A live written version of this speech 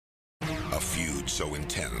feud so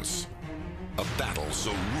intense, a battle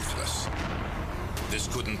so ruthless. This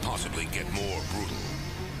couldn't possibly get more brutal.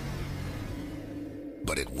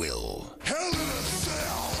 But it will. Hell in a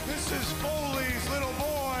Cell! Mrs. Foley's little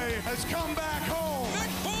boy has come back home! Mick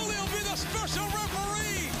Foley will be the special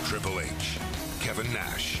referee! Triple H, Kevin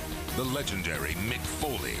Nash, the legendary Mick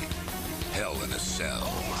Foley. Hell in a Cell.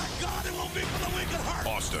 Oh my God, it will be for the Lincoln Heart!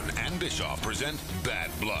 Austin and Bischoff present Bad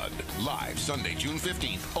Blood. Live Sunday, June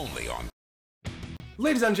 15th, only on.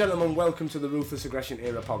 Ladies and gentlemen, welcome to the Ruthless Aggression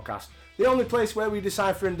Era podcast. The only place where we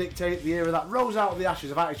decipher and dictate the era that rose out of the ashes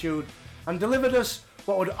of Attitude and delivered us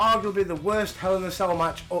what would arguably be the worst Hell in a Cell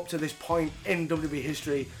match up to this point in WWE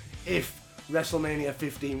history if WrestleMania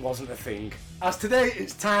 15 wasn't a thing. As today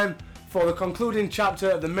it's time for the concluding chapter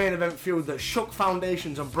of the main event feud that shook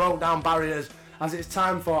foundations and broke down barriers, as it's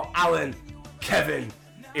time for Alan, Kevin,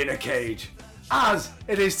 in a cage. As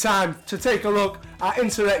it is time to take a look at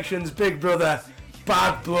Insurrection's big brother,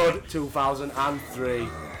 Bad Blood 2003.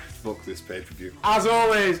 Fuck this pay-per-view. As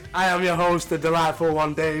always, I am your host, the delightful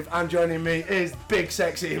one, Dave, and joining me is Big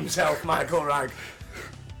Sexy himself, Michael Ragg.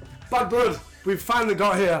 Bad Blood, we've finally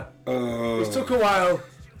got here. It took a while.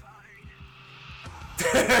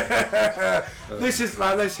 This is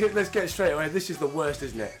like, let's get straight away. This is the worst,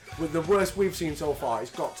 isn't it? With the worst we've seen so far,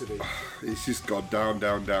 it's got to be. It's just gone down.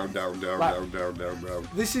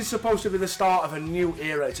 This is supposed to be the start of a new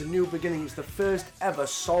era. It's a new beginning. It's the first ever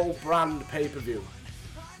sole brand pay-per-view.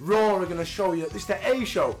 Raw are going to show you. This is the A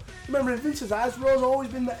show. Remember, in Vince's eyes, Raw's always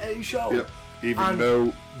been the A show. Yep. Even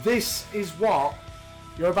though this is what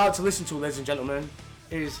you're about to listen to, ladies and gentlemen,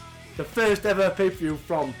 is the first ever pay-per-view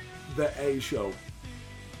from the A show.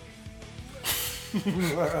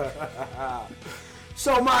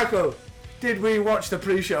 So, Michael, did we watch the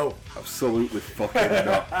pre-show? absolutely fucking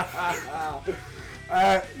not.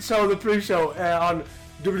 So the pre-show on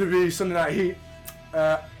WWE Sunday Night Heat,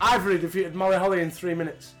 Ivory defeated Molly Holly in 3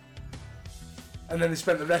 minutes, and then they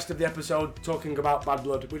spent the rest of the episode talking about Bad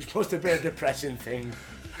Blood, which must have been a depressing thing.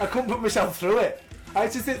 I couldn't put myself through it. I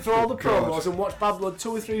had to sit through all the promos and watch Bad Blood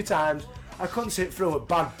 2 or 3 times. I couldn't sit through a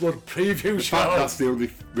Bad Blood preview show. That's the only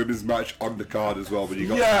women's match on the card as well. But you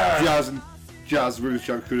got Jazz, Ruth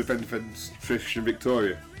Bianca defending Trish and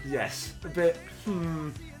Victoria. Yes, a bit.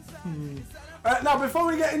 Now, before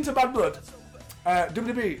we get into Bad Blood,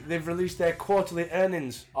 WWE, they've released their quarterly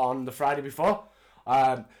earnings on the Friday before.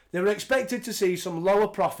 They were expected to see some lower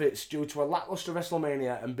profits due to a lackluster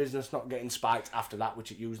WrestleMania and business not getting spiked after that,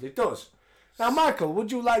 which it usually does. Now, Michael,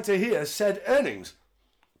 would you like to hear said earnings?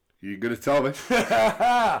 You gonna tell me?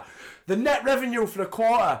 The net revenue for the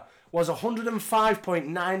quarter was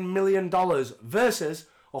 $105.9 million versus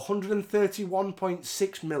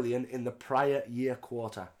 $131.6 million in the prior year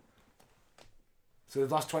quarter. So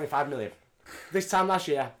they've lost $25 million. This time last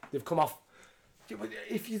year, they've come off.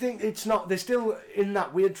 If you think it's not, they're still in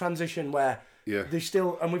that weird transition where they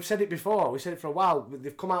still, and we've said it before, we said it for a while,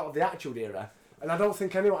 they've come out of the Attitude Era, and I don't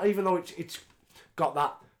think anyone, even though it's got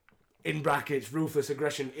that, in brackets, Ruthless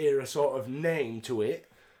Aggression Era sort of name to it,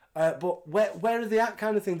 but where are they at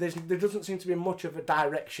kind of thing? There doesn't seem to be much of a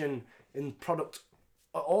direction in product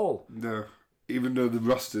at all. No. Even though the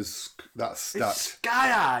roster's that stacked. It's sky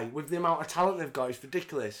high with the amount of talent they've got. It's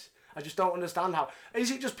ridiculous. I just don't understand how. Is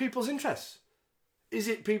it just people's interests? Is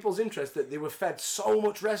it people's interest that they were fed so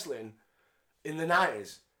much wrestling in the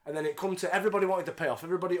 90s, and then it come to everybody wanted to pay off.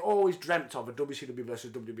 Everybody always dreamt of a WCW versus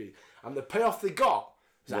WWE, and the payoff they got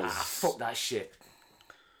was like, fuck that shit.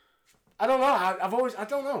 I don't know. I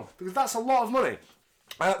don't know, because that's a lot of money.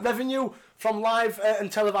 Revenue from live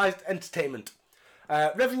and televised entertainment.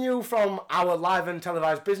 Revenue from our live and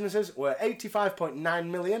televised businesses were $85.9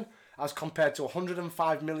 million as compared to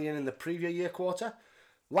 $105 million in the previous year quarter.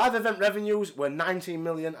 Live event revenues were $19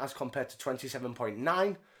 million as compared to $27.9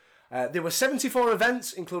 million. There were 74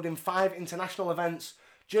 events, including 5 international events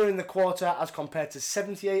during the quarter as compared to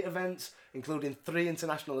 78 events, including 3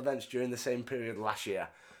 international events during the same period last year.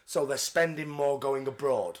 So they're spending more going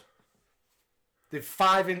abroad. They've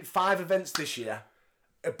 5 events this year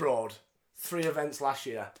abroad, 3 events last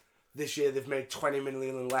year. This year they've made 20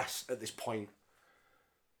 million and less at this point.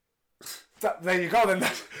 There you go then.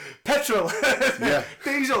 Petrol,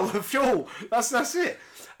 diesel, fuel. That's it.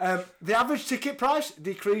 The average ticket price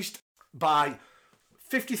decreased by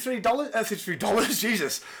 $53,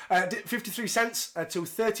 Jesus, 53 cents to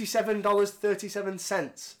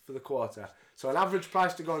 $37.37 for the quarter. So an average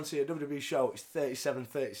price to go and see a WWE show is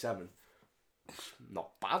 $37.37.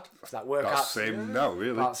 Not bad. Does that work out? That's same now,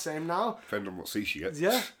 really. That's same now. Depending on what seat you get.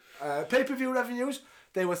 Yeah. Pay-per-view revenues,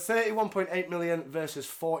 they were $31.8 million versus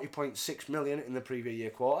 $40.6 million in the previous year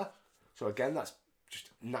quarter. So again, that's just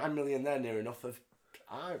 9 million there, near enough of.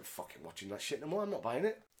 I ain't fucking watching that shit no more. I'm not buying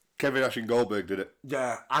it. Kevin Nash and Goldberg did it.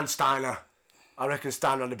 Yeah, and Steiner. I reckon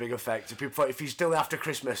Steiner on a big effect. If people thought, if he's still after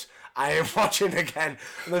Christmas, I ain't watching again.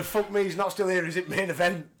 And then fuck me, he's not still here. Is it main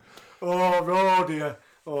event? Oh dear.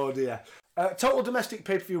 Oh dear. Total domestic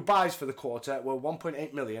pay-per-view buys for the quarter were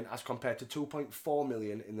 1.8 million as compared to 2.4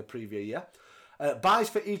 million in the previous year. Buys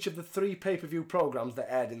for each of the 3 pay-per-view programs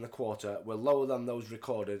that aired in the quarter were lower than those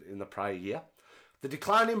recorded in the prior year. The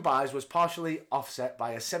decline in buys was partially offset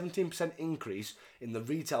by a 17% increase in the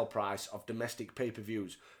retail price of domestic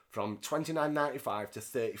pay-per-views from $29.95 to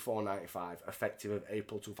 $34.95, effective of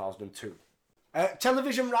April 2002.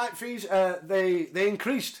 Television right fees, they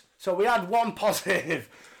increased. So we had one positive.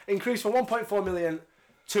 Increased from 1.4 million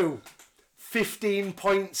to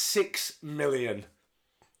 15.6 million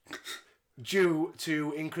due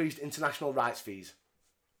to increased international rights fees.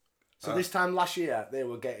 So this time last year, they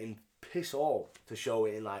were getting piss all to show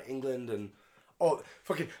it in like England and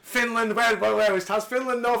fucking Finland, where it has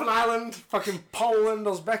Finland, Northern Ireland, fucking Poland,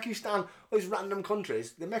 Uzbekistan, all these random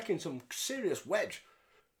countries. They're making some serious wedge.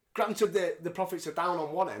 Granted, the profits are down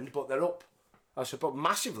on one end, but they're up, I suppose,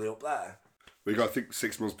 massively up there. We got, I think,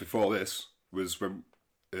 6 months before this was when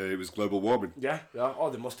it was global warming. Yeah.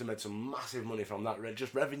 Oh, they must have made some massive money from that.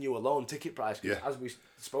 Just revenue alone, ticket price. Yeah. As we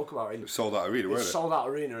spoke about. Sold out arena, wasn't it? Sold out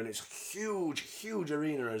arena, and it's a huge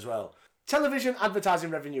arena as well. Television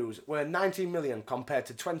advertising revenues were 19 million compared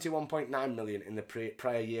to 21.9 million in the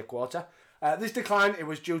prior year quarter. This decline, it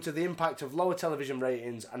was due to the impact of lower television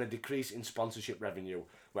ratings and a decrease in sponsorship revenue.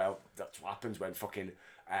 Well, that's what happens when fucking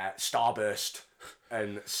Starburst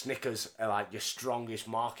and Snickers are like your strongest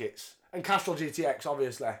markets. And Castrol GTX,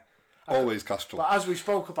 obviously. Always Castrol. But as we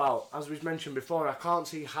spoke about, as we've mentioned before, I can't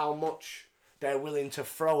see how much they're willing to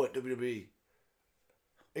throw at WWE.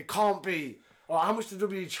 It can't be. Or how much does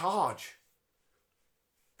WWE charge?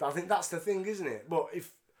 I think that's the thing, isn't it? But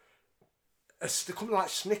if a company like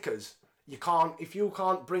Snickers, if you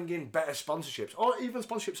can't bring in better sponsorships, or even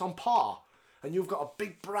sponsorships on par, and you've got a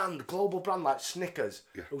big brand, global brand like Snickers,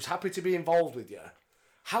 who's happy to be involved with you,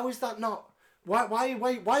 how is that not? Why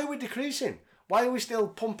are we decreasing? Why are we still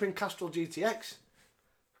pumping Castrol GTX?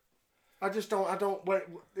 I don't.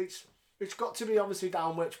 It's got to be obviously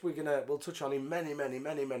down, which we'll touch on in many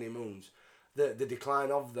moons. The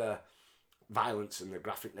decline of the violence and the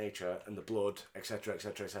graphic nature and the blood, etc.,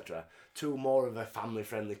 to more of a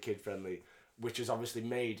family-friendly, kid-friendly, which has obviously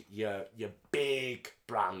made your big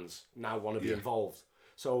brands now want to be involved.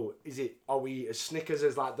 So are we as Snickers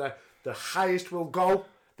as like the highest we'll go?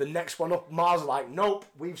 The next one up, Mars, like, nope,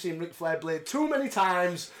 we've seen Ric Flair bleed too many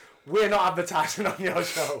times. We're not advertising on your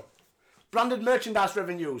show. Branded merchandise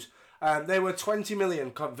revenues, they were 20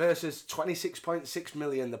 million versus 26.6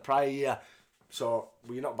 million the prior year. So,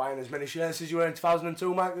 were you not buying as many shirts as you were in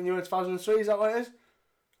 2002, Mike, than you were in 2003? Is that what it is?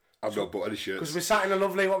 I've not bought any shirts. Because we're sat in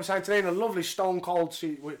what we're sat today, in a lovely Stone Cold,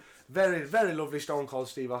 very, very lovely Stone Cold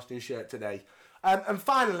Steve Austin shirt today. And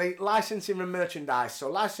finally, licensing and merchandise. So,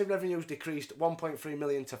 licensing revenues decreased 1.3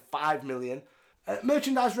 million to 5 million.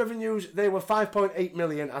 Merchandise revenues, they were 5.8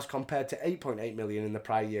 million as compared to 8.8 million in the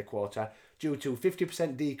prior year quarter, due to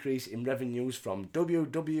 50% decrease in revenues from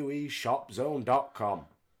WWEShopZone.com.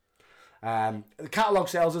 The catalogue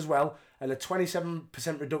sales as well, and a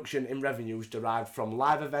 27% reduction in revenues derived from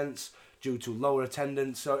live events due to lower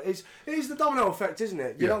attendance. So it is the domino effect, isn't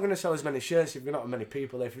it? You're not going to sell as many shirts if you're not as many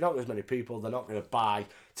people. If you're not as many people, they're not going to buy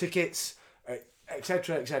tickets,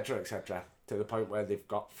 etc., to the point where they've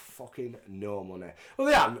got fucking no money. Well,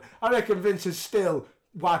 they haven't. I reckon Vince is still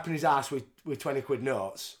wiping his ass with 20 quid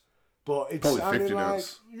notes, but it's probably sounding 50 like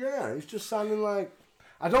notes. Yeah, it's just sounding like.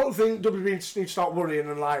 I don't think WWE needs to start worrying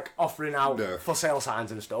and like offering out for sale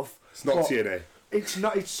signs and stuff. It's not TNA. It's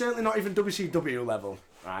not. It's certainly not even WCW level,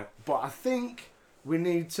 right? But I think we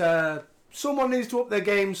need to. Someone needs to up their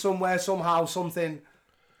game somewhere, somehow, something,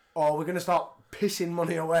 or we're going to start pissing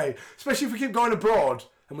money away. Especially if we keep going abroad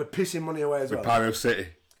and we're pissing money away as well. Pyro City.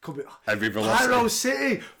 Could be Every Velocity. Pyro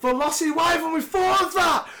City. Velocity, why haven't we thought of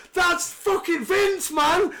that? That's fucking Vince,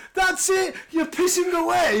 man. That's it. You're pissing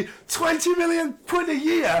away 20 million quid a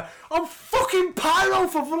year on fucking Pyro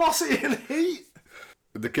for Velocity and Heat.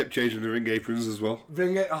 They kept changing the ring aprons as well.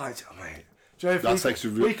 Mate. That's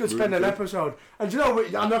We could spend an episode. And you know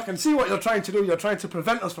what? I can see what you're trying to do. You're trying to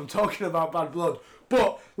prevent us from talking about Bad Blood.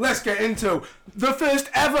 But let's get into the first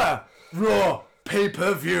ever Raw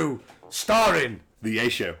pay-per-view starring The A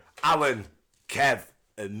Show. Alan, Kev,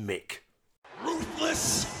 and Mick.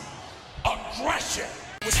 Ruthless aggression.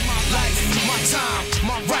 It's my life, my time,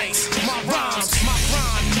 my rights, my rhymes, my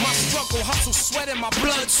grind, my struggle, hustle, sweat, and my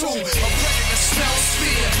blood too. A predator smell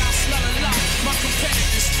spear. I smell a lot. My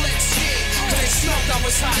competitors flex, yeah. They smelled I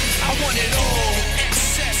was hot. I want it all.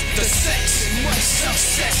 Excess, the sex, and much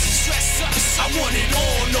success. Stress us. I want it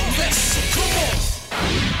all, no less. So come on.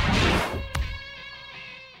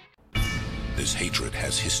 This hatred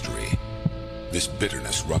has history. This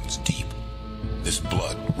bitterness runs deep. This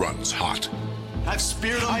blood runs hot. I've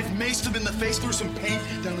speared him. I've maced him in the face, threw some paint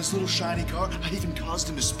down his little shiny car. I even caused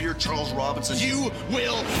him to spear Charles Robinson. You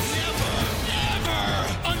will never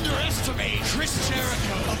underestimate Chris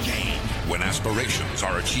Jericho again. When aspirations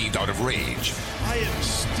are achieved out of rage, I am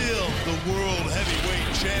still the world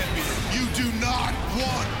heavyweight champion. You do not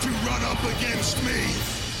want to run up against me.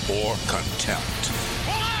 or contempt.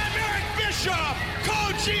 Well, I'm Eric Bischoff,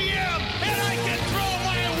 co-GM, and I can throw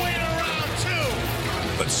my weight around too.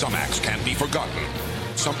 But some acts can't be forgotten.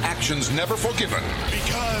 Some actions never forgiven.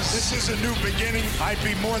 Because this is a new beginning, I'd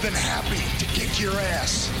be more than happy to kick your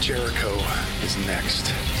ass. Jericho is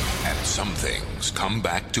next. And some things come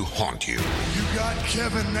back to haunt you. You got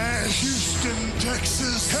Kevin Nash, Houston,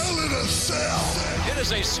 Texas, Hell in a Cell. It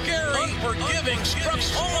is a scary, unforgiving,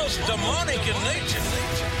 almost demonic in nature.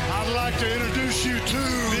 I'd like to introduce you to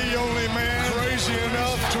the only man crazy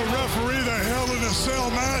enough to referee the Hell in a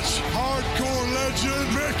Cell match, hardcore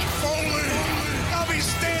legend Mick Foley. I'll be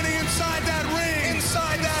standing inside that ring,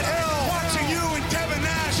 inside that hell, watching you and Kevin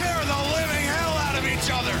Nash tear the living hell out of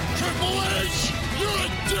each other. Triple H, you're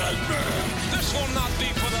a dead man. This will not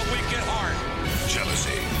be for the weak at heart.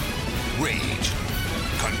 Jealousy, rage,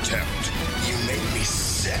 contempt. You make me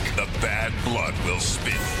sick. The bad blood will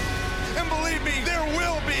spin. And believe me, there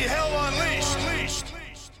will be hell unleashed.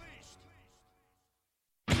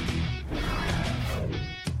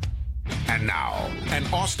 And now, an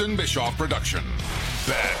Austin Bischoff production.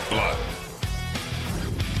 Bad Blood.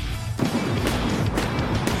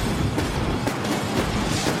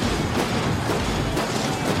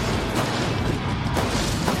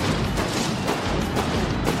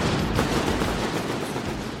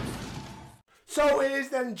 So it is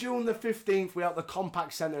then June the 15th. We're at the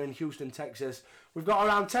Compaq Center in Houston, Texas. We've got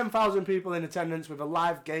around 10,000 people in attendance with a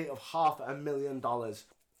live gate of $500,000.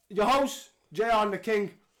 Your host, JR and the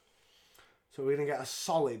King. So we're going to get a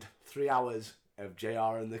solid 3 hours of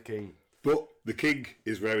JR and the King. But the King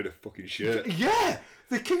is wearing a fucking shirt. Yeah!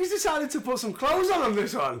 The King's decided to put some clothes on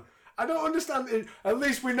this one. I don't understand it. At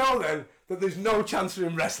least we know then that there's no chance for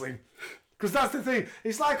him wrestling. Because that's the thing.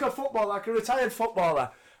 It's like a footballer, like a retired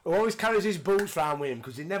footballer who always carries his boots round with him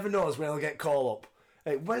because he never knows when he'll get called up.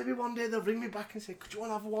 Hey, maybe one day they'll ring me back and say, could you want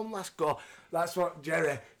to have one last go? That's what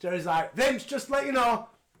Jerry's like, Vince, just let you know,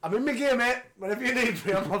 I'm in my gear, mate. Whenever you need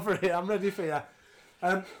me, I'm over here. I'm ready for you.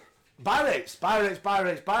 Buy rates.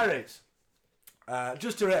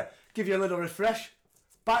 Just to give you a little refresh.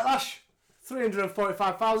 Backlash,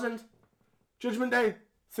 345,000. Judgment Day,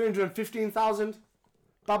 315,000.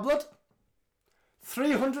 Bad Blood,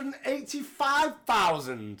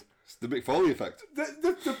 385,000. It's the Mick Foley effect.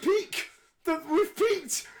 The peak. We've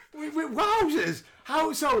peaked. Wowzers.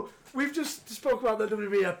 How so? We've just spoke about the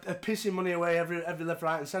WWE are pissing money away every left,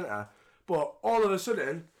 right, and centre. But all of a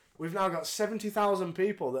sudden, we've now got 70,000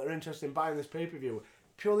 people that are interested in buying this pay-per-view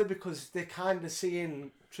purely because they're kind of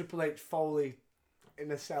seeing Triple H Foley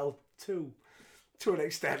in a cell too, to an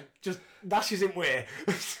extent. Just Nash isn't way.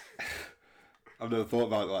 I've never thought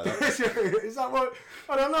about it like that. Is that what?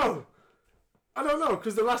 I don't know,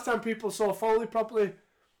 because the last time people saw Foley properly,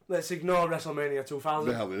 let's ignore WrestleMania 2000.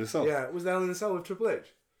 The Hell in a Cell. Yeah, was the Hell in a Cell with Triple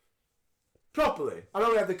H? Properly. I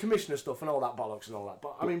know we had the commissioner stuff and all that bollocks and all that,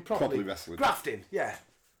 but I mean properly wrestling. Grafting, yeah.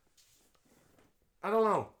 I don't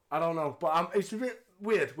know, but it's a bit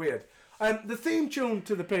weird. The theme tune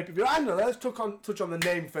to the pay-per-view, I know, let's touch on the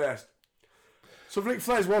name first. So Ric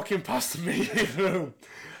Flair's walking past me in the room,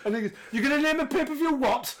 and he goes, "You're going to name a pay-per-view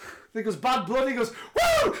what?" And he goes, "Bad Blood." He goes,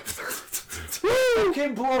 "Woo!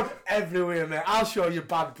 Fucking blood everywhere, mate. I'll show you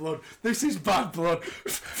Bad Blood. This is Bad Blood."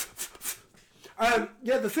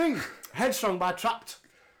 Yeah, the thing, Headstrong by Trapped,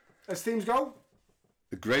 as themes go.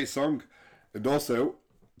 A great song. And also,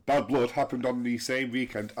 Bad Blood happened on the same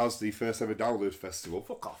weekend as the first ever Download Festival.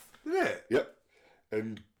 Fuck off. Did it? Yep.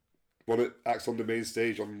 And one of the acts on the main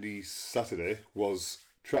stage on the Saturday was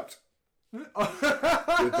Trapped.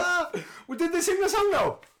 Well, did they sing the song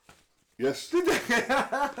though? Yes. Did they?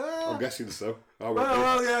 I'm guessing so.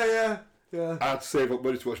 Well, yeah. I had to save up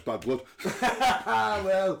money to watch Bad Blood.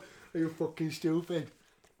 Well, are you fucking stupid?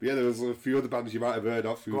 But yeah, there was a few other bands you might have heard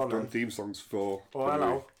of who've Go on, done then. theme songs for... Oh,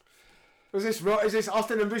 hello. Is this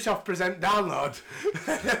Austin and Bischoff present Download?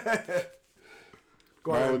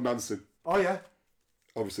 Go on. Marilyn Manson. Oh, yeah.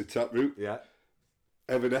 Obviously Taproot. Yeah.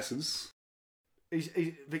 Evanescence. He's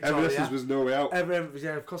Victoria. Evan Estes was No Way Out.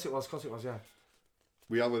 Yeah, of course it was, yeah.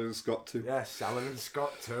 We Alan and Scott too. Yes, Alan and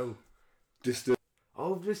Scott too. Disturbed.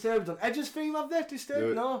 Oh, Disturbed done. Edge's theme have they?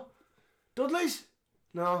 Disturbed? No. Dudley's?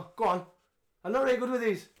 No. Go on. I'm not very good with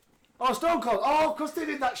these. Oh, Stone Cold. Oh, because they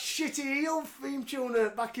did that shitty heel theme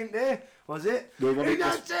tune back in there. Was it? No, You're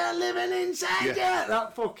not still living inside you.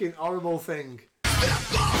 That fucking horrible thing.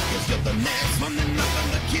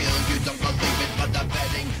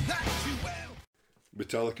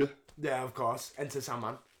 Metallica. Yeah, of course. Enter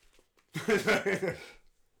Sandman.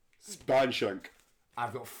 Spine Shank.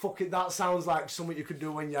 I've got fucking. That sounds like something you could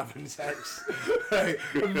do when you're having sex. Right,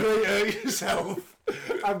 and really hurt yourself.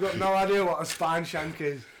 I've got no idea what a spine shank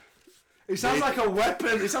is. It sounds like a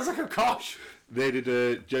weapon. It sounds like a kosh. They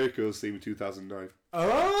did Jericho's theme in 2009.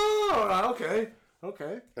 Oh, right,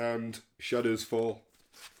 okay. And Shadows Fall.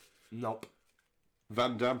 Nope.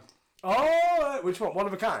 Van Damme. Oh, which one? One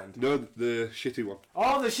of a kind? No, the shitty one.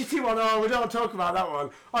 Oh, the shitty one. Oh, we don't talk about that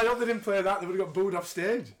one. I hope they didn't play that. They would have got booed off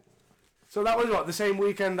stage. So that was what, the same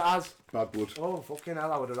weekend as... Bad Blood. Oh, fucking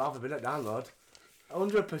hell, I would have rather been at download.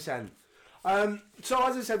 100%. So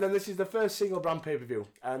as I said then, this is the first single brand pay-per-view.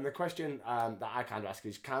 And the question that I kind of ask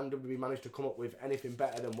is, can WWE manage to come up with anything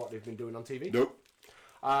better than what they've been doing on TV? Nope.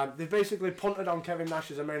 They've basically punted on Kevin Nash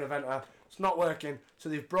as a main eventer. It's not working. So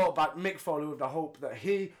they've brought back Mick Foley with the hope that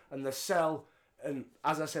he and the Cell, and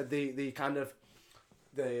as I said, the kind of...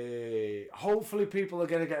 hopefully people are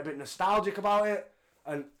going to get a bit nostalgic about it.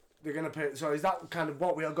 And... they're going to pay. So is that kind of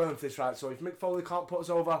what we are going for this, right? So if Mick Foley can't put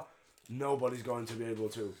us over, nobody's going to be able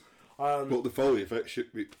to. But the Foley effect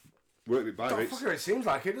should be work with buy rates. It seems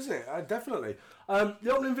like it, doesn't it? Definitely.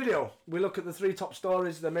 The opening video, we look at the three top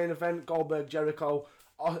stories, the main event, Goldberg, Jericho,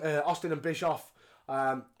 Austin and Bischoff.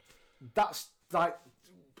 That's like...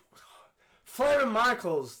 Flair and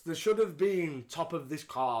Michaels, they should have been top of this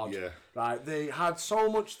card. Yeah. Right? They had so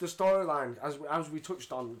much, the storyline, as we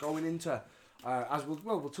touched on, going into... as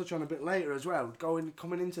we'll touch on a bit later as well,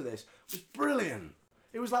 coming into this, was brilliant.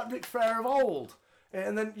 It was like Ric Flair of old.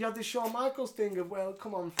 And then you had this Shawn Michaels thing of, well,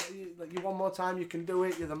 come on, you one more time, you can do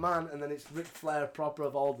it, you're the man. And then it's Ric Flair proper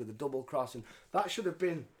of old with the double cross. And that should have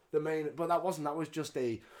been the main, but that wasn't. That was just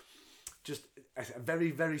a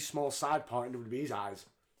very, very small side part in WWE's eyes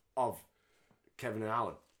of Kevin and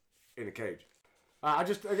Alan in a cage. I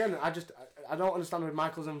don't understand with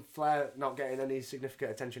Michaels and Flair not getting any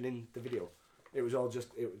significant attention in the video. It was all just...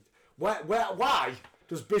 Why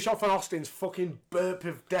does Bischoff and Austin's fucking burp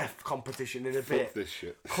of death competition in a bit Fuck this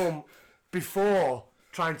shit. come before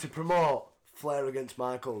trying to promote Flair against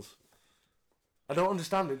Michaels? I don't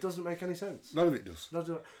understand. It doesn't make any sense. None of it does.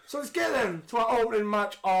 So let's get then to our opening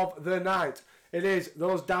match of the night. It is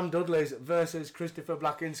those damn Dudleys versus Christopher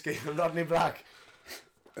Blakinski and Rodney Black.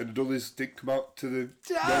 And the Dudleys didn't come out to the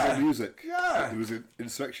normal music. Yeah. There was an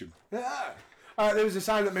insurrection. Yeah. There was a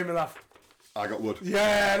sign that made me laugh. I got wood.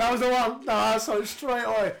 Yeah, that was the one. No, I saw it straight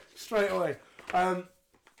away.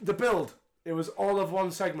 The build, it was all of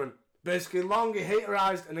one segment. Basically, Long, he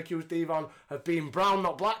haterized and accused Devon of being brown,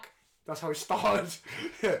 not black. That's how it started.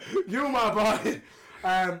 You, my boy.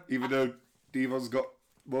 Even though Devon's got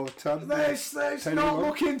more tan. Let's not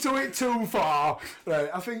look into it too far. Right,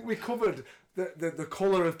 I think we covered the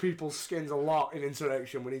colour of people's skins a lot in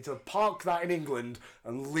Insurrection. We need to park that in England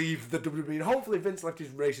and leave the WWE. And hopefully Vince left his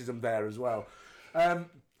racism there as well.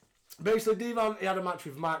 Basically, Devon, he had a match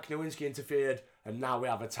with Mark. Nowinski interfered, and now we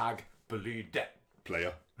have a tag. Bleed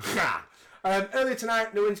Player. Earlier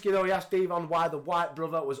tonight, Nowinski, though, he asked Devon why the white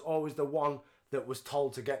brother was always the one that was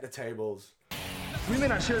told to get the tables. We may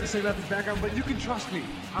not share the same ethnic background, but you can trust me.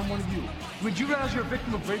 I'm one of you. Would you realize you're a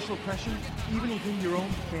victim of racial oppression, even within your own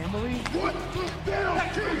family? What the hell?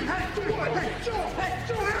 Hey, Joe,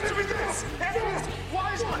 answer me this!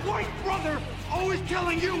 Why is my white brother always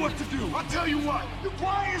telling you what to do? I'll tell you what.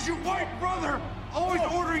 Why is your white brother always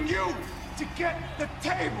ordering you to get the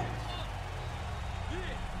table?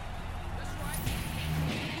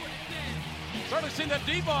 Certainly seen that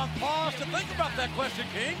Devon pause to think about that question,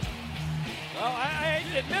 King. Well, I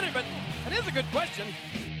hate to admit it, but it is a good question.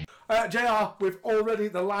 JR, with already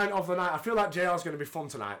the line of the night. I feel like JR's going to be fun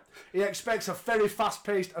tonight. He expects a very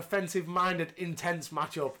fast-paced, offensive-minded, intense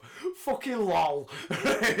matchup. Fucking lol.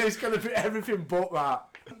 It's going to be everything but that.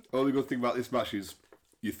 Only good thing about this match is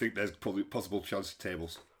you think there's probably possible chance of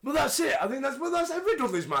tables. But that's it. I think that's every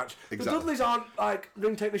Dudley's match. Exactly. The Dudleys aren't like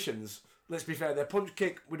ring technicians. Let's be fair. They're punch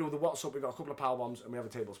kick. We do the what's up. We got a couple of power bombs and we have a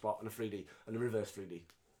table spot and a 3D and a reverse 3D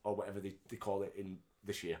or whatever they call it in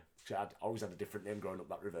this year. So I always had a different name growing up.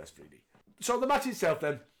 That reverse 3D. So the match itself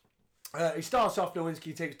then. He starts off.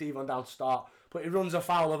 Nowinski takes Devon down to start, but he runs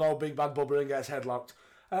afoul of old Big Bad Bubba and gets headlocked.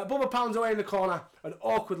 Bubba pounds away in the corner and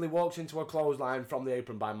awkwardly walks into a clothesline from the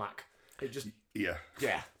apron by Mac. It just... Yeah.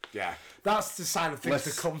 That's the sign of things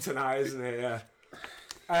to come tonight, isn't it? Yeah.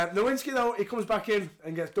 Nowinski, though, he comes back in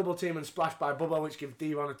and gets double team and splashed by Bubba, which gives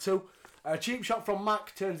Devon a 2. A cheap shot from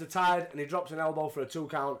Mac turns the tide and he drops an elbow for a 2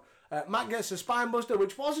 count. Mac gets a spine buster,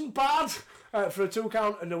 which wasn't bad, for a 2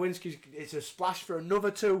 count, and Nowinski, it's a splash for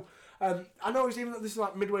another 2. I noticed even though this is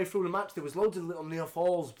like midway through the match, there was loads of little near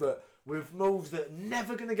falls, but with moves that are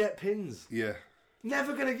never going to get pins. Yeah.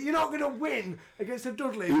 Never going to... You're not going to win against the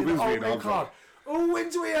Dudleys in the opening card. Who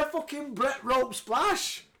wins with a fucking Brett rope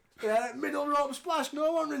splash? Yeah, middle rope splash.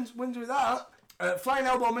 No one wins with that. Flying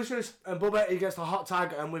elbow misses, and Bubba, he gets the hot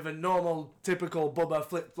tag, and with a normal, typical Bubba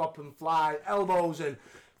flip-flop and fly, elbows and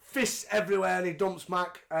fists everywhere, and he dumps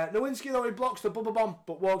Mac. Nowinski, though, he blocks the Bubba bomb,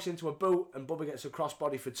 but walks into a boot, and Bubba gets a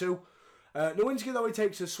crossbody for 2. Nowinski, though, he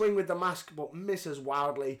takes a swing with the mask, but misses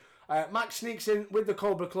wildly. Mac sneaks in with the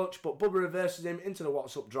Cobra clutch, but Bubba reverses him into the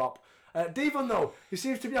What's Up drop. Devon, though, he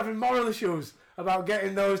seems to be having moral issues about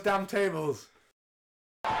getting those damn tables.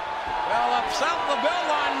 Well, up south of the bell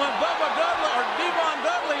line went Bubba Dudley, or Devon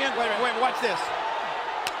Dudley. And wait, watch this.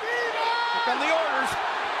 Here come the orders.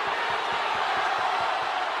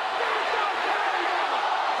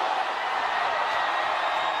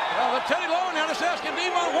 Well, but Teddy Long now is asking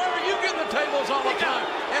Devon, where are you getting the tables all the time?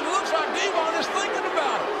 And it looks like Devon is thinking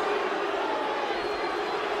about it.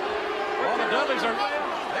 Well, the Dudleys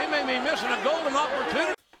they may be missing a golden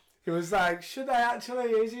opportunity. He was like, should I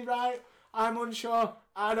actually? Is he right? I'm unsure.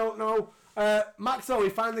 I don't know. Max, though, he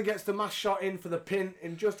finally gets the mask shot in for the pin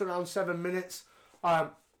in just around 7 minutes.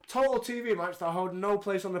 Total TV match that hold no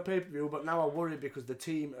place on the pay-per-view, but now I worry because the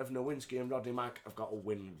team of Nowinski and Rodney Mack have got a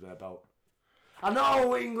win their belt. I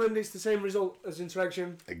know England, it's the same result as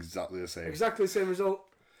Interaction. Exactly the same. Exactly the same result.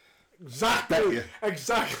 Exactly.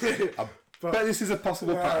 I bet this is a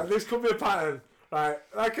possible pattern. This could be a pattern. Right,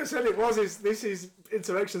 like I said, this is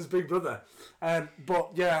Interaction's big brother,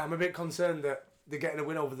 but yeah, I'm a bit concerned that they're getting a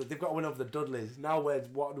win over they've got a win over the Dudleys. Now,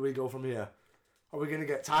 what do we go from here? Are we going to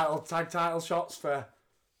get tag title shots for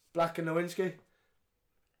Black and Nowinski?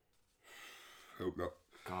 Hope not.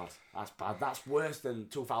 God, that's bad. That's worse than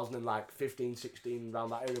 2015, 16, around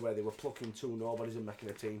that area where they were plucking 2 nobodies and making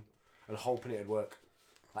a team and hoping it'd work.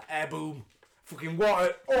 Like Air Boom. Fucking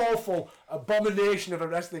what an awful abomination of a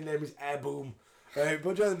wrestling name is Air Boom. But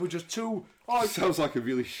we're just 2... Oh, sounds like a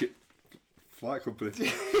really shit flight company.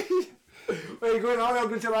 Where are you going? Oh, I'm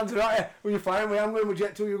going to Lanzarote. When you're flying, I'm going with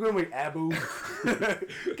Jet 2, you're going with Air Boom.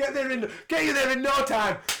 Get you there in no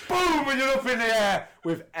time. Boom, and you're up in the air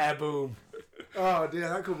with Air Boom. Oh dear,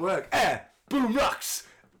 that could work. Air Boom rocks.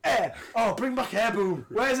 Air. Oh, bring back Air Boom.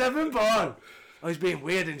 Where's Evan Bourne? Oh, he's being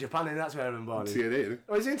weird in Japan, and that's where Evan Bourne is. TNA.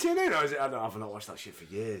 Oh, is he in TNA? Or is it? I've not watched that shit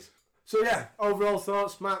for years. So yeah, overall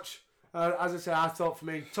thoughts, match. As I said, I thought for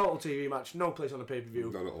me, total TV match, no place on the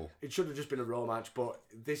pay-per-view. Not at all. It should have just been a Raw match, but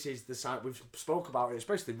this is the side we've spoke about it,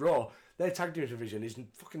 especially Raw. Their tag team division is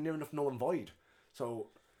fucking near enough null and void. So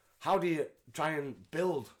how do you try and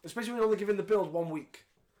build, especially when you're only giving the build 1 week?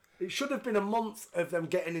 It should have been a month of them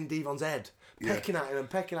getting in Devon's head, pecking at him,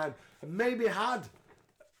 and maybe had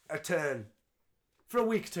a turn for a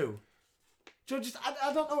week too. So just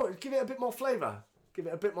I don't know. Give it a bit more flavour.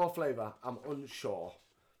 I'm unsure.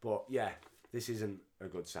 But yeah, this isn't a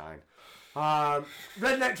good sign.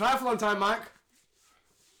 Redneck Triathlon time, Mike.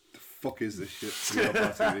 The fuck is this shit?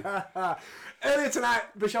 Earlier tonight,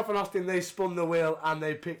 Bischoff and Austin, they spun the wheel and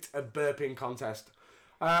they picked a burping contest.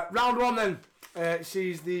 Round 1 then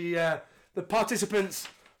sees the participants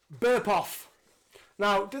burp off.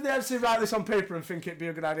 Now, did they actually write this on paper and think it'd be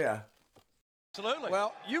a good idea? Absolutely.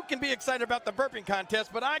 Well, you can be excited about the burping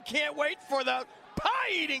contest, but I can't wait for the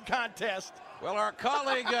pie eating contest. Well, our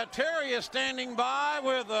colleague Terry is standing by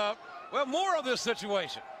with more of this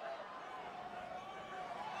situation.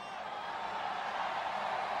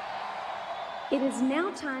 It is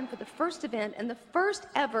now time for the first event and the first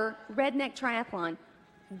ever Redneck Triathlon,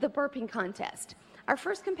 the burping contest. Our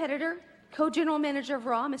first competitor, co-general manager of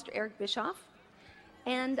Raw, Mr. Eric Bischoff,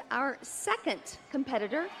 and our second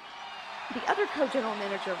competitor, the other co-general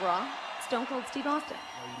manager of Raw, Stone Cold Steve Austin.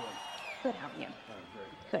 How are you doing? Good, how are you?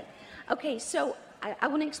 Great. Good. Okay, so I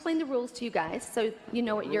want to explain the rules to you guys so you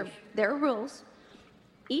know what there are rules.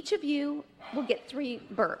 Each of you will get 3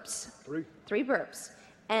 burps. 3 burps.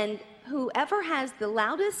 And whoever has the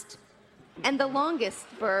loudest and the longest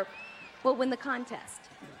burp will win the contest.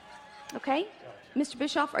 Okay? Mr.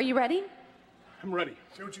 Bischoff, are you ready? I'm ready.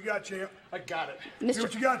 See what you got, champ. I got it. See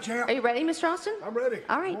what you got, champ. Are you ready, Mr. Austin? I'm ready.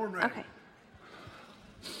 All right. More than ready. Okay.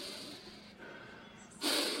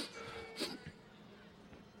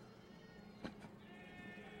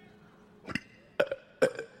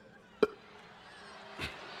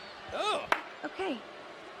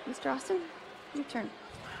 Mr. Austin, your turn.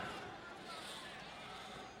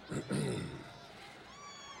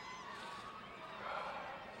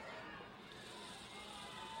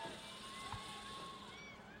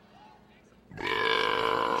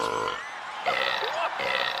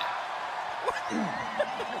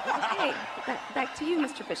 Okay, back to you,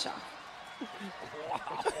 Mr. Bischoff.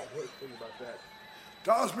 Wow, think about that.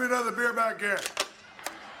 Toss me another beer back here.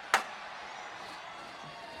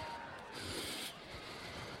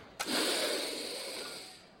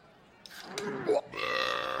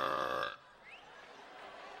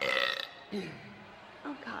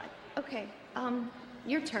 Oh, God. Okay,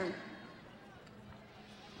 your turn.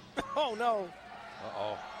 Oh, no.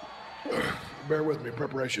 Uh-oh. Bear with me,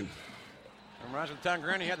 preparation. Reminds me of the time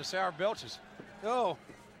Granny had the sour belches. Oh.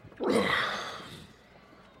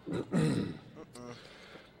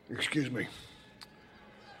 Excuse me.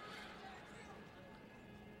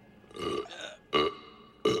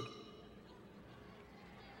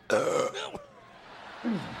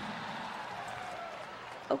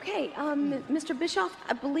 Okay, Mr. Bischoff,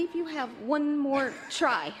 I believe you have one more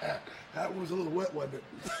try. That was a little wet, wasn't it?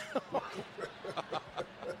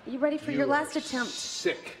 You ready for your last attempt?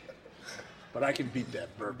 Sick. But I can beat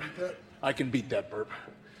that burp. I can beat that burp.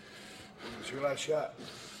 It's your last shot.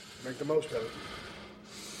 Make the most of it.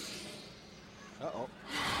 Uh-oh.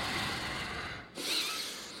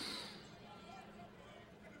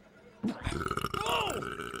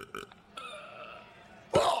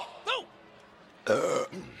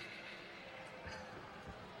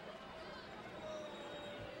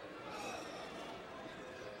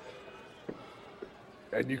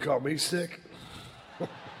 And you call me sick?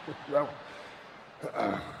 Well,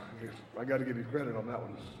 I got to give you credit on that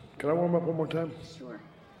one. Can I warm up one more time? Sure.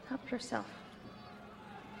 Help yourself.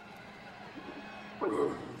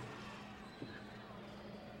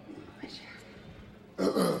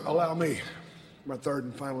 Allow me my third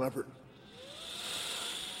and final effort.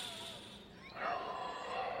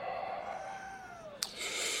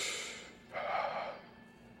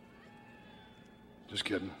 Just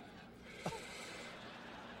kidding.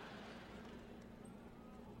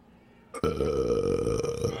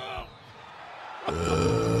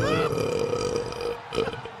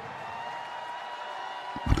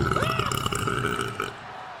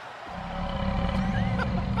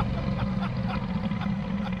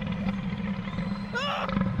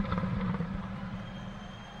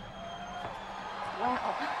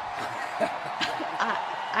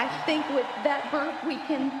 I think with that burp,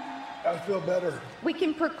 I feel better. we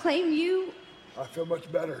can proclaim you I feel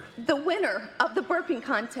much better. the winner of the burping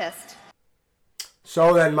contest.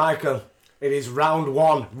 So then, Michael, it is round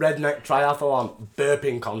one, Redneck Triathlon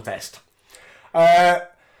burping contest.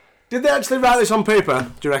 Did they actually write this on paper,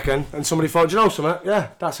 do you reckon? And somebody thought, do you know something?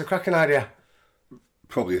 Yeah, that's a cracking idea.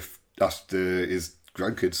 Probably if that's his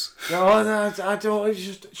grandkids. No, I don't. It's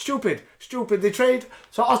just stupid. They trade.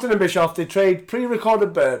 So Austin and Bischoff, they trade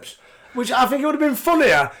pre-recorded burps, which I think it would have been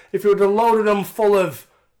funnier if you would have loaded them full of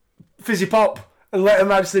fizzy pop and let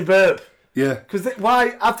them actually burp. Yeah. Because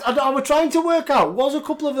why? I was trying to work out, was a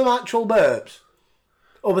couple of them actual burps,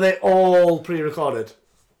 or were they all pre-recorded?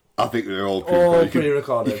 I think they're all pre-recorded. All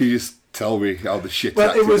pre-recorded. You can just tell me how the shit.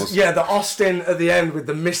 Well, it was the Austin at the end with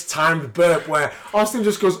the mistimed burp where Austin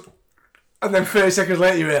just goes, and then 30 seconds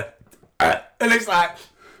later you hear, and it's like,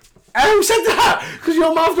 who said that? Because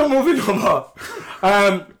your mouth don't move in no more.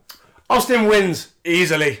 Austin wins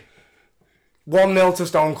easily. 1-0 to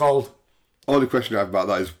Stone Cold. Only question I have about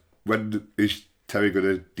that is, when is Terry going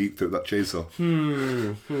to deep throat that chainsaw?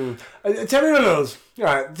 Terry Reynolds.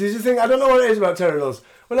 Right, did you think, I don't know what it is about Terry Reynolds.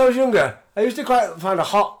 When I was younger, I used to quite find her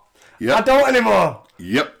hot. Yep. I don't anymore.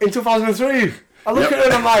 Yep. In 2003. I look at her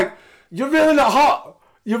and I'm like, you're really not hot.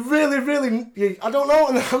 You're really, I don't know.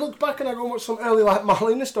 And then I look back and I go and watch some early like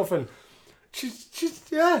Marlena stuff and she's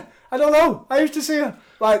yeah, I don't know. I used to see her.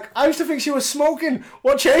 Like, I used to think she was smoking.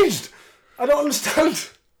 What changed? I don't understand.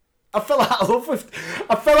 I fell out of love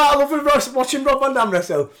with watching Rob Van Dam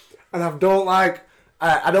wrestle. And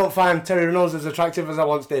I don't find Terry Reynolds as attractive as I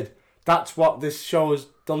once did. That's what this show has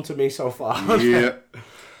done to me so far. Yeah.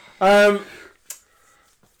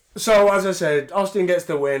 So, as I said, Austin gets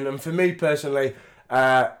the win. And for me personally,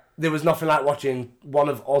 there was nothing like watching one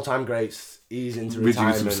of all-time greats ease into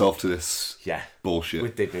retirement. Reduce himself to this bullshit.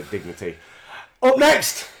 With dignity. Up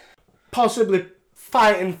next, possibly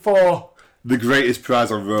fighting for the greatest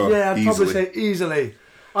prize on Raw. Yeah, I'd probably say easily.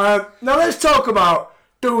 Now let's talk about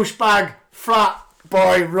douchebag, frat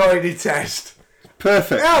boy, Roy Test.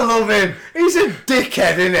 Perfect. I love him. He's a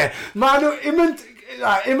dickhead, isn't he? Man,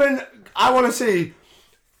 him and I want to see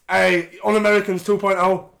a Un-Americans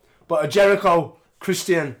 2.0, but a Jericho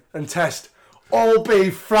Christian and Test all be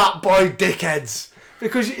frat boy dickheads.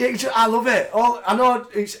 Because I love it. I know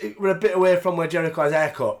we're a bit away from where Jericho has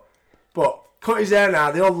haircut, but cut his hair now,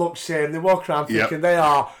 they all look the same. They walk around thinking they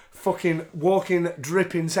are fucking walking,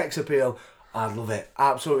 dripping sex appeal. I love it.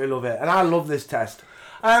 Absolutely love it. And I love this Test.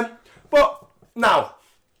 But now,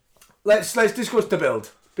 let's discuss the build.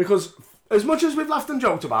 Because as much as we've laughed and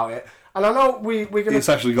joked about it, and I know we're going to... It's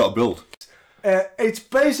actually got a build. It's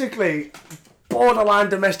basically borderline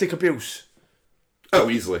domestic abuse. Oh,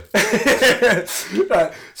 easily.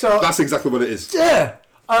 Right, so that's exactly what it is. Yeah.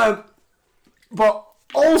 But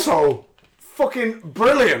also, fucking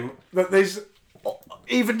brilliant that there's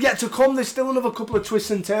even yet to come. There's still another couple of twists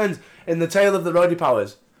and turns in the tale of the Roddy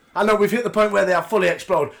Powers. I know we've hit the point where they are fully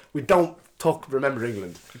explode. We don't remember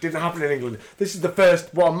England. It didn't happen in England. This is the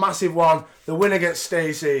first one, massive one. The win against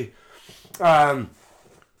Stacey. Yeah.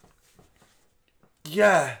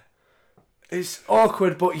 It's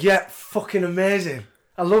awkward, but yet fucking amazing.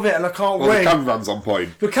 I love it, and I can't wait. The cameraman's on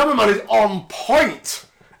point. The cameraman is on point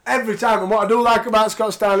every time. And what I do like about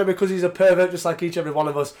Scott Steiner, because he's a pervert, just like every one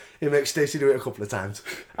of us, he makes Stacey do it a couple of times.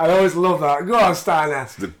 I always love that. Go on, Steiner.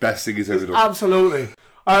 It's the best thing he's ever done. Absolutely.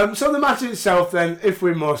 So the match itself, then, if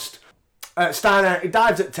we must, Steiner he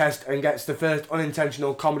dives at Test and gets the first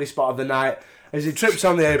unintentional comedy spot of the night as he trips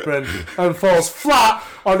on the apron and falls flat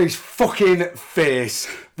on his fucking face.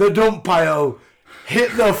 The dump pile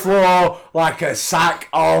hit the floor like a sack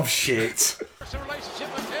of shit. The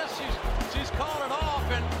relationship with Test, she's calling it off,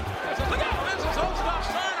 and says, look out, Vince is holding off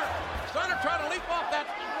Steiner. Steiner tried to leap off that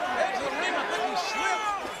edge of the ring. I think he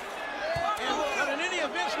slipped. But in any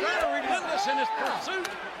event, Steiner relentless in his pursuit.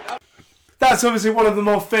 That's obviously one of the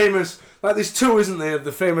more famous, like there's two, isn't there, of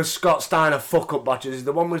the famous Scott Steiner fuck-up matches.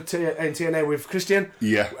 The one with TNA with Christian.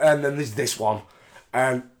 Yeah. And then there's this one.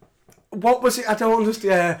 And what was it? I don't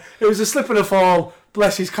understand. It was a slip and a fall.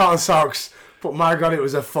 Bless his cotton socks. But my God, it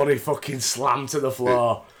was a funny fucking slam to the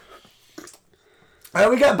floor.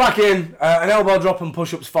 We get back in. An elbow drop and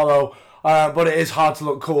push-ups follow. But it is hard to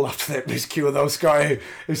look cool after the miscue though, Scotty.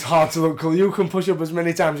 It's hard to look cool. You can push up as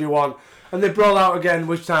many times as you want. And they brawl out again,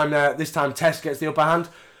 which time this time Test gets the upper hand.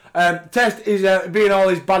 Test is being all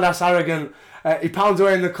his badass arrogant. He pounds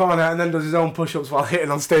away in the corner and then does his own push-ups while hitting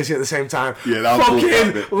on Stacey at the same time. Yeah, that was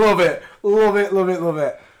fucking love it. Love it, love it, love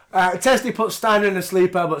it. Test, he puts Steiner in a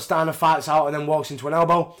sleeper, but Steiner fights out and then walks into an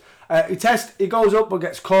elbow. He goes up but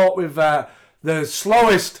gets caught with the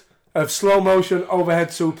slowest of slow motion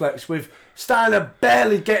overhead suplex, with Steiner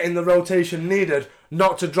barely getting the rotation needed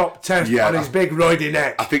not to drop Test on his big roidy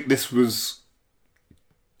neck. I think this was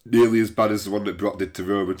nearly as bad as the one that Brock did to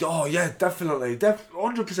Roman. Oh yeah, definitely,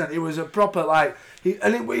 100%. It was a proper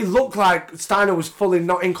it looked like Steiner was fully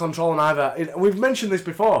not in control either. We've mentioned this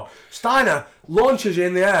before. Steiner launches you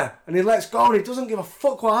in the air and he lets go and he doesn't give a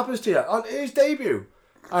fuck what happens to you. On his debut,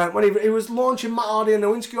 when he was launching Matt Hardy and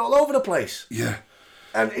Nowinski all over the place. Yeah.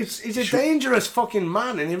 And he's a dangerous fucking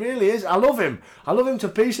man, and he really is. I love him. I love him to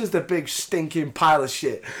pieces, the big stinking pile of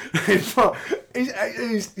shit. He's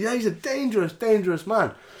a dangerous, dangerous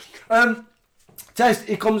man. Test,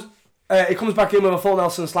 he comes back in with a full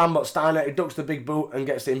Nelson slam, but Steiner, he ducks the big boot and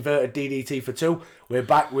gets the inverted DDT for 2. We're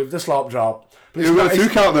back with the slop drop. But it's got a 2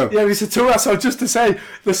 count though. Yeah, it's a 2. So just to say,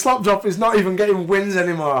 the slop drop is not even getting wins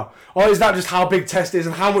anymore. Or is that just how big Test is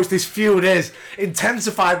and how much this feud is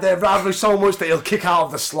intensified their rivalry so much that he'll kick out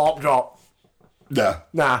of the slop drop?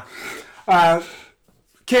 Nah.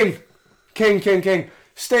 King.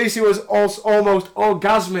 Stacey was almost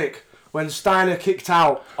orgasmic when Steiner kicked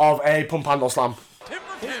out of a pump handle slam.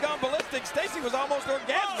 He's gone ballistic. Stacey was almost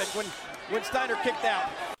orgasmic when Steiner kicked out.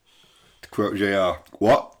 To quote JR,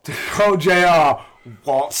 what? To quote JR,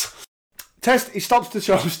 what? Test, he stops to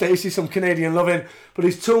show Stacey some Canadian loving, but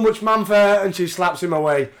he's too much man for her and she slaps him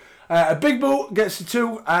away. A big boot gets the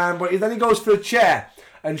 2, but then he goes for a chair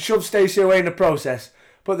and shoves Stacey away in the process,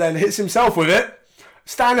 but then hits himself with it.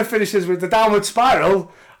 Steiner finishes with the downward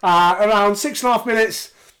spiral around 6.5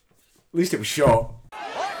 minutes. At least it was short. Oh,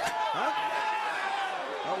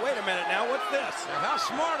 wait a minute now. What's this? Now, how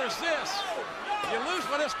smart is this? You lose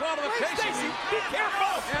by disqualification. Stacey, be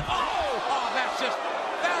careful! And,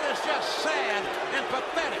 that is just sad and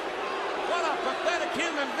pathetic. What a pathetic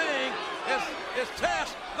human being is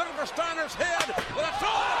Test looking for Steiner's head with a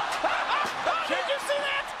throw. Did you see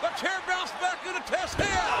that? The chair bounced back into Test's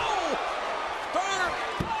head. Oh! Steiner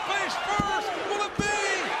face first. Will it be?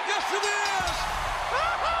 Yes, it is.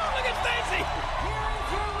 Look at Stacey. Here's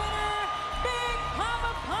your winner, Big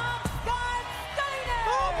Papa Pump Scott Steiner.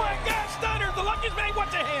 Oh my God, Steiner's the luckiest man.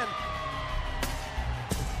 What's a hand?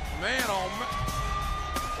 Man, oh man.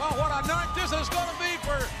 Well, what a night this is going to be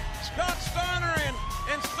for Scott Steiner and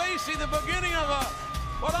and Stacy the beginning of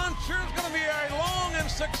what I'm sure is going to be a long and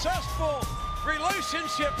successful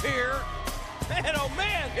relationship here. And oh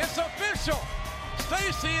man, it's official.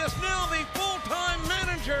 Stacy is now the full-time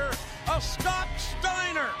manager of Scott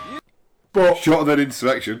Steiner. But shorter than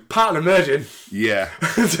Insurrection. Pattern emerging. Yeah.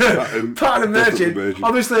 Pattern emerging.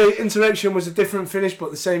 Obviously, Insurrection was a different finish,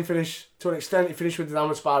 but the same finish to an extent. He finished with the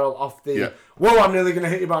downward spiral off the whoa, I'm nearly going to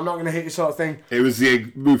hit you, but I'm not going to hit you sort of thing. It was the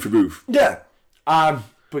move for move. Yeah.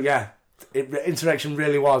 But yeah, Insurrection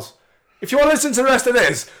really was. If you want to listen to the rest of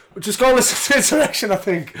this, just go listen to Insurrection, I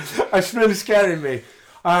think. It's really scaring me.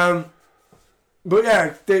 But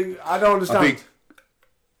yeah, I don't understand. I think,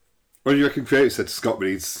 what do you reckon Creator said to Scott when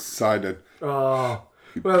he's signing? Oh.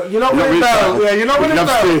 Well, you're not winning Bell. Yeah, you're not winning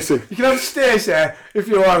Bell. You can have Stacey if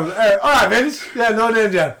you want. Alright, Vince. Yeah, no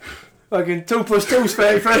danger. Fucking 2 + 2 is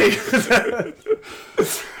 33.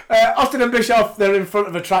 Austin and Bischoff, they're in front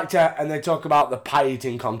of a tractor and they talk about the pie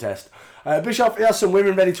eating contest. Bischoff, he has some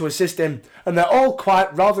women ready to assist him and they're all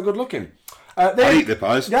quite rather good looking. I eat the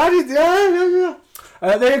pies. Yeah.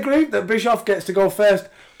 They agree that Bischoff gets to go first,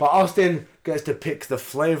 but Austin gets to pick the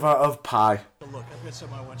flavour of pie. Look, I've got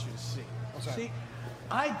something I want you to see. See,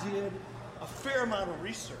 I did a fair amount of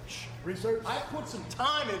research. Research? I put some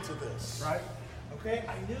time into this. Right. Okay?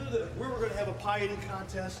 I knew that if we were going to have a pie eating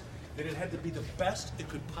contest, that it had to be the best it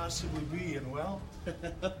could possibly be. And well,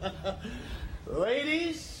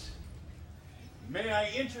 ladies, may I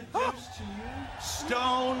introduce to you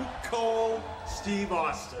Stone Cold Steve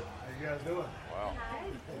Austin. How you guys doing? Wow. Hi.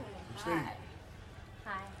 Steve.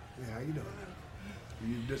 Hi. Yeah, how you doing?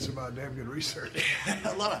 You did some damn good research.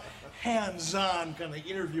 A lot of hands-on kind of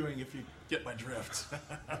interviewing, if you get my drift.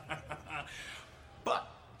 But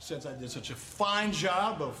since I did such a fine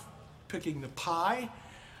job of picking the pie,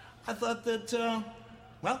 I thought that,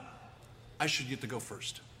 well, I should get to go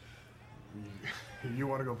first. You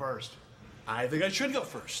want to go first? I think I should go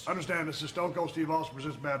first. Understand, this is Stone Cold Steve Austin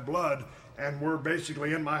presents Bad Blood, and we're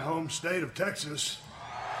basically in my home state of Texas,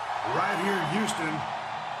 right here in Houston.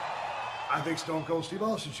 I think Stone Cold Steve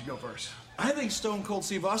Austin should go first. I think Stone Cold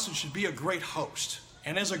Steve Austin should be a great host.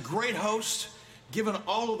 And as a great host, given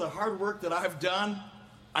all of the hard work that I've done,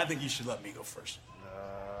 I think you should let me go first.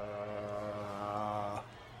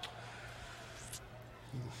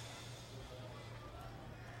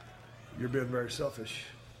 You're being very selfish.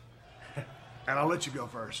 And I'll let you go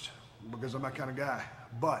first, because I'm that kind of guy.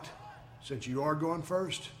 But since you are going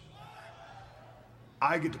first,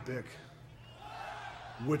 I get to pick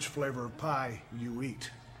which flavor of pie you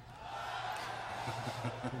eat.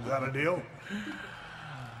 Is that a deal?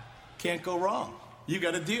 Can't go wrong. You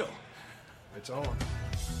got a deal. It's on.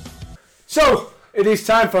 So, it is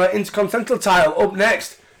time for our Intercontinental title. Up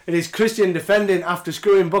next, it is Christian defending after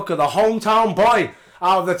screwing Booker, the hometown boy,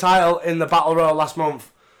 out of the title in the Battle Royal last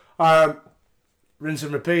month. Rinse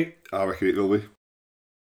and repeat. I reckon it will be.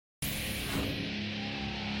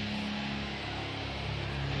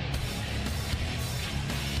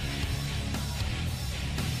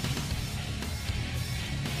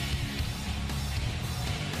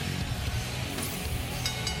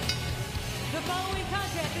 The following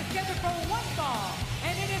contest is scheduled for one fall,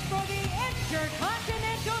 and it is for the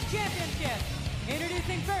Intercontinental Championship.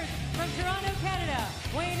 Introducing first, from Toronto, Canada,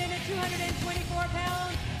 weighing in at 224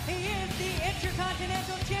 pounds, he is the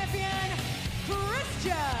Intercontinental Champion,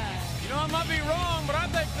 Christian. You know, I might be wrong, but I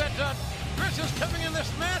think that Chris is coming in this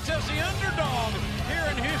match as the underdog here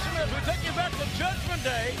in Houston as we take you back to Judgment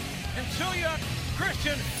Day and show you how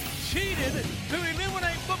Christian cheated to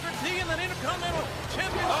eliminate Booker T in that Intercontinental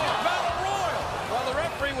Championship Battle Royal. Well, the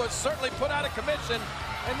referee was certainly put out of commission,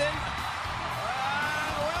 and then,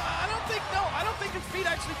 I don't think his feet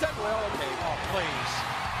actually touched. Well, okay. Oh, please.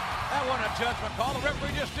 That wasn't a judgment call. The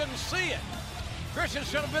referee just didn't see it. Christian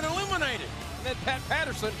should have been eliminated. And then Pat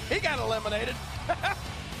Patterson, he got eliminated.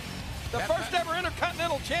 The first ever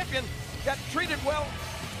Intercontinental Champion got treated well.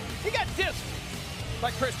 He got dissed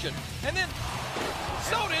by Christian. And then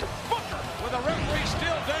so did Booker. With the referee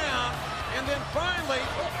still down. And then finally,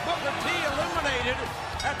 Booker T eliminated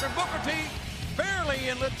after Booker T fairly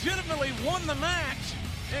and legitimately won the match.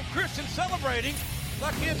 And Christian celebrating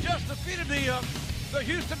like he had just defeated the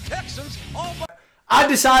Houston Texans. I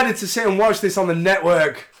decided to sit and watch this on the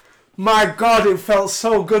network. My God, it felt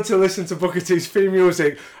so good to listen to Booker T's theme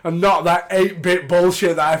music and not that 8-bit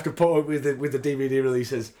bullshit that I have to put up with the DVD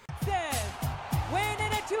releases. Weighing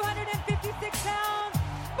in at 256 pounds,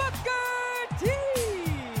 Booker T.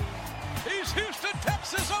 He's Houston,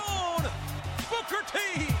 Texas' own Booker T.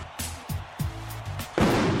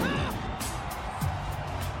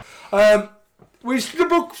 We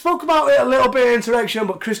spoke about it a little bit in Interaction,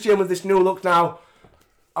 but Christian with this new look now,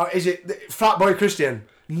 Is it Frat Boy Christian?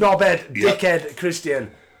 Knobhead, dickhead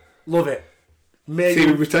Christian. Love it. May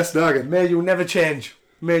you never change.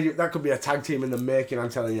 That could be a tag team in the making, I'm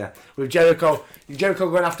telling you. With Jericho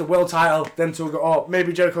going after world title, them two go,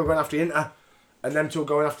 maybe Jericho going after Inter, and them two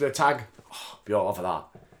going after a tag. Be all over that.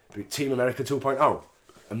 Be Team America 2.0.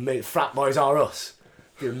 And Frat Boys Are Us.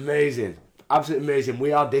 Be amazing. Absolutely amazing.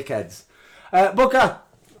 We are dickheads. Booker,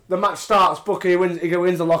 the match starts. Booker he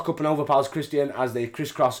wins the lockup and overpowers Christian as they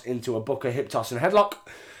crisscross into a Booker hip toss and headlock.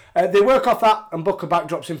 They work off that and Booker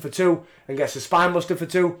backdrops him for 2 and gets a spine buster for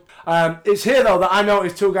 2. It's here though that I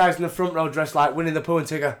noticed 2 guys in the front row dressed like Winnie the Pooh and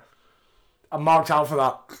Tigger. I'm marked out for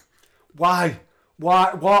that. Why?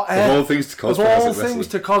 What? Of all things to cosplay. Of all things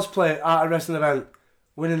to cosplay at a wrestling event,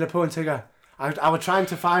 Winnie the Pooh and Tigger. I was trying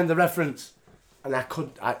to find the reference and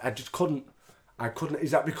I just couldn't.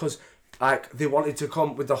 Is that because they wanted to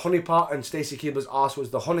come with the honey part and Stacy Keibler's arse was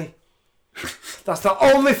the honey? That's the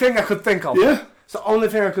only thing I could think of. Yeah. It's the only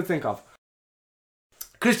thing I could think of.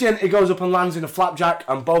 Christian, he goes up and lands in a flapjack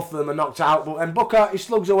and both of them are knocked out. But then Booker, he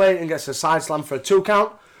slugs away and gets a side slam for a 2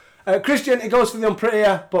 count. Christian, he goes for the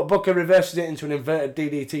unprettier, but Booker reverses it into an inverted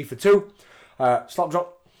DDT for 2. Slop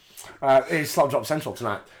drop. It's slop drop central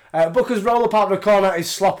tonight. Booker's roll up out of the corner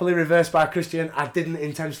is sloppily reversed by Christian. I didn't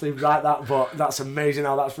intentionally write that, but that's amazing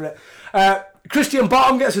how that's for it. Christian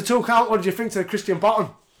Bottom gets a 2 count. What did you think to the Christian Bottom?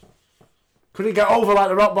 Could he get over like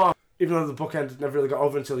the Rock Bottom? Even though the bookend never really got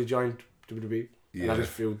over until he joined WWE. Yeah. And had his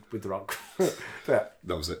feud with The Rock. That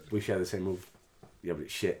was it. We share the same move. Yeah, but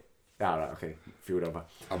it's shit. Yeah, right, okay. Feud over.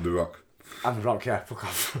 I'm The Rock. I'm The Rock, yeah. Fuck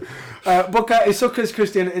off. Booker, he suckers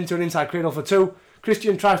Christian into an inside cradle for 2.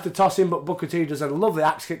 Christian tries to toss him, but Booker T does a lovely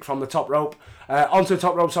axe kick from the top rope. Onto the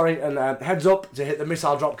top rope, and heads up to hit the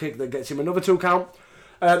missile drop kick that gets him another 2 count.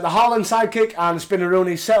 The Harlan sidekick and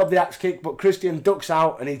Spinneroonie set up the axe kick, but Christian ducks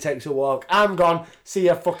out and he takes a walk. I'm gone. See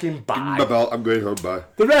ya fucking bye. Give me my belt. I'm going home. Bye.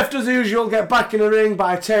 The ref does the usual. Get back in the ring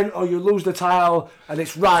by 10 or you lose the title, and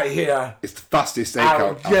it's right here. It's the fastest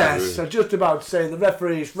takeout. Yes, I'm just about to say the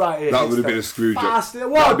referee is right here. That would have been a screw job. That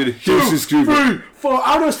would have been a huge screw job. 3, 4.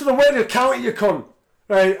 I understood the way to count it, you cunt.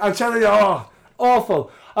 Right, I'm telling you,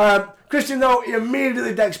 awful. Christian, though, he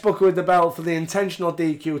immediately decks Booker with the belt for the intentional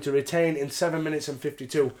DQ to retain in 7 minutes and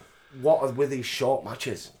 52. What are with these short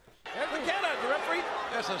matches? There's the count out, the referee.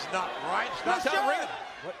 This is not right. It's not ring.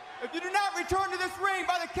 If you do not return to this ring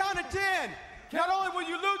by the count of 10, not only will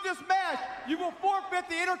you lose this match, you will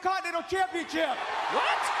forfeit the Intercontinental Championship.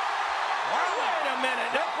 What? Wait a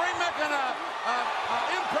minute. Referee making an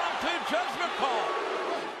impromptu judgment call.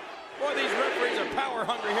 Boy, these referees are power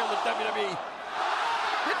hungry here in the WWE.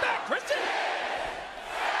 Get back, Christian.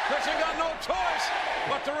 Christian got no choice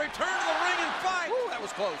but to return to the ring and fight. Ooh, that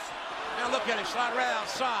was close. Now look at him slide right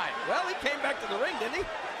outside. Well, he came back to the ring, didn't he?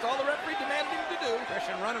 That's all the referee demanded him to do.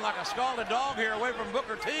 Christian running like a scalded dog here away from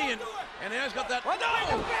Booker T. And he's got that.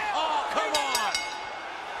 Oh, come on.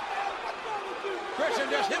 Christian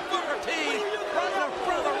just hit Booker T right in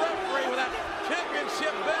front of the referee with that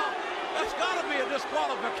championship belt. That's got to be a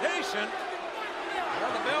disqualification.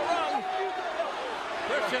 Well, the bell rung.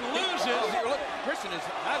 Christian loses. Look, Christian is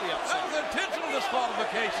highly upset. That was intentional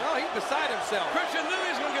disqualification. No, he's beside himself. Christian knew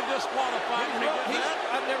he was going to get disqualified when he did that.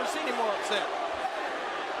 I've never seen him more upset.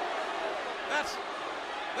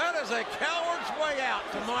 That is a coward's way out,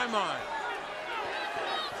 to my mind.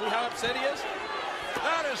 See how upset he is?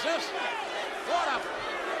 That is just what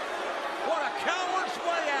a coward's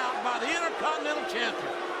way out by the Intercontinental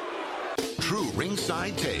Champion. True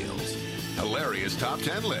ringside tales, hilarious top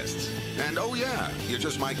 10 lists, and oh yeah, you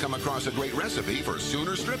just might come across a great recipe for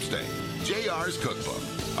Sooner strip steak. JR's Cookbook,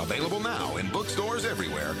 available now in bookstores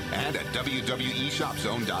everywhere and at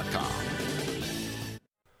WWEShopZone.com.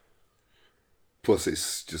 Plus,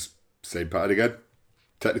 it's just same pattern again.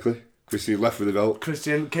 Technically, Christian left with the belt.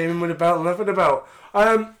 Christian came in with the belt and left with the belt.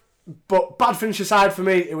 But bad finish aside, for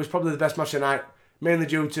me, it was probably the best match of the night. Mainly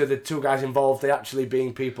due to the 2 guys involved, they actually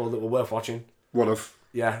being people that were worth watching. One of.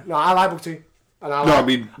 Yeah. No, I like Booker T. I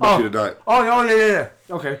mean match of the night. Oh, yeah.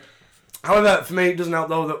 Okay. However, for me, it doesn't help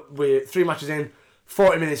though that we're 3 matches in,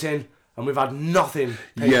 40 minutes in, and we've had nothing.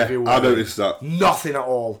 Yeah, I noticed that. Nothing at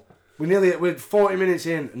all. We're 40 minutes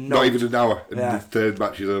in. Not even an hour, and the 3rd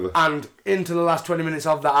match is over. And into the last 20 minutes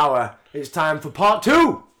of the hour, it's time for part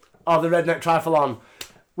 2 of the Redneck Triathlon,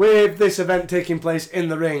 with this event taking place in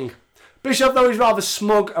the ring. Bischoff, though, is rather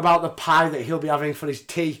smug about the pie that he'll be having for his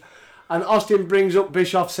tea, and Austin brings up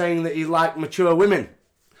Bischoff saying that he liked mature women.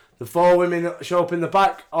 The 4 women show up in the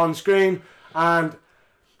back on screen, and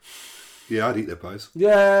yeah, I'd eat their pies.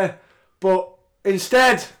 Yeah, but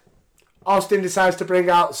instead, Austin decides to bring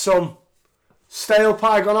out some stale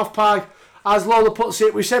pie, gone off pie. As Lola puts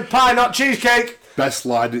it, we said pie, not cheesecake. Best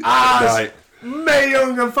line As night. Mae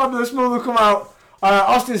Young and Fabulous Moolah come out.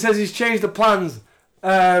 Austin says he's changed the plans.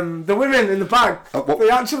 The women in the back, they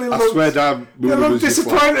actually look. I swear down, they look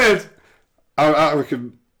disappointed. I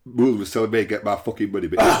reckon Moolah was telling me to get my fucking money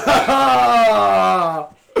back.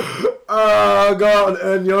 Oh, go out and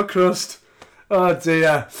earn your crust. Oh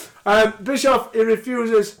dear. Bischoff, he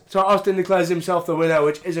refuses, so Austin declares himself the winner,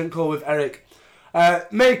 which isn't cool with Eric.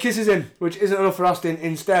 Mae kisses him, which isn't enough for Austin.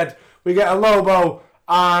 Instead, we get a Lobo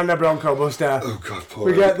and a Bronco Buster. Oh God, poor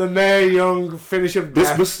We get the Mae Young finish of death.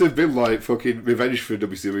 This must have been like fucking revenge for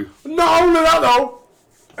WCW. Not only that though,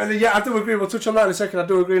 and yeah, I do agree, we'll touch on that in a second, I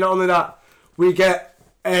do agree, not only that, we get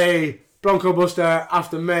a Bronco Buster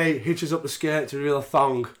after Mae hitches up the skirt to reveal a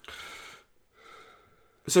thong.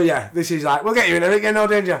 So yeah, this is like, we'll get you in, Eric, no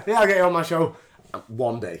danger. Yeah, I'll get you on my show.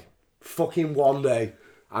 One day, fucking one day,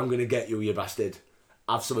 I'm going to get you, you bastard.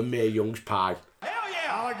 Have some of Mae Young's pie. Hell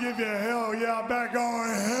yeah! I'll give you a hell yeah back on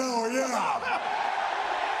hell yeah.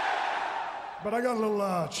 But I got a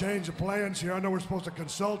little change of plans here. I know we're supposed to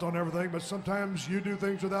consult on everything, but sometimes you do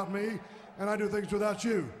things without me, and I do things without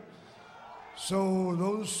you. So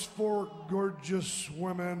those 4 gorgeous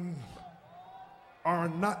women are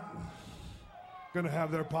not going to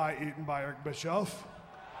have their pie eaten by Eric Bischoff.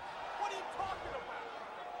 What are you talking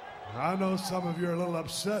about? I know some of you are a little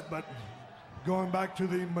upset, but going back to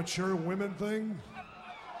the mature women thing,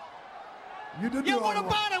 you did do all what the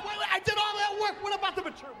work. about it? I did all that work. What about the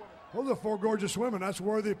mature women? Those are 4 gorgeous women. That's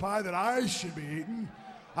worthy pie that I should be eating.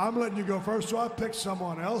 I'm letting you go first, so I picked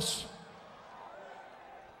someone else.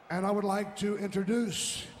 And I would like to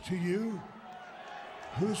introduce to you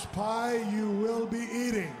whose pie you will be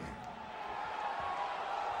eating.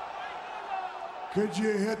 Could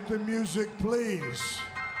you hit the music, please?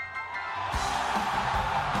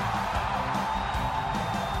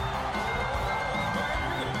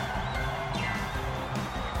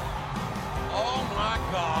 Oh my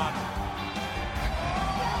God.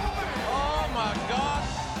 Oh my God.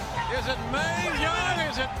 Is it Mae Young?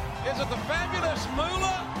 Is it the Fabulous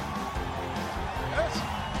Moolah?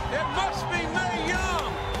 It must be Mae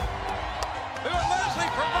Young, who at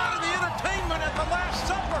Leslie provided the entertainment at the Last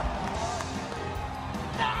Supper.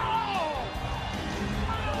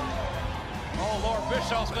 Oh, Lord,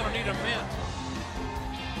 Bischoff's going to need a mint.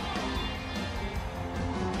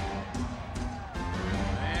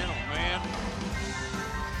 Man, oh, man.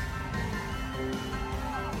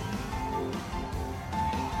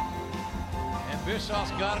 And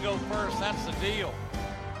Bischoff's got to go first. That's the deal.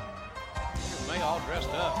 May all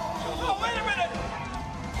dressed up. Oh, wait a minute.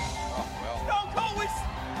 Oh, well. Stone Cold, we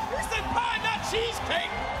said pie, not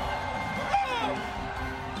cheesecake. Oh.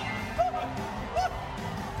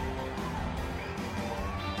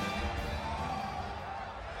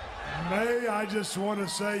 Mae, I just want to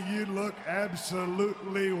say you look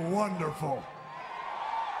absolutely wonderful.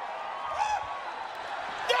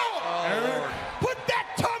 No! Eric, Put that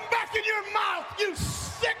tongue back in your mouth, you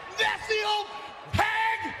sick, nasty old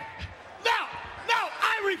hag! No,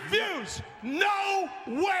 I refuse. No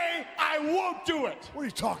way, I won't do it. what are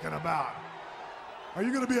you talking about? Are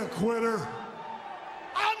you going to be a quitter?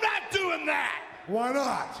 I'm not doing that. Why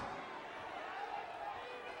not?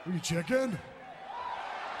 Are you chicken?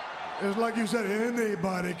 It's like you said,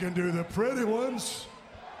 anybody can do the pretty ones.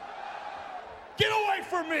 Get away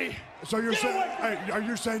from me. So you're Get saying, away from hey, are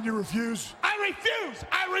you saying you refuse? I refuse.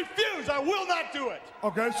 I will not do it.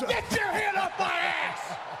 Okay, so. Get your hand off my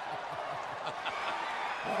ass.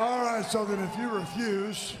 All right, so then if you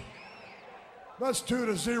refuse, that's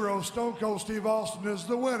 2-0. Stone Cold Steve Austin is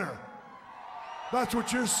the winner. That's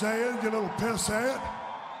what you're saying, you little pissant.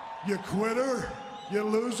 You quitter, you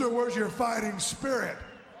loser. Where's your fighting spirit?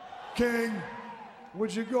 King,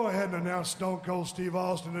 would you go ahead and announce Stone Cold Steve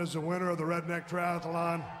Austin as the winner of the Redneck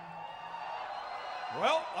Triathlon?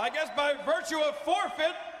 Well, I guess by virtue of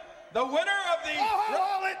forfeit, the winner of the...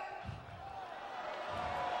 Hold it.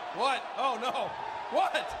 What? Oh, no.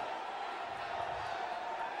 What?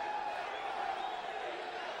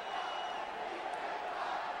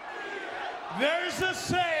 There's a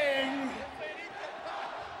saying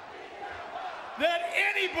that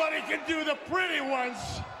anybody can do the pretty ones.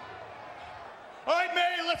 All right,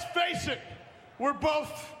 Mae, let's face it. We're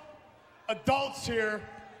both adults here.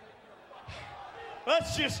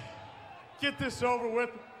 Let's just get this over with.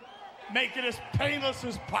 Make it as painless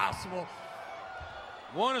as possible.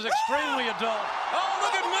 One is extremely adult. Oh,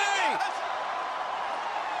 look at me!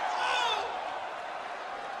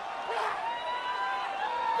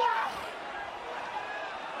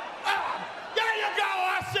 There you go,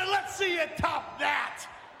 Austin. Let's see you top that.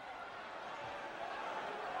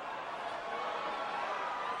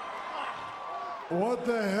 What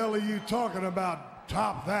the hell are you talking about?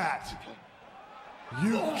 Top that.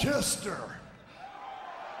 You kissed her.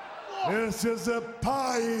 This is a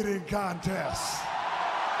pie eating contest.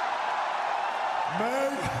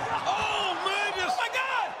 Meg. Oh, Meg! Oh my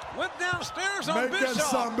God! Went downstairs on Meg Bischoff. that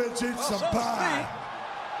son of a bitch eat some so pie.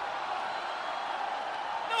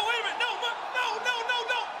 No, wait a minute! No!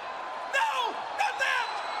 Not that!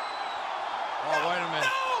 Oh, wait a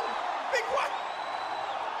minute! No! Be quiet!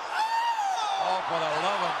 Oh, for the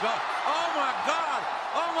love of God! Oh my God!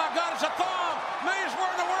 Oh my God! It's a thong! May's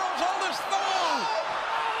wearing the world's oldest thong!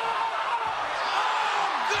 Oh,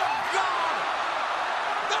 good God!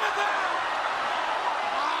 Look at that!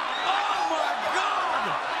 Oh my God!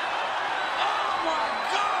 Oh my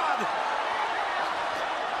God!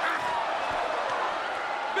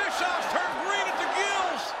 Bischoff's turned green at the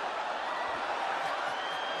gills!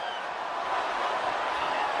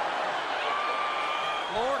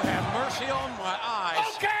 Lord have mercy on my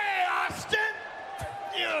eyes. Okay, Austin!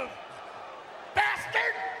 You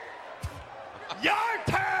bastard! Your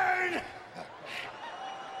turn!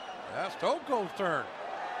 That's Stone Cold's turn.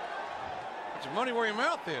 Put your money where your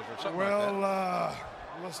mouth is, or something like that. Well,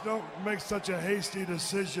 let's don't make such a hasty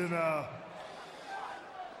decision.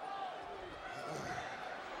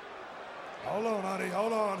 Hold on, honey.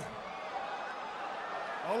 Hold on.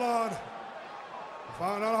 Hold on.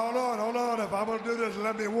 Hold on. If I'm gonna do this,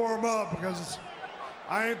 let me warm up because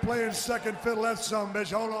I ain't playing second fiddle. That's some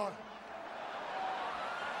bitch. Hold on.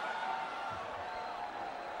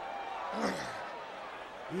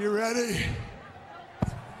 You ready?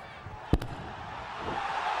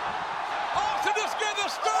 Off to this get the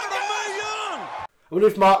start of Mae Young. I wonder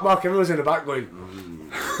if Mark Henry was in the back going,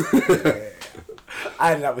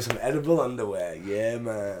 I ended up with some edible underwear. Yeah,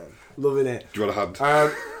 man. Loving it. Do you want a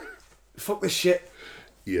hand? Fuck this shit.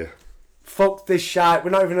 Yeah. Fuck this shite.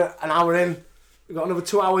 We're not even an hour in. We've got another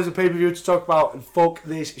 2 hours of pay-per-view to talk about, and fuck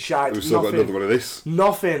this shite. We've still got another one of this.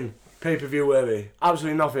 Nothing pay-per-view worthy.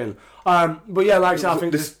 Absolutely nothing. But yeah, like I said, I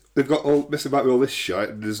think they've got all messing about with all this shite,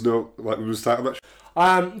 and there's no women's title match.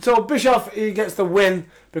 So Bischoff, he gets the win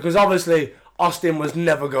because obviously Austin was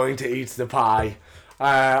never going to eat the pie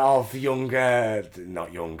of young,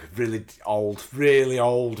 not young, really old, really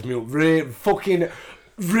old, fucking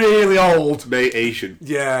really old. Mae Asian.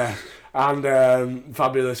 Yeah, and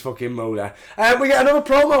fabulous fucking Moda. We get another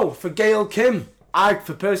promo for Gail Kim. I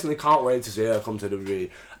personally can't wait to see her come to WWE.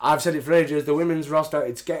 I've said it for ages, the women's roster,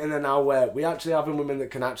 it's getting there now where we actually have women that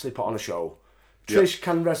can actually put on a show. Trish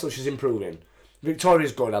can wrestle, she's improving.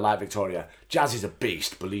 Victoria's good, I like Victoria. Jazz is a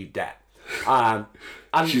beast, believe that. And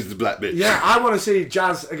she's the black bitch. Yeah, I want to see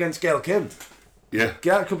Jazz against Gail Kim. Yeah.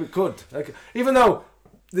 Yeah, it could be good. Like, even though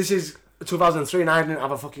this is 2003 and I didn't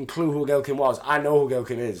have a fucking clue who Gail Kim was, I know who Gail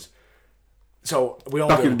Kim is. So we all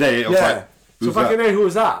back do. in the day, it was like, so back in the day, who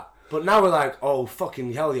was that? But now we're like, oh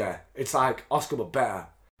fucking hell yeah! It's like Oscar but better.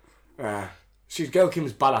 Gail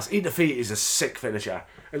Kim's badass. Eat the feet is a sick finisher.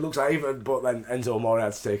 It looks like but then Enzo Amore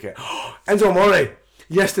had to take it. Enzo Amore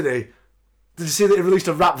yesterday. Did you see that he released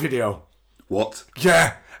a rap video? What?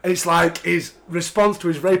 Yeah, and it's like his response to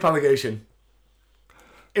his rape allegation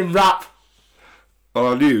in rap.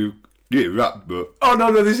 Oh, I knew rap, but oh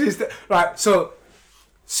no, this is right. So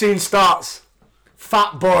scene starts.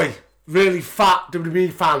 Fat boy, really fat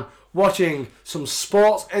WWE fan, watching some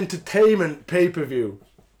sports entertainment pay-per-view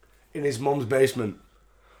in his mum's basement,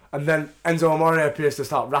 and then Enzo Amore appears to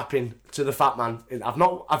start rapping to the fat man.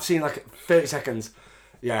 I've seen like 30 seconds.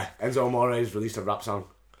 Yeah, Enzo Amore has released a rap song.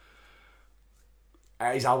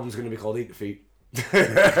 His album's going to be called Eat the Feet.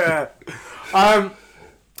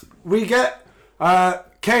 We get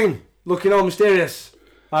Kane looking all mysterious,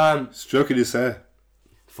 stroking his hair,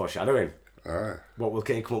 foreshadowing. What will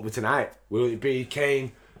Kane come up with tonight? Will it be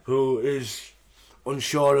Kane who is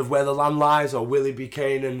unsure of where the land lies, or will it be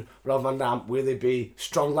Kane and Rob Van Dam? Will it be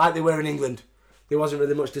strong like they were in England? There wasn't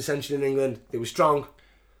really much dissension in England. They were strong.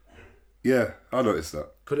 Yeah, I noticed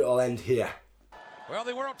that. Could it all end here? Well,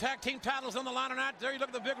 the World Tag Team titles on the line tonight. There you look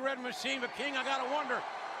at the big red machine. But King, I got to wonder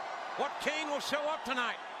what Kane will show up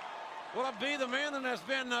tonight. Will it be the man that has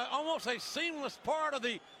been almost a seamless part of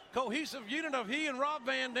the cohesive unit of he and Rob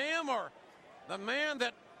Van Dam, or the man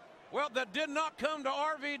that did not come to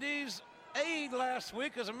RVD's aid last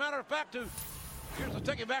week? As a matter of fact, here's to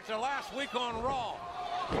take you back to last week on Raw.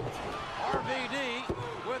 RVD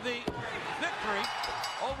with the victory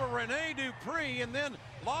over Rene Dupree, and then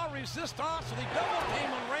La Resistance, the double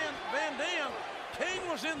team on Van Dam. Kane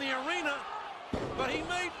was in the arena, but he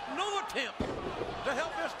made no attempt to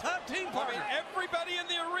help his tag team partner. I mean, everybody in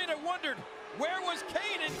the arena wondered, where was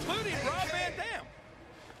Kane, including Rob Van Dam?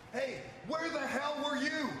 Hey, where the hell were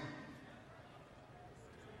you?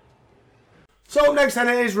 So up next then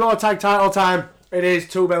it is Raw Tag Title time. It is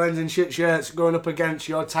two bellends in shit shirts going up against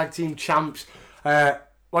your tag team champs.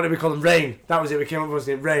 What did we call them? Rain. That was it. We came up with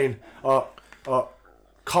it. Rain or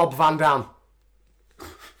Cobb Van Dam.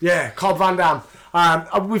 Yeah, Cobb Van Dam.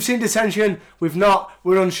 We've seen dissension. We've not.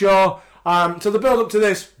 We're unsure. So the build up to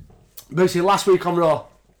this, basically last week on Raw,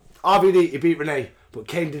 RVD he beat Renee, but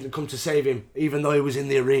Kane didn't come to save him, even though he was in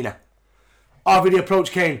the arena. RVD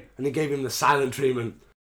approached Kane and he gave him the silent treatment.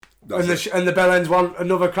 And the Bellends want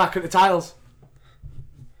another crack at the titles.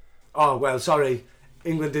 Oh, well, sorry.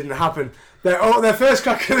 England didn't happen. Their first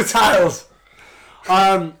crack at the titles.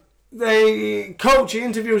 The coach, he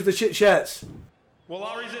interviews the shit shirts. Well,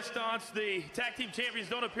 La Resistance, the tag team champions,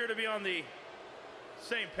 don't appear to be on the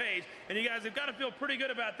same page. And you guys have got to feel pretty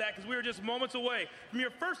good about that because we were just moments away from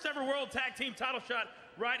your first ever World Tag Team title shot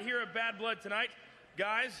right here at Bad Blood tonight.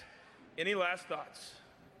 Guys, any last thoughts?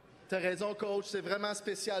 T'as raison, coach. C'est vraiment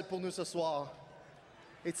spécial pour nous ce soir.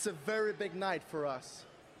 It's a very big night for us.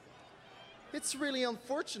 It's really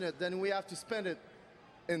unfortunate that we have to spend it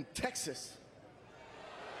in Texas.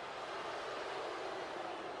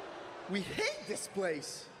 We hate this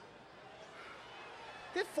place.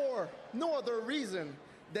 If for no other reason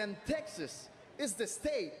than Texas is the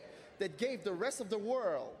state that gave the rest of the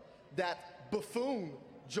world that buffoon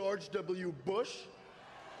George W. Bush.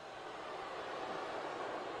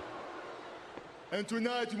 And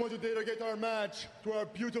tonight we want to dedicate our match to our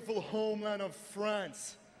beautiful homeland of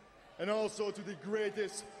France, and also to the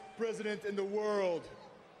greatest president in the world,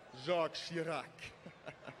 Jacques Chirac.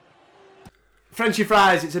 Frenchy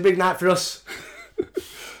fries, it's a big night for us.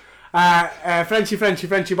 Frenchy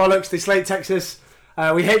bollocks, they slate Texas.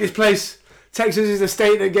 We hate this place. Texas is the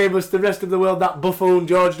state that gave us the rest of the world that buffoon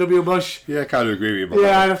George W. Bush. Yeah, I kind of agree with you.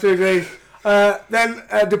 Yeah, I have to agree. Then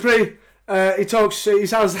Dupree. He sounds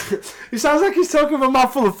like he's talking with a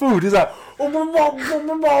mouthful of food. He's like,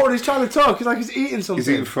 and he's trying to talk. He's like he's eating something. He's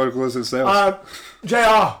eating frogglers and sales.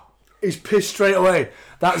 JR, he's pissed straight away.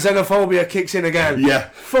 That xenophobia kicks in again. Yeah.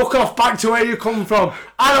 Fuck off back to where you come from.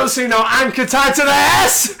 I don't see no anchor tied to the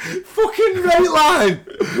S. Fucking right line.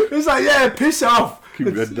 He's like, yeah, piss off.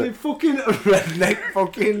 Redneck. Fucking redneck.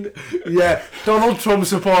 Fucking yeah. Donald Trump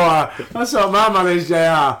supporter. That's what my man is, JR.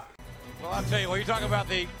 Well, I'll tell you, when you talk about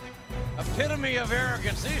the epitome of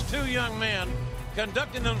arrogance, these two young men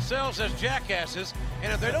conducting themselves as jackasses,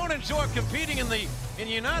 and if they don't enjoy competing in the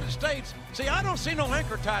United States, see, I don't see no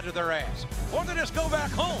anchor tied to their ass. Or they just go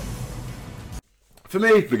back home. For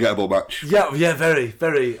me, forgettable match. Yeah, very,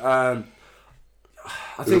 very. I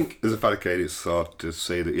think as a fan of Kane, it's hard to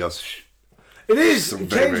say that he has. It is.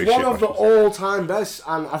 Kane's one of the all-time best,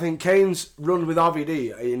 and I think Kane's run with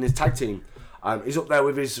RVD in his tag team, he's up there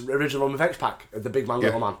with his original run with X-Pac, the big man,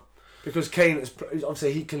 little man. Because Kane,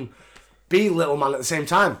 obviously, he can be little man at the same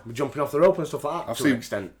time, jumping off the rope and stuff like that. I've to seen an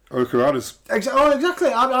extent. Hurricanranas. Exactly.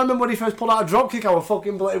 I remember when he first pulled out a drop kick. I was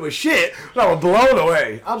fucking it was shit. I was blown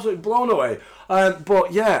away, absolutely blown away.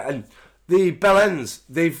 But yeah, and the Bellends,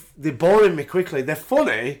 they're boring me quickly. They're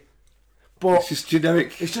funny, but it's just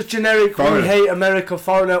generic. It's just generic. We hate America,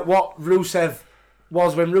 foreigner. What Rusev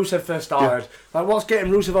was when Rusev first started. Yeah. Like what's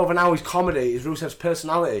getting Rusev over now is comedy, is Rusev's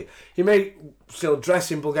personality. He may still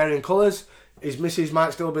dress in Bulgarian colours, his missus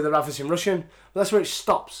might still be the Ravishing Russian, but that's where it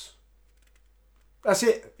stops. That's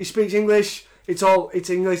it. He speaks English, it's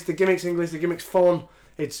English, the gimmick's fun.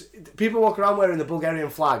 It's people walk around wearing the Bulgarian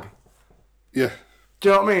flag. Yeah. Do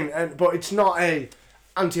you know what I mean? But it's not a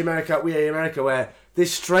anti-America, we hate America, where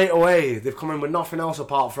this straight away, they've come in with nothing else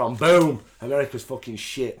apart from, boom, America's fucking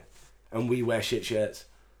shit. And we wear shit shirts.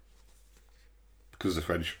 Because they're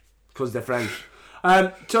French. Because they're French.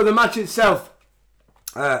 So the match itself,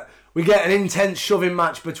 we get an intense shoving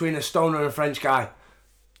match between a stoner and a French guy.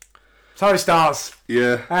 Sorry, stars.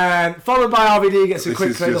 Yeah. Followed by RVD gets a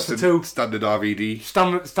quick trade up for two. Standard RVD.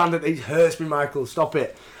 Standard. It hurts me, Michael. Stop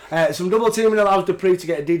it. Some double teaming allows Dupree to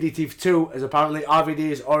get a DDT for two, as apparently RVD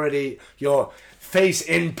is already your face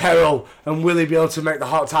in peril, and will he be able to make the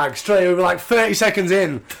hot tag? Straight over like 30 seconds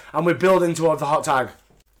in, and we're building towards the hot tag.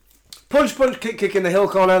 Punch, kick in the heel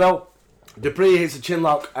corner though. Dupree hits a chin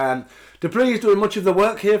lock. Dupree is doing much of the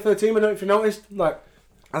work here for the team. I don't know if you noticed. Like,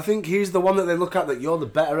 I think he's the one that they look at that you're the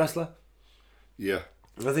better wrestler. Yeah.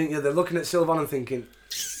 I think they're looking at Sylvan and thinking,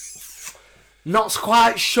 not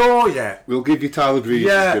quite sure yet. We'll give you Tyler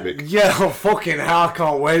Breeze's gimmick. Yeah, oh, fucking hell, I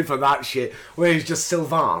can't wait for that shit. Where he's just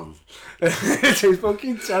Sylvan. It's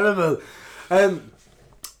fucking terrible.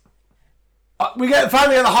 We get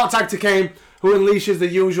finally at the hot tag to Kane, who unleashes the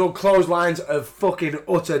usual clotheslines of fucking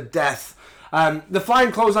utter death. The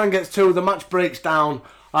flying clothesline gets two, the match breaks down.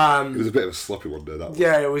 It was a bit of a sloppy one there, that one.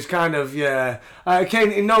 Yeah, it was kind of, yeah.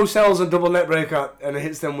 Kane, he no-sells a double neck breaker and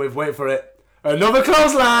hits them with, wait for it, another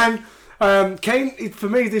clothesline. Kane, for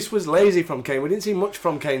me, this was lazy from Kane. We didn't see much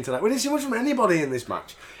from Kane tonight. We didn't see much from anybody in this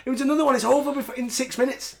match. It was another one. It's over in 6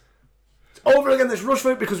 minutes. It's over again. Let's rush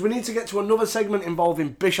for it because we need to get to another segment involving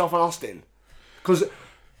Bischoff and Austin.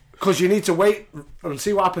 Because you need to wait and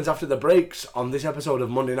see what happens after the breaks on this episode of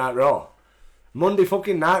Monday Night Raw. Monday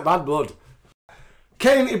fucking night, bad blood.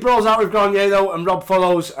 Kane, he brawls out with Grenier though, and Rob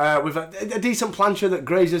follows with a decent plancher that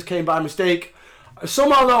grazes Kane by mistake.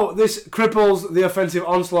 Somehow though, this cripples the offensive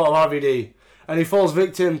onslaught of RVD, and he falls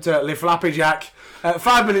victim to Le Flappy Jack at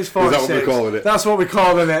 5 minutes 46. Is that what we're calling it? That's what we're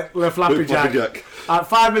calling it, Le Flappy Jack. At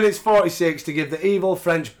 5 minutes 46 to give the evil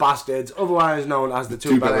French bastards, otherwise known as the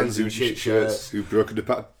two bellends in shit shirts, who've broken the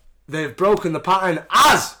pattern. They've broken the pattern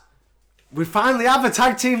as we finally have a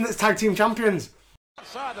tag team that's tag team champions.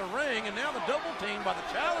 Outside the ring, and now the double team by the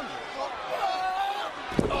challenger.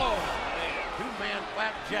 Oh, man. Two-man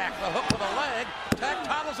flapjack, the hook with a leg. Tag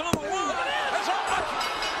titles on the line. That's how much.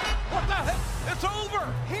 What the hell? It's over.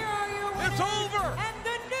 Here are your winners. It's over. And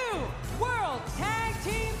the new World Tag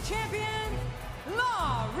Team Champions,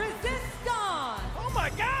 La Resistance. Oh, my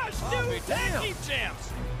gosh. New tag team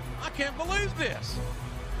champs. I can't believe this.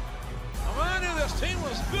 I knew this team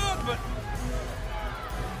was good, but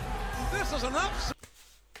this is an upset.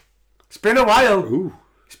 It's been a while. Ooh.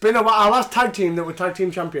 It's been a while. Our last tag team that were tag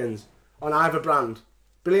team champions on either brand.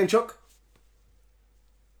 Billy and Chuck?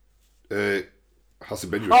 Hassan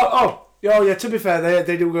Benjamin. Oh, yeah, to be fair,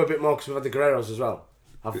 they do go a bit more because we've had the Guerreros as well.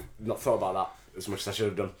 I've not thought about that as much as I should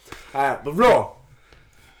have done. But Raw.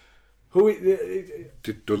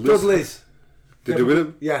 Dudley's. Did they win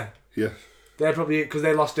him? Yeah. Yeah. They're probably, because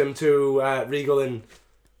they lost him to Regal and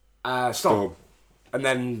Storm. And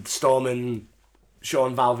then Storm and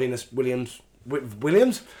Sean Val Venus Williams?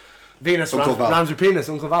 Venus rhymes with penis,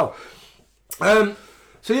 Uncle Val. So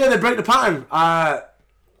yeah, they break the pattern.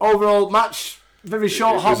 Overall match, very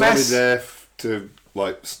short, hot mess. It was only there to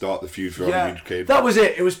start the feud for Kane. That was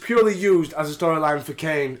it. It was purely used as a storyline for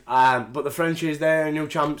Kane. But the French is there, new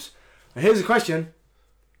champs. And here's the question: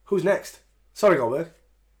 who's next? Sorry, Goldberg.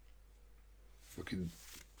 Fucking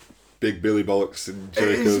Big Billy Bollocks and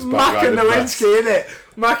Jericho's it's back. Mac and Nowinski, isn't it?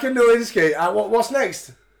 Mac and Nowinski. What's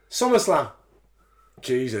next? SummerSlam.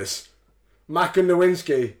 Jesus. Mac and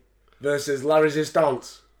Nowinski versus La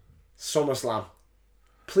Resistance. SummerSlam.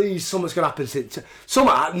 Please, something's going to happen.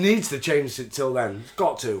 Something needs to change till then. It's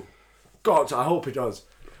got to. I hope it does.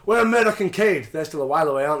 Where are Murdoch and Cade? They're still a while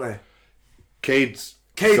away, aren't they? Cade's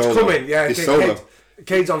coming. Yeah, he's solo.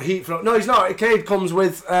 Cade's on heat. No, he's not. Cade comes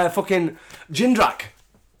with fucking Jindrak.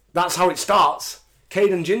 That's how it starts.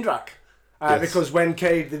 Cade and Jindrak. Yes. Because when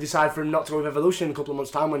Cade, they decide for him not to go with Evolution in a couple of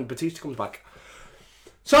months' time when Batista comes back.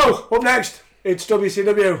 So, up next, it's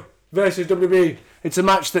WCW versus WB. It's a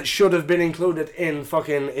match that should have been included in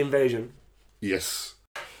fucking Invasion. Yes.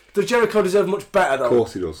 Does Jericho deserve much better, though? Of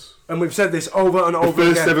course he does. And we've said this over and over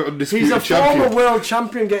again. First ever undisputed He's a champion. former world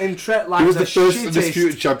champion getting treated like he was the first shittest.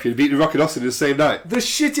 Undisputed champion, beating Rock and Austin the same night. The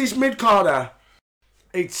shittest mid-carder.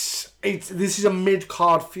 This is a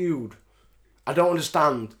mid-card feud. I don't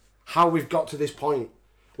understand how we've got to this point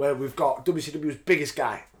where we've got WCW's biggest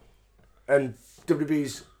guy and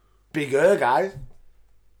WWE's bigger guy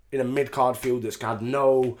in a mid-card feud that's had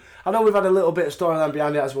no... I know we've had a little bit of storyline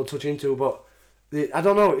behind it as we'll touch into, but I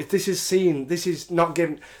don't know if this is not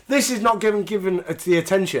given the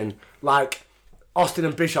attention like Austin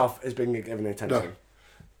and Bischoff has been given the attention. No.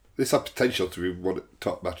 This had potential to be one of the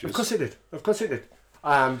top matches. Of course it did.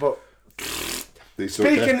 But speaking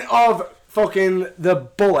speaking of fucking the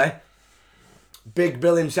bully, Big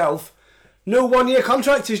Bill himself, new 1-year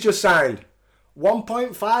contract he's just signed.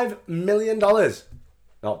 $1.5 million.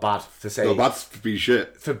 Not bad to say. Not bad for being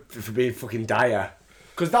shit. For being fucking dire.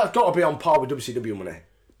 Because that's got to be on par with WCW money.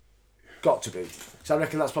 Got to be. So I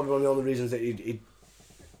reckon that's probably one of the only reasons that he'd...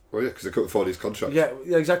 Well, yeah, because they couldn't afford his contract. Yeah,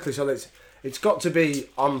 exactly. So it's got to be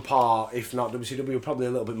on par, if not WCW, probably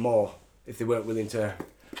a little bit more if they weren't willing to.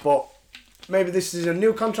 But maybe this is a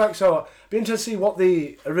new contract, so I'd be interested to see what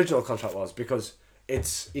the original contract was, because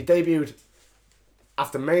he debuted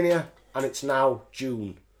after Mania and it's now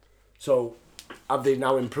June. So have they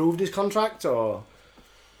now improved his contract, or...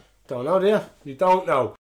 Don't know, do you? You don't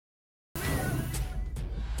know.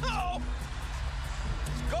 Oh!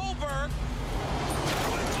 It's Goldberg!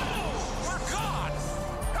 Oh, we're gone!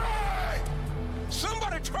 Hey!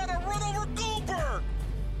 Somebody try to run over Goldberg!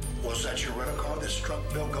 Was that your rental car that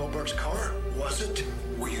struck Bill Goldberg's car? Was it?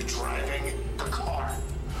 Were you driving the car?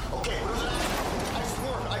 Okay, what was that? I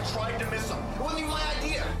swear, I tried to miss him. It wasn't even my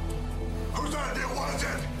idea. Whose idea was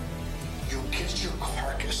it? You get your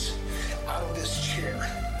carcass out of this chair.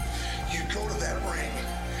 You go to that ring,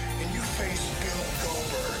 and you face Bill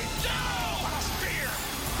Goldberg. No! A spear!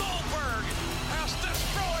 Goldberg has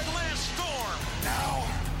destroyed Lance Storm! Now,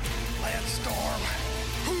 Lance Storm,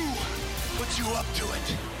 who put you up to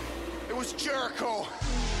it? It was Jericho.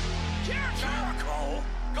 Jericho?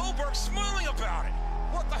 Goldberg's smiling about it.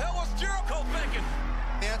 What the hell was Jericho thinking?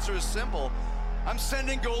 The answer is simple. I'm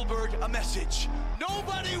sending Goldberg a message.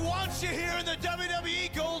 Nobody wants you here in the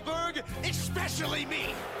WWE, Goldberg, especially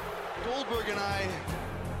me. Goldberg and I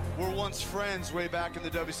were once friends way back in the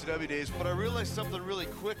WCW days, but I realized something really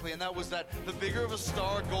quickly, and that was that the bigger of a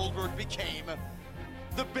star Goldberg became,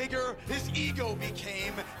 the bigger his ego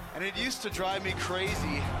became, and it used to drive me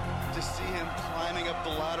crazy to see him climbing up the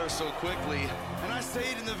ladder so quickly. And I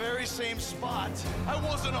stayed in the very same spot. I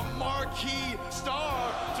wasn't a marquee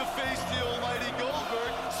star to face the almighty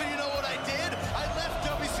Goldberg, so you know what I did? I left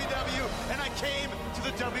WCW and I came to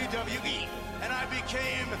the WWE. And I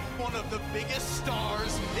became one of the biggest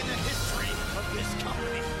stars in the history of this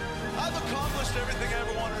company. I've accomplished everything I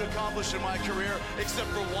ever wanted to accomplish in my career, except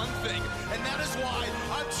for one thing, and that is why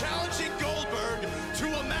I'm challenging Goldberg to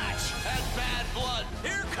a match at Bad Blood.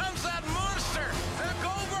 Here comes that monster, and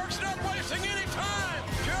Goldberg's not wasting any time.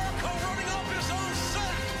 Jericho running off his own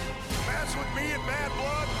set. Match with me at Bad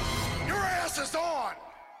Blood? Your ass is on.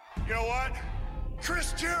 You know what?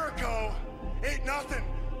 Chris Jericho ain't nothing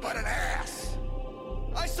but an ass.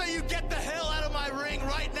 I say you get the hell out of my ring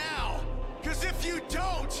right now. Because if you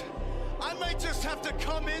don't, I might just have to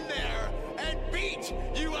come in there and beat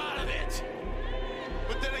you out of it.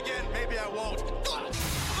 But then again, maybe I won't. Look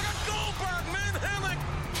at Goldberg manhandling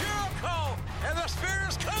Jericho, and the spear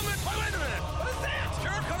is coming. Wait a minute. What is that?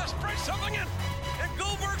 Jericho has sprayed something in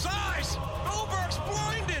Goldberg's eyes. Goldberg's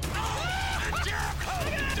blinded. Oh, and Jericho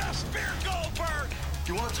just speared Goldberg.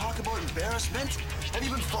 You want to talk about embarrassment? Have you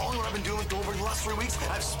been following what I've been doing with Goldberg the last 3 weeks?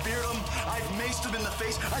 I've speared him, I've maced him in the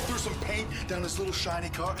face, I threw some paint down his little shiny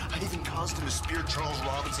car, I even caused him to spear Charles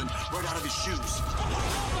Robinson right out of his shoes.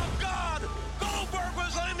 Oh, God! Goldberg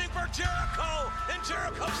was aiming for Jericho, and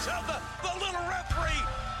Jericho shoved the little referee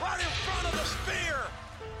right in front of the spear.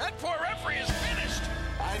 That poor referee is finished.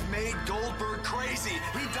 I've made Goldberg crazy.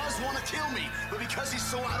 He does want to kill me, but because he's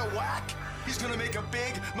so out of whack, he's going to make a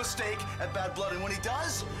big mistake at Bad Blood, and when he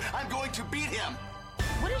does, I'm going to beat him.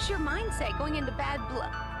 What is your mindset going into Bad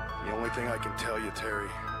Blood? The only thing I can tell you, Terry,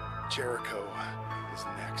 Jericho is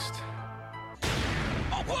next.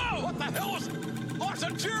 Oh, whoa! What the hell was it? Oh, it's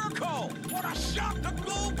a Jericho! What a shock to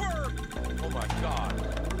Goldberg! Oh, my God.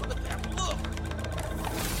 Look at that look.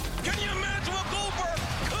 Can you imagine what Goldberg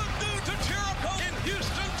could do to Jericho in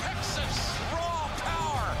Houston, Texas? Raw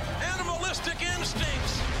power, animalistic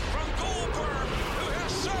instincts from Goldberg, who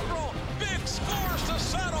has several big scores to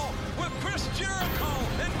settle with Chris Jericho,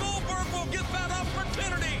 and Goldberg will get that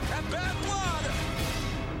opportunity at Bad Blood.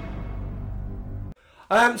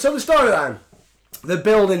 So the storyline, the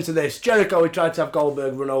build into this: Jericho, he tried to have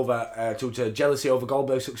Goldberg run over due to jealousy over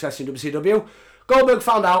Goldberg's success in WCW. Goldberg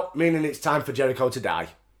found out, meaning it's time for Jericho to die,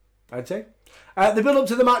 I'd say. The build up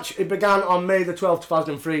to the match, it began on May the 12th,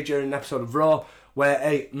 2003 during an episode of Raw where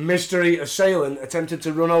a mystery assailant attempted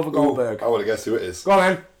to run over Goldberg. I want to guess who it is. Go on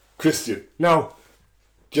then. Christian. No.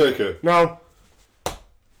 Jericho. No.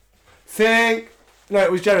 No,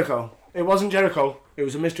 it was Jericho. It wasn't Jericho. It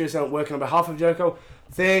was a mystery assailant working on behalf of Jericho.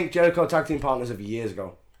 Jericho tag team partners of years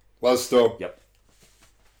ago. Lance Storm. Yep.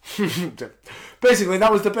 Basically,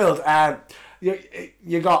 that was the build.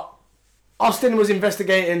 You got Austin was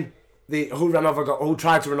investigating who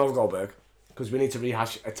tried to run over Goldberg, because we need to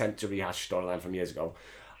attempt to rehash storyline from years ago.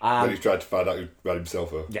 Then he tried to find out who ran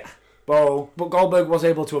himself over. Yeah, but Goldberg was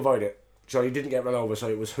able to avoid it, so he didn't get run over. So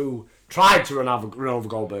it was who tried to run over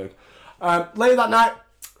Goldberg. Later that night,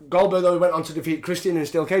 Goldberg though went on to defeat Christian in a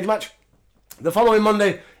steel cage match. The following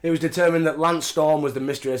Monday, it was determined that Lance Storm was the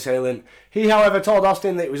mystery assailant. He, however, told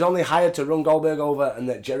Austin that he was only hired to run Goldberg over and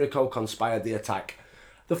that Jericho conspired the attack.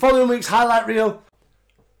 The following week's highlight reel,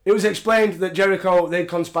 it was explained that Jericho, they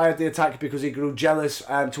conspired the attack because he grew jealous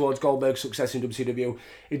towards Goldberg's success in WCW.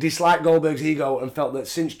 He disliked Goldberg's ego and felt that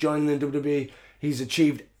since joining the WWE, he's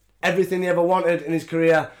achieved everything he ever wanted in his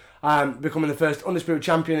career, becoming the first Undisputed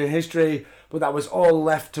Champion in history, but that was all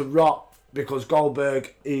left to rot because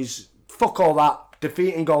Goldberg is... Fuck all that.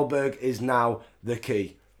 Defeating Goldberg is now the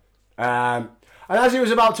key. And as he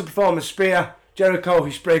was about to perform a spear, Jericho,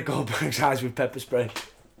 he sprayed Goldberg's eyes with pepper spray.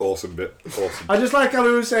 Awesome bit. Awesome. I just like how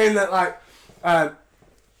he was saying that, like,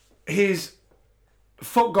 he's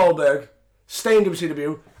fuck Goldberg, stay in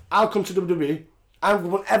WCW, I'll come to WWE, I've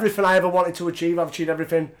won everything I ever wanted to achieve, I've achieved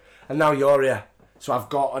everything, and now you're here. So I've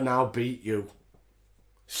got to now beat you.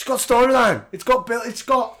 It's got storyline. It's got built. It's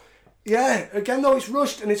got, yeah. Again though, it's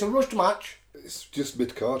rushed and it's a rushed match. It's just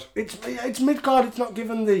mid-card. It's mid-card. It's not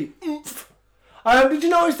given the oomph. Did you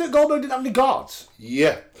notice that Goldberg didn't have any guards?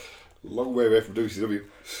 Yeah. Long way away from WCW.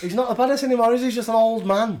 He's not the baddest anymore, is he? He's just an old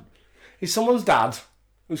man. He's someone's dad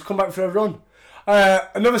who's come back for a run.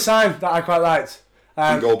 Another sign that I quite liked.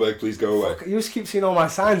 Goldberg, please go away. You just keep seeing all my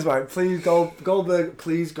signs, mate. Please, Goldberg,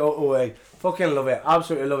 please go away. Fucking love it.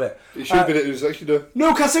 Absolutely love it. It should have been at intersection, though.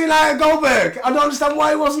 Newcastle United Goldberg. I don't understand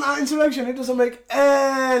why it wasn't at intersection. It doesn't make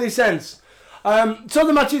any sense. So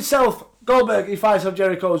the match itself, Goldberg, he fights off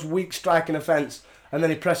Jericho's weak striking offence, and then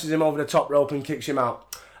he presses him over the top rope and kicks him out.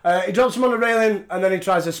 He drops him on the railing, and then he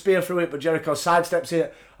tries to spear through it, but Jericho sidesteps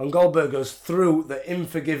it, and Goldberg goes through the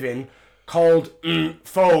unforgiving, cold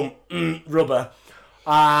foam rubber.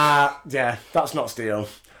 Yeah, that's not steel.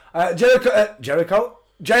 Jericho?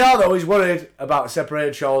 JR though is worried about a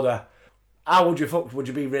separated shoulder. How would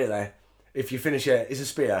you be really if you finish it's a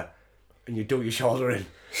spear and you do your shoulder in?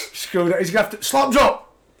 Screwed up. He's gonna have to slop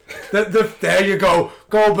drop. There you go,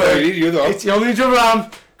 Goldberg. It's the only other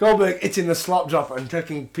arm. Goldberg hitting the slop drop and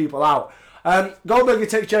taking people out. Goldberg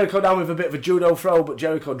takes Jericho down with a bit of a judo throw, but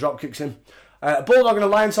Jericho drop kicks him. A bulldog and a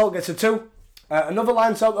lion salt gets a 2. Another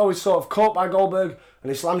lion salt though is sort of caught by Goldberg,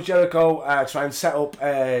 and he slams Jericho, try and set up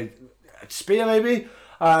a spear maybe.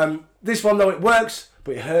 This one though it works,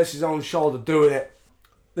 but it hurts his own shoulder doing it.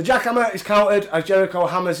 The jackhammer is countered as Jericho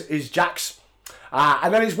hammers his jacks.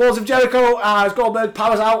 And then it's Walls of Jericho as Goldberg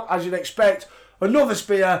powers out as you'd expect. Another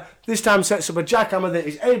spear, this time sets up a jackhammer that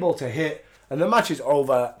is able to hit, and the match is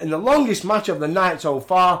over in the longest match of the night so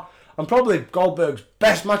far, and probably Goldberg's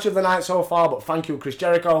best match of the night so far, but thank you Chris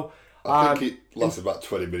Jericho. I think it lasted about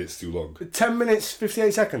 20 minutes too long. 10 minutes,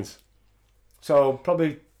 58 seconds. So,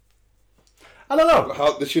 probably... I don't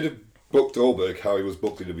know. They should have booked Goldberg how he was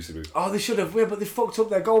booked in WCW. Oh, they should have, but they fucked up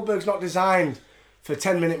there. Goldberg's not designed for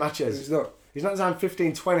 10-minute matches. He's not. He's not designed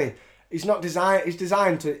 15, 20. He's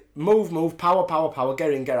designed to move, power,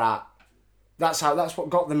 get in, get out. That's what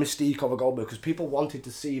got the mystique over Goldberg, because people wanted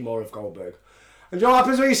to see more of Goldberg. And you know what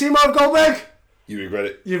happens when you see more of Goldberg? You regret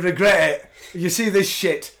it. You regret it. You see this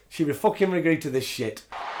shit. She would fucking agree to this shit.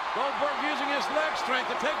 Goldberg using his leg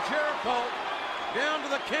strength to take Jericho down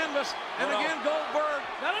to the canvas, and again Goldberg.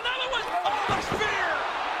 Not another one. Oh, the spear!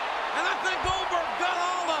 And I think Goldberg got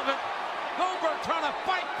all of it. Goldberg trying to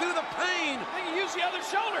fight through the pain. I think he used the other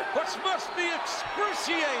shoulder. Which must be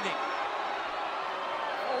excruciating.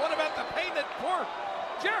 Well, what about the pain that poor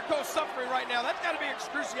Jericho's suffering right now? That's got to be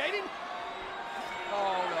excruciating.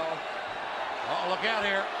 Oh, no. Oh, look out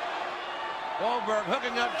here. Goldberg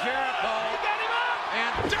hooking up Jericho. He got him up.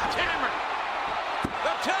 And jackhammer.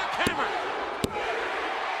 The jackhammer.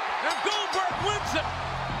 And Goldberg wins it.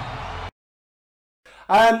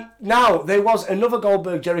 Now, there was another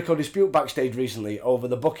Goldberg-Jericho dispute backstage recently over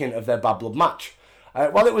the booking of their Bad Blood match.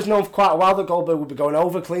 While it was known for quite a while that Goldberg would be going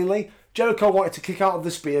over cleanly, Jericho wanted to kick out of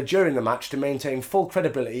the spear during the match to maintain full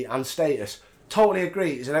credibility and status. Totally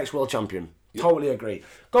agree, he's an ex-world champion. Yep. Totally agree.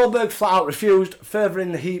 Goldberg flat out refused,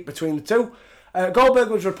 furthering the heat between the two. Goldberg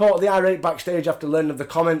was reportedly irate backstage after learning of the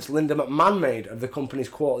comments Linda McMahon made of the company's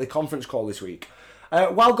quarterly conference call this week.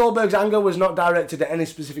 While Goldberg's anger was not directed at any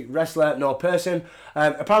specific wrestler nor person,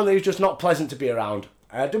 apparently he was just not pleasant to be around.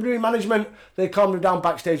 WWE management, they calmed him down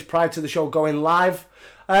backstage prior to the show going live.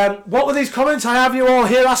 What were these comments I have you all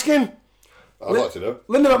here asking? I'd like to know.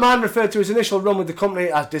 Linda McMahon referred to his initial run with the company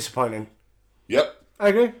as disappointing. Yep. I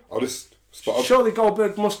agree. Surely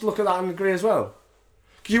Goldberg must look at that and agree as well.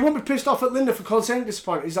 Because you won't be pissed off at Linda for saying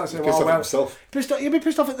disappointed. He's like saying, pissed off at himself. You'll be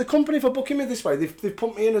pissed off at the company for booking me this way. They've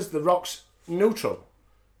put me in as The Rock's neutral.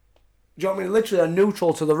 Do you know what I mean? Literally a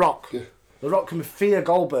neutral to The Rock. Yeah. The Rock can fear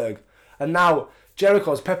Goldberg. And now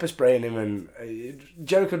Jericho's pepper spraying him, and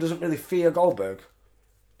Jericho doesn't really fear Goldberg.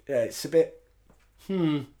 Yeah, it's a bit...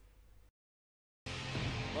 Well,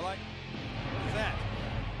 what's that?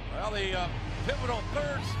 Well, the pivotal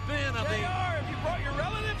third spin of JR, have you brought your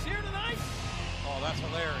relatives here tonight? Oh, that's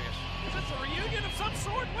hilarious. Is this a reunion of some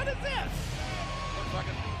sort? What is this? Looks like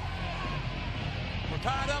it. We're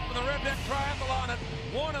tied up in the Redneck Triathlon at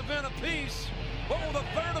one event apiece. What will the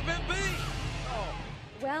third event be? Oh.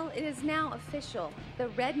 Well, it is now official. The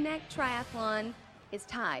Redneck Triathlon is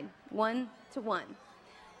tied 1-1.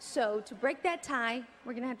 So to break that tie,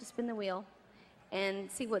 we're going to have to spin the wheel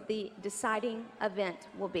and see what the deciding event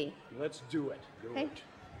will be. Let's do it. Okay.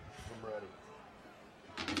 I'm ready.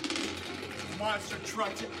 Monster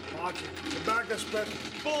trucks it. Monster. Tobacco spit.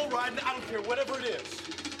 Bull riding, I don't care, whatever it is.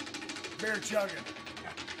 Beer chugging.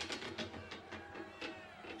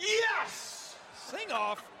 Yes! Sing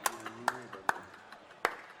off.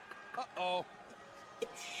 Uh-oh.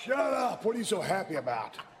 Shut up. What are you so happy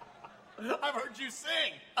about? I've heard you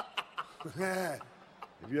sing. Have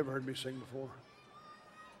you ever heard me sing before?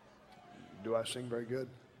 Do I sing very good?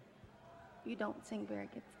 You don't sing very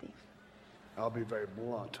good, Steve. I'll be very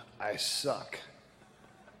blunt. I suck.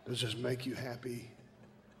 Does this make you happy?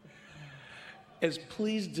 As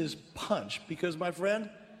pleased as punch, because, my friend,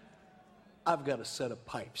 I've got a set of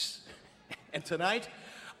pipes. And tonight,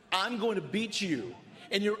 I'm going to beat you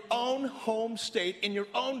in your own home state, in your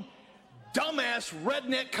own dumbass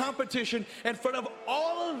redneck competition in front of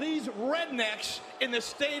all of these rednecks in the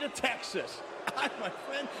state of Texas. I, my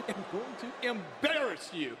friend, am going to embarrass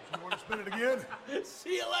you. You want to spin it again?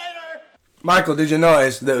 See you later. Michael, did you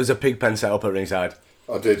notice there was a pig pen set up at ringside?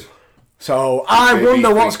 I did. So I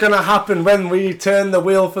wonder what's going to happen when we turn the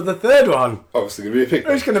wheel for the third one. Obviously going to be a pig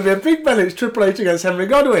pen. It's going to be a pig pen. It's Triple H against Henry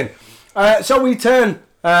Godwin. So we turn,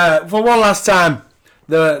 for one last time,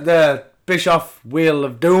 the Bischoff Wheel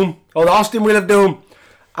of Doom, or the Austin Wheel of Doom,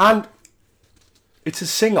 and it's a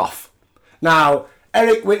sing-off. Now,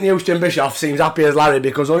 Eric Whitney Houston Bischoff seems happy as Larry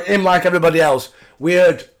because him, like everybody else, we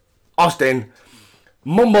heard Austin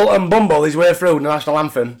mumble and bumble his way through the national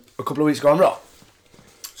anthem a couple of weeks ago on Raw.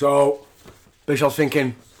 So Bischoff's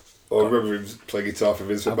thinking, I remember him playing guitar for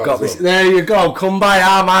Vince McMahon. got this. There you go. Come by,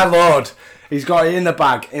 my lord. He's got it in the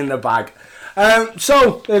bag.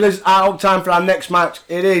 So it is out time for our next match.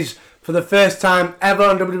 It is for the first time ever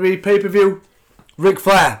on WWE pay-per-view, Ric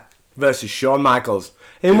Flair versus Shawn Michaels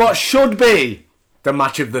in what should be the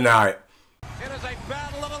match of the night. It is a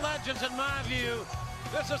battle of the legends in my view.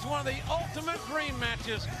 This is one of the ultimate dream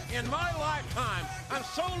matches in my lifetime. I'm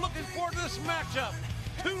so looking forward to this matchup.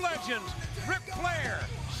 Two legends, Ric Flair,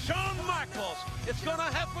 Shawn Michaels. It's going to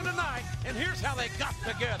happen tonight, and here's how they got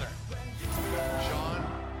together. Shawn,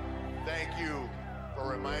 thank you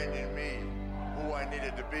for reminding me who I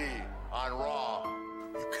needed to be on Raw.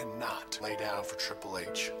 You cannot lay down for Triple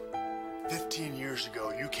H. 15 years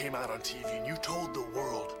ago, you came out on TV and you told the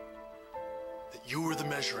world that you were the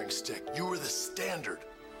measuring stick, you were the standard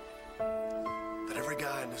that every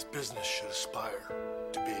guy in this business should aspire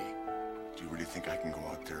to be. Do you really think I can go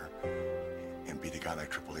out there and beat a guy like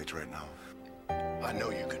Triple H right now? I know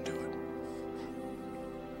you can do it.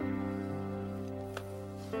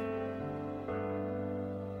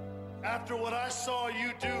 After what I saw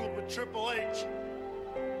you do with Triple H,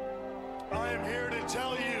 I am here to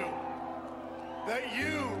tell you that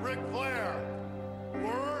you, Ric Flair,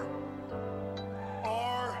 were,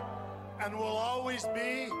 are, and will always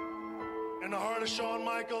be, in the heart of Shawn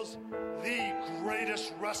Michaels, the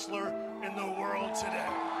greatest wrestler in the world today.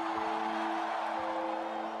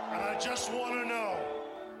 And I just want to know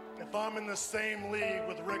if I'm in the same league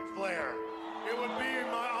with Ric Flair. It would be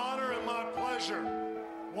my honor and my pleasure,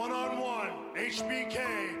 one-on-one, HBK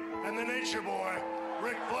and the Nature Boy,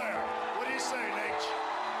 Ric Flair. What do you say, Nate?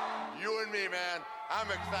 You and me, man. I'm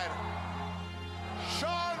excited.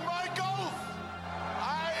 Shawn Michaels,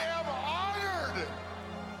 I am honored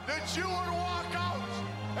that you would walk out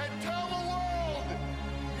and tell the world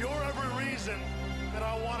you're every reason that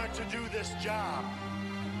I wanted to do this job.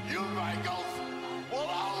 You, Michaels, will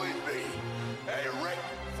always be a Ric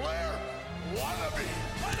Flair wannabe.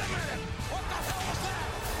 Wait a minute! What the hell was that?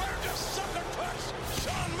 Flair just sucker punched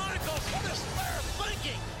Shawn Michaels. What is Flair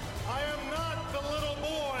thinking? I am not the little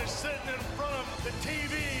boy sitting in front of the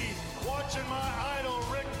TV watching my idol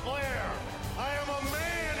Ric Flair. I am a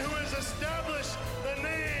man who has established the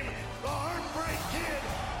name, the Heartbreak Kid,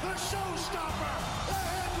 the Showstopper, the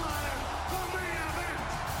headliner, the main event.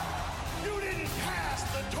 You didn't pass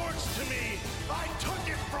the torch to me. I took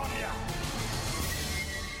it from you.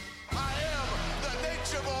 I am the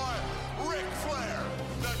Nature Boy, Ric Flair,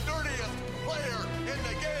 the dirtiest player in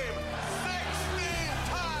the game. 16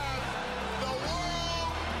 times the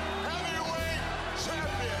World Heavyweight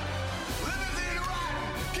Champion. Limousine rock,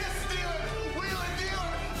 kiss stealing, wheeling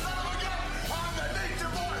dealer, son of a gun. I'm the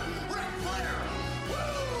Nature Boy, Ric Flair.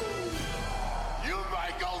 Woo! You,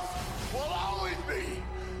 Michaels, will always be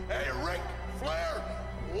a Ric Flair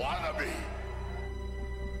wannabe.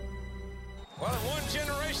 Well, in one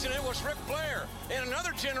generation, it was Ric Flair. In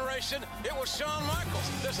another generation, it was Shawn Michaels.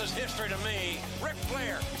 This is history to me. Ric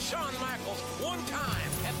Flair, Shawn Michaels, one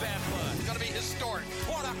time at Bad Blood. It's going to be historic.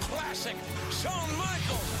 What a classic. Shawn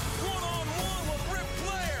Michaels, one-on-one with Ric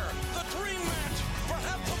Flair. The dream match,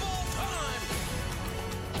 perhaps of all time.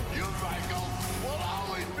 You, Michaels, will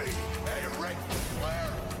always be a Ric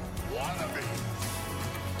Flair wannabe.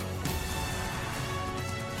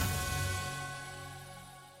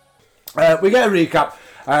 We get a recap.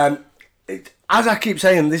 As I keep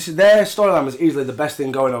saying, their storyline was easily the best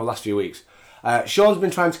thing going over the last few weeks. Shawn's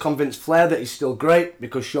been trying to convince Flair that he's still great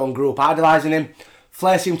because Shawn grew up idolising him.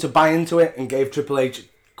 Flair seemed to buy into it and gave Triple H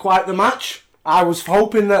quite the match. I was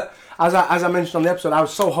hoping that, as I mentioned on the episode, I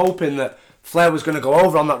was so hoping that Flair was going to go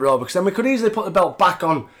over on that Raw, because then we could easily put the belt back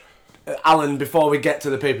on Alan before we get to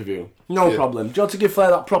the pay-per-view. No problem. Do you want to give Flair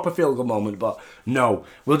that proper feel-good moment? But no.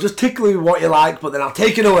 We'll just tickle you what you like, but then I'll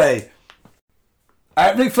take it away.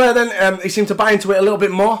 Ric Flair then, he seemed to buy into it a little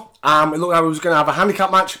bit more. It looked like we was going to have a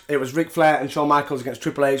handicap match. It was Ric Flair and Shawn Michaels against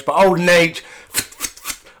Triple H, but old Nate,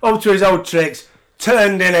 up to his old tricks,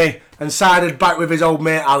 turned in he and sided back with his old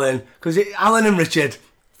mate Alan, because Alan and Richard,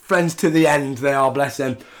 friends to the end, they are, bless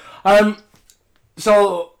them.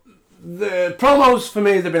 So the promos for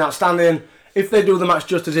me, they've been outstanding. If they do the match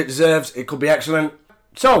just as it deserves, it could be excellent.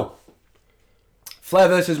 So Flair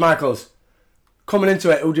versus Michaels, coming into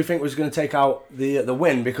it, who do you think was going to take out the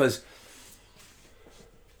win? Because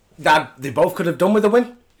they both could have done with the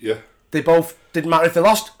win. Yeah. They both didn't matter if they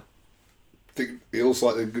lost. I think it looks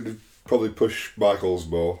like they're going to probably push Michaels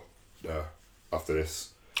more after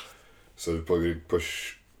this. So they're probably going to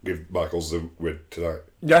give Michaels the win tonight.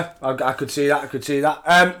 Yeah, I could see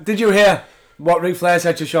that. Did you hear what Ric Flair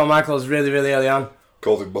said to Shawn Michaels really, really early on?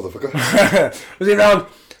 Called him motherfucker. Was it around,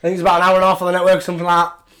 I think it's about an hour and a half on the network, something like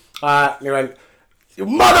that. He went, "You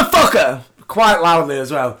motherfucker!" quite loudly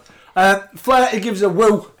as well. Flair, he gives a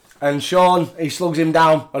woo, and Shawn, he slugs him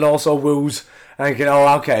down and also woos. And thinking,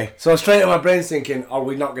 oh, okay. So straight in my brain's thinking, are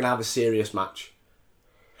we not going to have a serious match?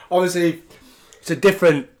 Obviously, it's a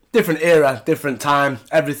different era, different time,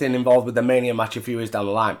 everything involved with the Mania match a few years down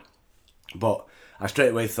the line. But I straight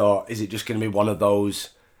away thought, is it just going to be one of those,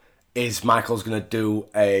 is Michaels going to do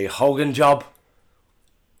a Hogan job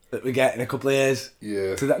that we get in a couple of years?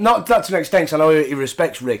 Yeah. Not that to an extent, because I know he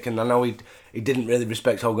respects Rick, and I know he didn't really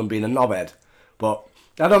respect Hogan being a knobhead. But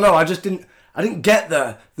I don't know, I didn't get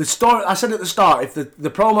the story. I said at the start, if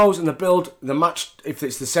the promos and the build, the match, if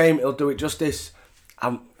it's the same, it'll do it justice.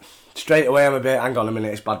 Straight away, I'm a bit, hang on a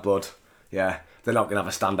minute, it's Bad Blood. Yeah, they're not going to have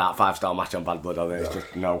a standout 5-star match on Bad Blood, are they? It's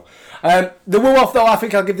just, no. The woo-off, though, I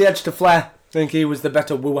think I'll give the edge to Flair. I think he was the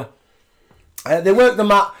better wooer. They work the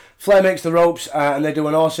mat, Flair makes the ropes, and they do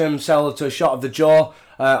an awesome sell to a shot of the jaw,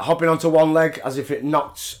 hopping onto one leg as if it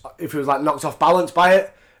was like knocked off balance by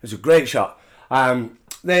it. It was a great shot.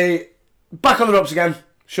 They back on the ropes again.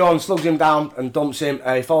 Shawn slugs him down and dumps him.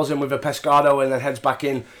 He follows him with a pescado and then heads back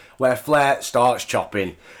in, where Flair starts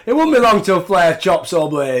chopping. It wouldn't be long till Flair chops all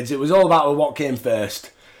blades. It was all about what came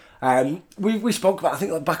first. We spoke about, I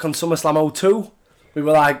think, back on SummerSlam 02. We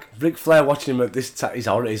were like, Ric Flair watching him at this time, he's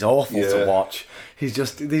awful to watch.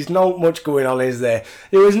 There's not much going on, is there?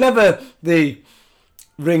 He was never the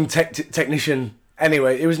ring technician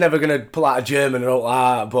anyway. He was never going to pull out a German or all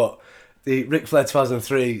that, but the Ric Flair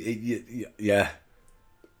 2003, yeah.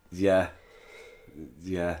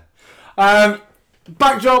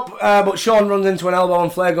 Backdrop, but Shawn runs into an elbow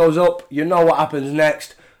and Flair goes up. You know what happens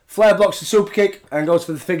next. Flair blocks the super kick and goes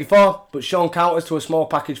for the figure 4, but Shawn counters to a small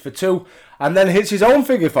package for 2 and then hits his own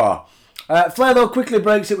figure 4. Flair, though, quickly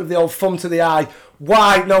breaks it with the old thumb to the eye.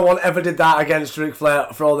 Why no one ever did that against Ric Flair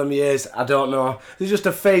for all them years, I don't know. There's just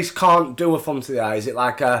a face can't do a thumb to the eye. Is it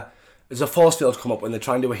like there's a force field come up when they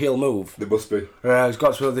try and do a heel move? There must be. Yeah, it's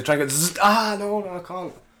got to. They try and get no, I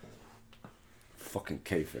can't. Fucking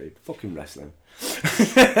kayfabe, fucking wrestling.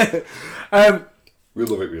 We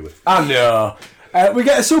love it, really. I know. We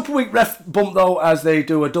get a super weak ref bump though, as they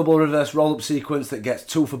do a double reverse roll up sequence that gets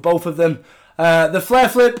 2 for both of them. The Flair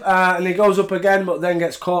flip, and he goes up again, but then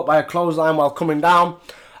gets caught by a clothesline while coming down.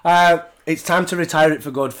 It's time to retire it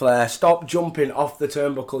for good, Flair. Stop jumping off the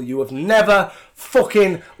turnbuckle. You have never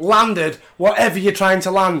fucking landed whatever you're trying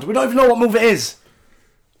to land. We don't even know what move it is.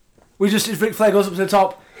 Ric Flair goes up to the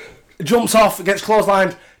top, jumps off, gets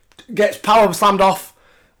clotheslined, gets power slammed off.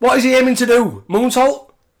 What is he aiming to do?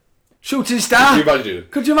 Moonsault? Shooting star?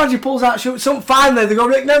 Could you imagine? He pulls out, shoots something fine there. They go,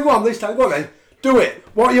 Rick, now go on this time. Go on then. Do it.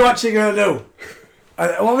 What are you actually going to do?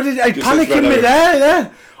 What did he panicking me there?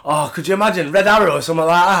 Yeah. Oh, could you imagine? Red Arrow or something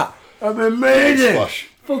like that. That'd be amazing. Splash.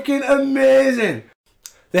 Fucking amazing.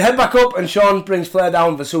 They head back up and Shawn brings Flair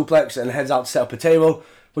down with a suplex and heads out to set up a table,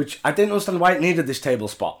 which I didn't understand why it needed this table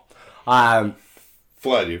spot. Flair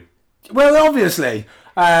do. Well, obviously.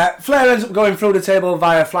 Flair ends up going through the table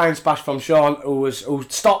via flying splash from Shawn, who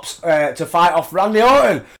stops to fight off Randy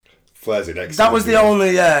Orton. Flair's in excellent. That was the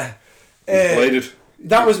only... bladed.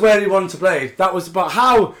 That was where he wanted to play. That was... But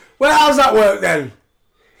how... Well, how's that work then?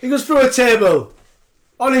 He goes through a table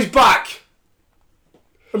on his back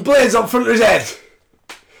and blades on front of his head.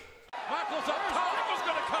 Michaels up top. Michaels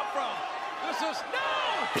going to come from. This is... No!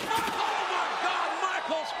 Oh, my God,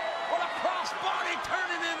 Michaels! What a crossbody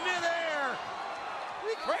turning in midair.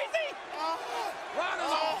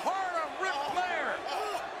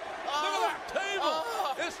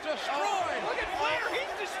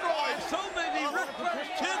 destroyed. So maybe Ric Flair's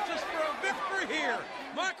chances for a victory here.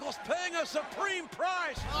 Michaels paying a supreme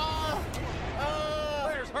price.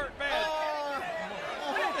 Flair's hurt bad.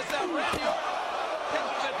 Check this out, Randy Orton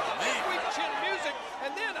catches it. Sweet chin music,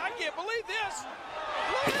 and then I can't believe this.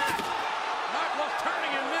 Look at that. Michaels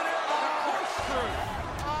turning in midair like a corkscrew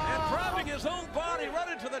and driving his own body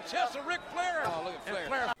right into the chest of Ric Flair. Oh, look at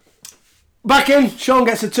Flair. Back in, Shawn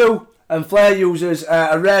gets a 2, and Flair uses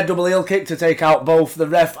a rare double heel kick to take out both the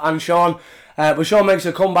ref and Shawn. But Shawn makes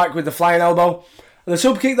a comeback with the flying elbow. The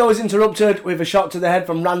super kick, though, is interrupted with a shot to the head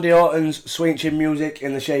from Randy Orton's sweet chin music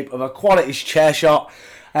in the shape of a quality chair shot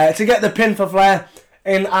to get the pin for Flair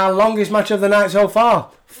in our longest match of the night so far,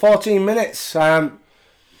 14 minutes.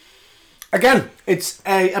 Again, it's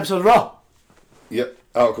a episode of Raw. Yep,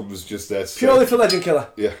 outcome was just there. Purely for Legend Killer.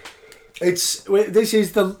 Yeah. This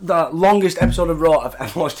is the longest episode of Raw I've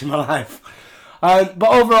ever watched in my life. But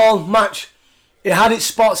overall, match, it had its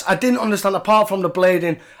spots. I didn't understand, apart from the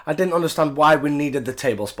blading, I didn't understand why we needed the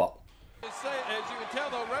table spot. As you can tell,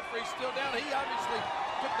 though, referee's still down. He obviously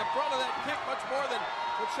took the brunt of that kick much more than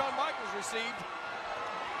what Shawn Michaels received.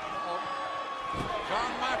 Shawn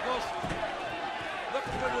Michaels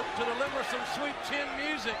looking to deliver some sweet chin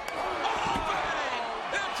music. Oh,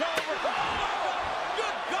 bang! It's over. Oh,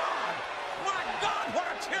 good God! My God, what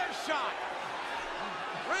a chair shot!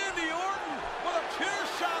 Randy Orton with a chair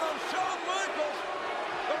shot on Shawn Michaels.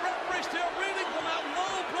 The referee still reading from that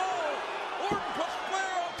low blow. Orton puts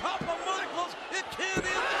Flair on top of Michaels. It can't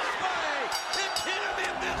end this way. It can't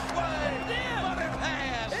end this way. But it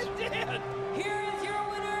has. It did. Here is your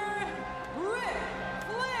winner, Ric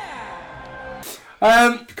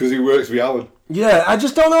Flair. Because he works with Alan. Yeah, I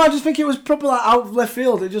just don't know. I just think it was proper like, out of left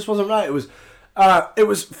field. It just wasn't right. It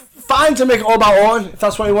was fine to make it all about Orton, if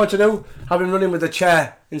that's what he wanted to do. Have him running with the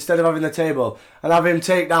chair instead of having the table. And have him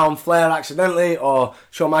take down Flair accidentally, or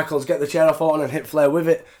Shawn Michaels get the chair off Orton and hit Flair with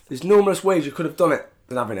it. There's numerous ways you could have done it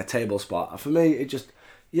than having a table spot. For me, it just,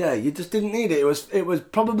 you just didn't need it. It was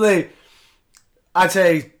probably, I'd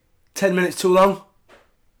say, 10 minutes too long.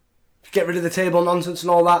 Get rid of the table nonsense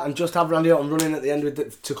and all that, and just have Randy Orton running at the end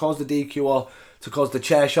with to cause the DQ or to cause the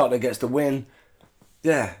chair shot that gets the win.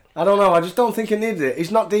 Yeah, I don't know. I just don't think he needed it.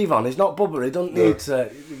 He's not Devon. He's not Bubba. He don't need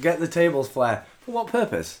to get the tables, Flair. For what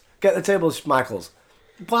purpose? Get the tables, Michaels.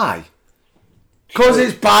 Why? Because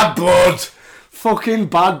it's bad blood. Fucking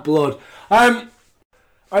bad blood.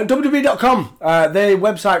 WWE.com, the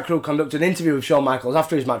website crew conducted an interview with Shawn Michaels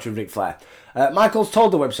after his match with Ric Flair. Michaels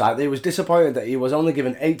told the website that he was disappointed that he was only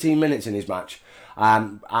given 18 minutes in his match,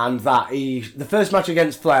 and that the first match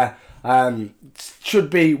against Flair should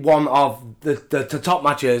be one of the top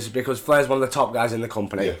matches because Flair's one of the top guys in the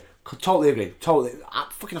company. Yeah. Totally agree. Totally. I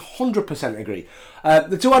fucking 100% agree.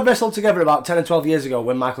 The two had wrestled together about 10 and 12 years ago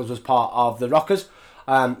when Michaels was part of the Rockers.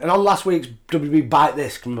 And on last week's WWE Bite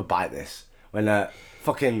This, when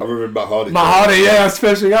fucking... I remember Matt Hardy. Matt Hardy, yeah, that's the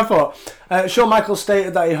first thing I thought. Shawn Michaels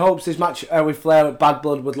stated that he hopes his match with Flair at Bad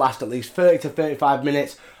Blood would last at least 30 to 35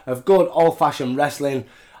 minutes of good old-fashioned wrestling.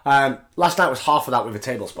 Last night was half of that with a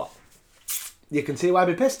table spot. You can see why I'd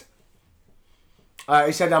be pissed.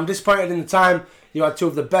 He said, I'm disappointed in the time. You had two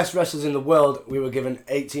of the best wrestlers in the world. We were given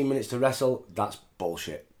 18 minutes to wrestle. That's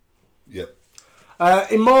bullshit. Yep.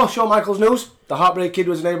 In more Shawn Michaels news, the Heartbreak Kid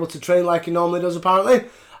was unable to train like he normally does, apparently.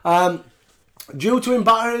 Due to him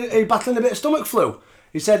battling a bit of stomach flu.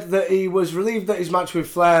 He said that he was relieved that his match with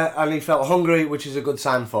Flair and he felt hungry, which is a good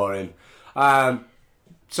sign for him.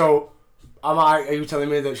 So, are you telling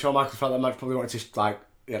me that Shawn Michaels felt that match probably wanted to,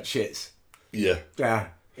 he had shits? Yeah. Yeah,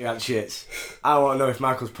 he had shits. I want to know if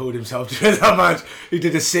Michaels pooed himself during that match. He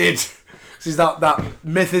did a Sid. It's that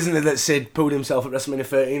myth, isn't it, that Sid pooed himself at WrestleMania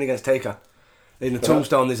 13 against Taker. In the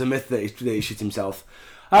Tombstone, there's a myth that he shit himself.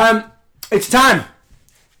 It's time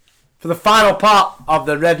for the final part of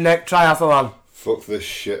the Redneck Triathlon. Fuck this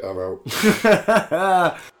shit, I'm out.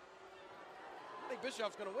 I think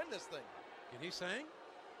Bischoff's going to win this thing. Can he sing?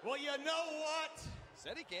 Well, you know what?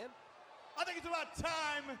 Said he can. I think it's about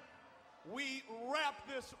time we wrap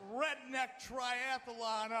this Redneck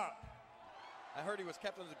Triathlon up. I heard he was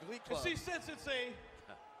captain of the Glee Club. You see, since it's a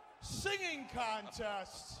singing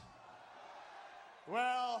contest,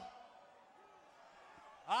 well,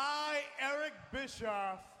 I, Eric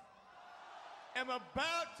Bischoff, am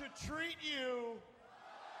about to treat you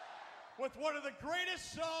with one of the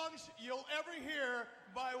greatest songs you'll ever hear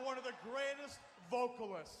by one of the greatest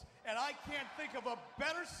vocalists. And I can't think of a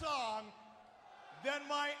better song than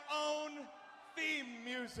my own theme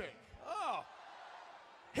music. Oh.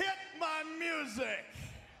 Hit my music.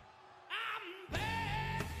 I'm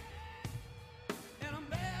back, and I'm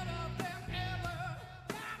better than ever.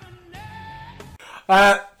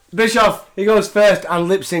 Bischoff, he goes first and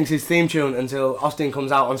lip syncs his theme tune until Austin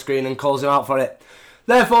comes out on screen and calls him out for it.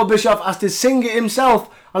 Therefore, Bischoff has to sing it himself,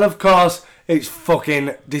 and of course, it's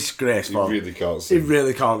fucking disgraceful. He really can't sing. He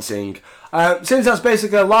really can't sing. Since that's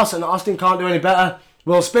basically a loss and Austin can't do any better,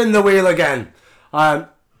 we'll spin the wheel again.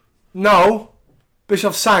 No,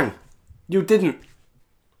 Bischoff sang. You didn't.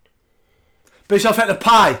 Bischoff ate the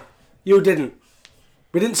pie. You didn't.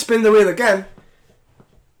 We didn't spin the wheel again.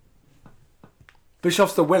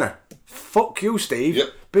 Bischoff's the winner. Fuck you, Steve. Yep.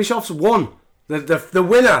 Bischoff's won. The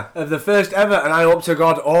winner of the first ever, and I hope to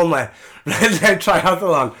God only,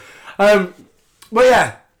 triathlon. But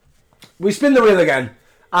yeah, we spin the wheel again.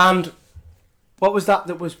 And what was that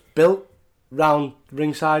was built round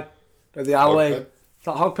ringside at the alleyway? Hog pen.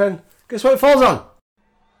 That hog pen? Guess what it falls on?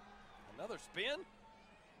 Another spin?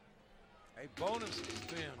 A bonus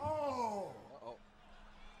spin. Oh!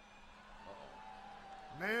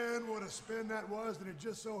 Man, what a spin that was, and it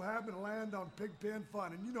just so happened to land on Pigpen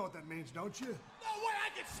Fun. And you know what that means, don't you? No way,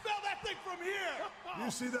 I can smell that thing from here!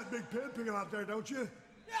 You see that big pin picking out there, don't you?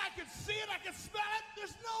 Yeah, I can see it, I can smell it,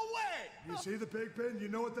 there's no way! You see the Pigpen? You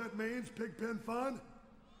know what that means, Pigpen Fun?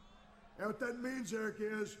 And what that means, Eric,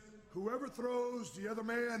 is whoever throws the other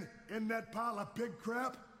man in that pile of pig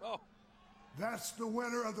crap, that's the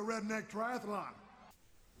winner of the Redneck Triathlon.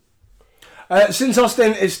 Since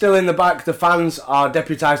Austin is still in the back, the fans are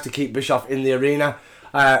deputised to keep Bischoff in the arena.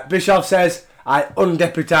 Bischoff says, I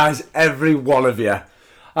undeputise every one of you.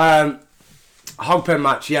 Hogpen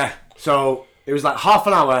match, yeah. So it was like half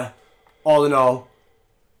an hour, all in all.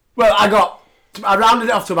 Well, I rounded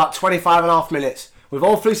it off to about 25 and a half minutes with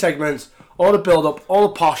all 3 segments, all the build-up, all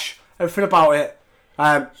the posh, everything about it.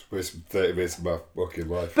 Wasted 30 minutes of my fucking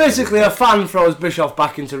life. Basically, a fan throws Bischoff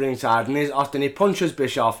back into ringside, and here's Austin. He punches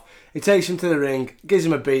Bischoff. He takes him to the ring, gives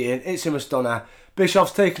him a beating, hits him a stunner.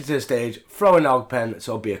 Bischoff's taken to the stage, throwing a hog pen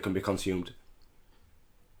so beer can be consumed.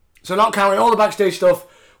 So not counting all the backstage stuff,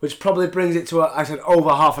 which probably brings it to, I said, over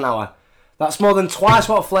half an hour. That's more than twice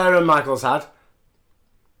what Flair and Michaels had.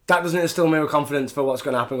 That doesn't instill me with confidence for what's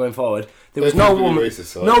going to happen going forward. There was no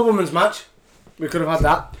women's match. We could have had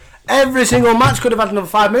that. Every single match could have had another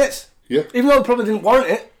 5 minutes. Yeah. Even though it probably didn't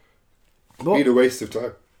warrant it. But, need a waste of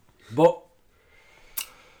time. But,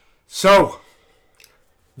 so,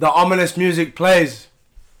 the ominous music plays.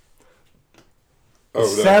 Oh,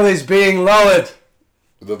 the cell is being lowered.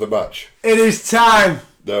 Another match. It is time.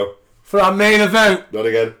 No. For our main event. Not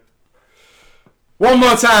again. One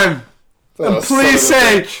more time. Oh, and please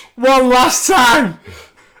say, one last time.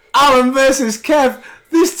 Alan versus Kev.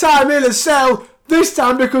 This time in a cell. This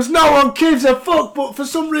time because no one gives a fuck, but for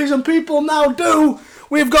some reason people now do.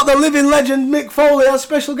 We've got the living legend Mick Foley as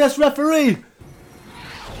special guest referee.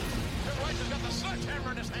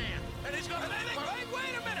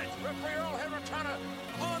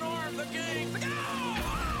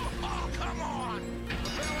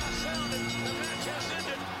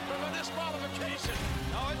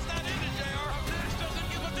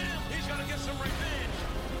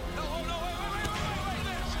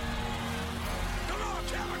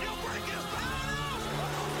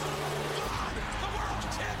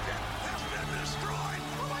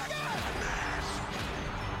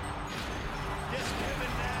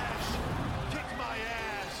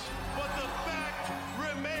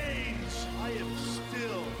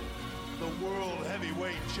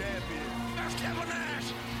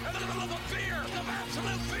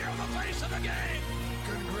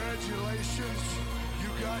 Congratulations, you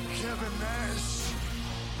got Kevin Nash.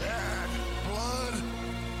 Bad blood,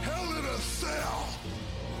 hell in a cell.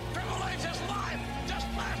 Triple H's life just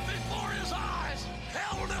passed before his eyes.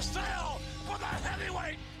 Hell in a cell for the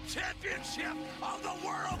heavyweight championship of the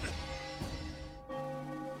world.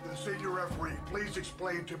 The senior referee, please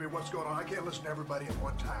explain to me what's going on. I can't listen to everybody at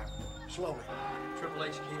one time. Slowly. Triple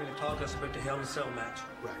H came in and talked to us about the Hell in a Cell match.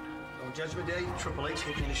 Right. On Judgment Day, Triple H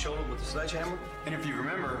hit me in the shoulder with a sledgehammer. And if you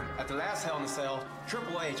remember, at the last Hell in a Cell,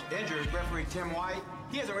 Triple H injured referee Tim White.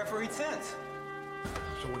 He hasn't refereed since.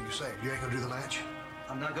 So what are you saying? You ain't gonna do the match?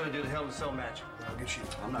 I'm not gonna do the Hell in a Cell match. Then I'll get you.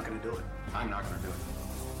 I'm not gonna do it. I'm not gonna do it.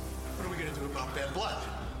 What are we gonna do about bad blood?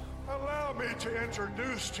 Allow me to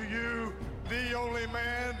introduce to you the only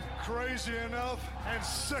man crazy enough and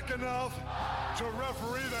sick enough to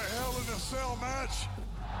referee the Hell in a Cell match.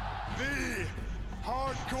 The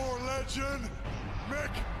hardcore legend,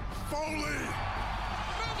 Mick Foley.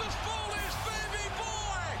 Memphis Foley's baby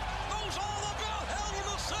boy knows all about Hell in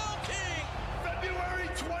a Cell King. February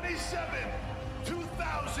 27,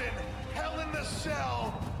 2000, Hell in the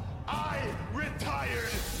Cell. I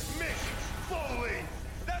retired Mick Foley.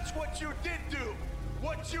 That's what you did do.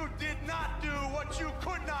 What you did not do, what you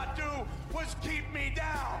could not do, was keep me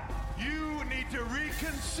down. You need to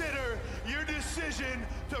reconsider your decision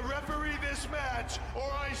to referee this match,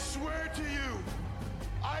 or I swear to you,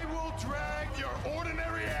 I will drag your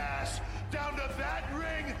ordinary ass down to that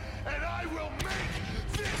ring, and I will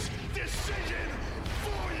make this decision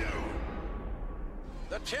for you.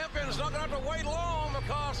 The champion's not going to have to wait long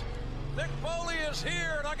because Mick Foley is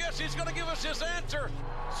here, and I guess he's going to give us his answer.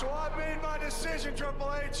 So I've made my decision, Triple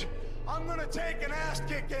H. I'm gonna take an ass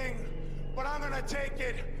kicking, but I'm gonna take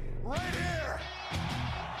it right here.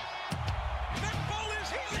 Mick Foley's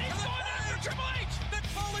he's going after Triple H. Mick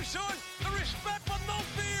Foley showing the respect but no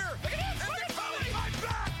fear. Look at this. Mick Foley fight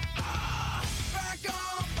back. Back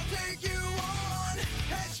off, I'll take you on.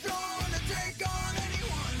 Headstrong to take on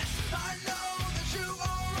anyone. I know that you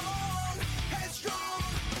are wrong. Headstrong,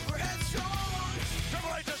 we're headstrong.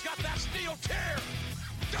 Triple H has got that steel chair.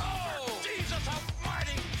 Oh, Jesus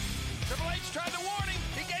almighty. Triple H tried to warn him.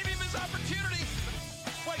 He gave him his opportunity.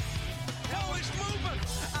 Wait, Foley's moving.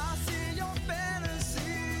 I see your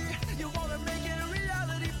fantasy. You wanna make it a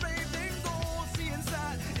reality, babe, then go see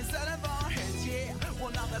inside of our heads, yeah.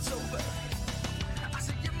 Well, now that's over. I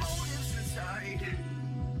see your motives inside.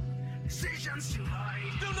 Decisions you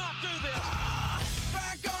hide. Do not do this.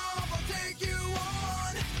 Back off, I'll take you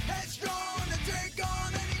on. Headstrong to take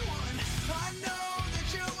on anyone. I know that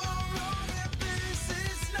you are wrong, and this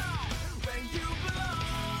is not where you belong.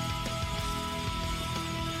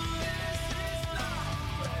 This is not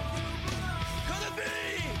where you belong. Could it be?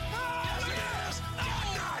 Yes, it is.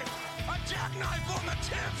 Jackknife. A jackknife on the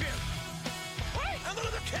champion. Wait, and look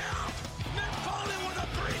at the count. Mick Foley with a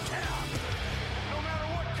 3 count. No matter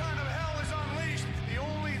what kind of hell is unleashed, the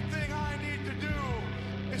only thing I need to do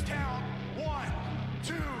is count 1,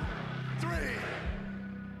 2, 3.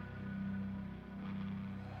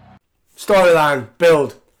 Storyline,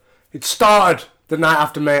 build. It started the night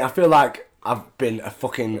after Mania. I feel like I've been a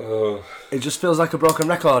fucking... It just feels like a broken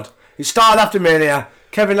record. It started after Mania.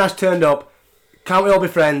 Kevin Nash turned up. Can't we all be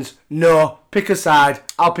friends? No. Pick a side.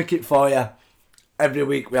 I'll pick it for you. Every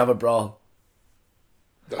week we have a brawl.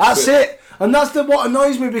 That's it. And that's what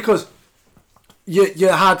annoys me, because you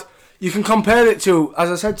can compare it to,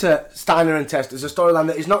 as I said to Steiner and Test, as a storyline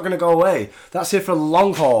that is not going to go away. That's here for the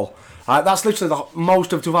long haul. Right, that's literally the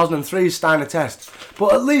most of 2003's Steiner Test.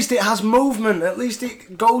 But at least it has movement. At least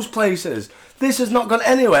it goes places. This has not gone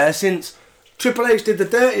anywhere since Triple H did the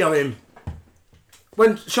dirty on him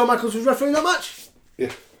when Shawn Michaels was refereeing that match.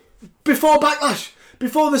 Yeah. Before Backlash.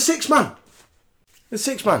 Before the 6-man. The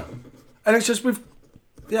 6-man. And it's just, fuck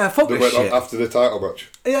They this went shit. on after the title match.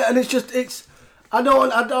 Yeah, and I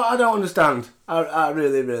don't understand. I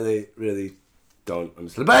really, really, really don't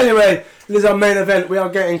understand. But anyway, this is our main event. We are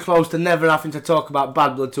getting close to never having to talk about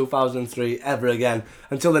Bad Blood 2003 ever again,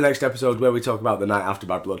 until the next episode where we talk about the night after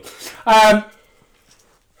Bad Blood.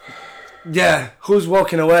 Yeah, who's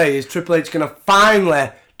walking away? Is Triple H going to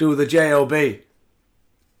finally do the JOB?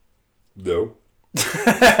 No.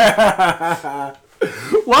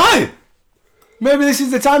 Why? Maybe this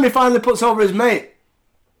is the time he finally puts over his mate.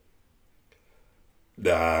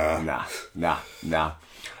 Nah.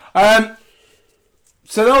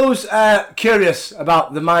 So those curious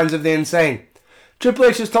about the minds of the insane, Triple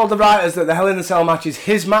H has told the writers that the Hell in a Cell match is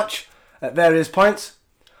his match at various points.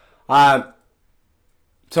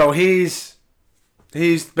 So he's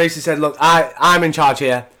basically said, look, I'm in charge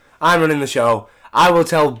here. I'm running the show. I will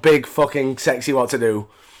tell Big fucking Sexy what to do.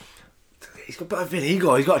 He's got a bit of an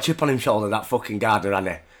ego. He's got a chip on his shoulder, that fucking Gardner,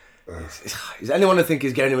 hasn't he? Is anyone to think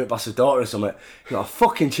he's getting him with Boss's daughter or something? He's got a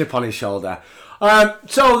fucking chip on his shoulder.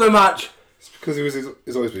 So the match. It's because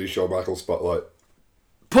he's always been in Shawn Michaels spotlight.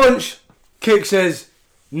 Punch, kicks his,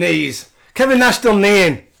 knees. Kevin Nash still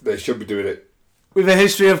kneeing. They should be doing it. With a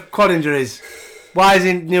history of quad injuries. Why is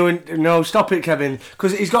he no, stop it, Kevin.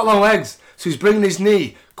 Because he's got long legs. So he's bringing his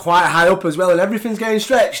knee quite high up as well, and everything's getting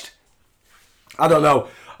stretched. I don't know.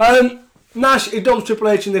 Nash, he dumps Triple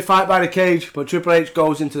H and they fight by the cage, but Triple H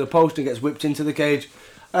goes into the post and gets whipped into the cage.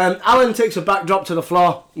 Alan takes a backdrop to the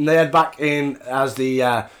floor and they head back in as the...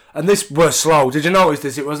 and this was slow. Did you notice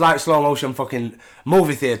this? It was like slow motion fucking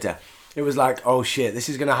movie theatre. It was like, oh shit, this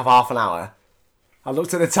is going to have half an hour. I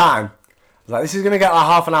looked at the time. I was like, this is going to get like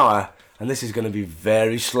half an hour and this is going to be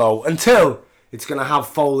very slow until it's going to have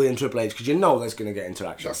Foley and Triple H, because you know there's going to get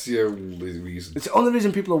interaction. That's the only reason. It's the only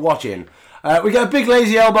reason people are watching. We get a big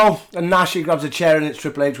lazy elbow and Nash, he grabs a chair and it's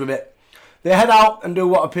Triple H with it. They head out and do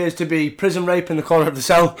what appears to be prison rape in the corner of the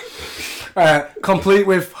cell, complete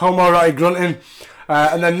with homoerotic grunting.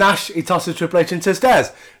 And then Nash, he tosses Triple H into the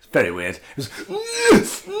stairs. It's Very weird.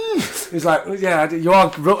 He's like, yeah, are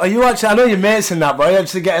you actually, I know you're mates in that, but are you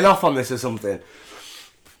actually getting off on this or something?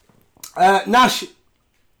 Nash,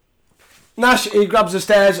 he grabs the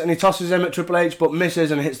stairs and he tosses him at Triple H, but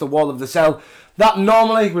misses and hits the wall of the cell. That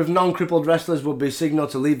normally, with non-crippled wrestlers, would be signal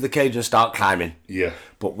to leave the cage and start climbing. Yeah.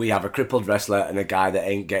 But we have a crippled wrestler and a guy that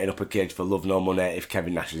ain't getting up a cage for love nor money if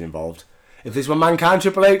Kevin Nash is involved. If this were Mankind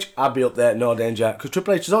Triple H, I'd be up there, no danger. Because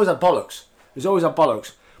Triple H has always had bollocks. He's always had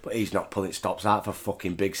bollocks. But he's not pulling stops out for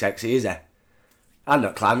fucking Big Sexy, is he? I'm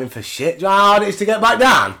not climbing for shit. Do you know how hard it is to get back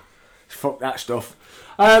down? Fuck that stuff.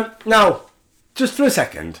 Now, just for a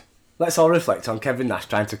second, let's all reflect on Kevin Nash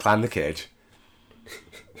trying to climb the cage.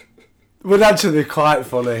 Would actually be quite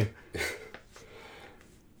funny.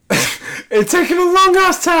 It'd take him a long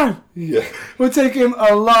ass time. Yeah. Would take him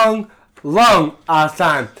a long ass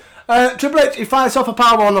time. Triple H, he fights off a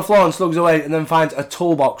powerbomb on the floor and slugs away and then finds a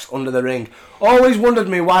toolbox under the ring. Always wondered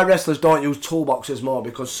me why wrestlers don't use toolboxes more,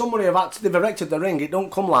 because somebody they've erected the ring, it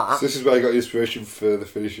don't come like that. So this is where I got the inspiration for the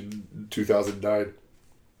finish in 2009.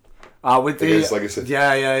 With the Legacy.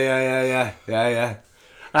 Yeah.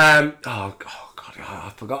 Oh god,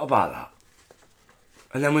 I forgot about that.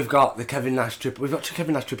 And then we've got the Kevin Nash Triple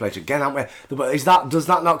H again, haven't we? Does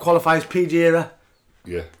that not qualify as PG era?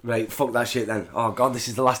 Yeah. Right, fuck that shit then. Oh god, this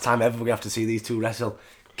is the last time ever we have to see these two wrestle.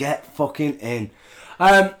 Get fucking in.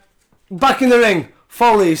 Back in the ring,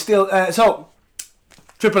 Foley is still...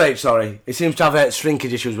 Triple H, he seems to have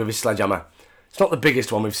shrinkage issues with his sledgehammer. It's not the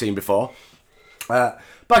biggest one we've seen before.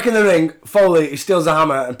 Back in the ring, Foley, he steals a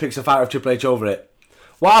hammer and picks a fight with Triple H over it.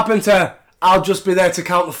 What happened to, I'll just be there to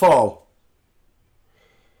count the fall?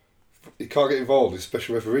 You can't get involved, he's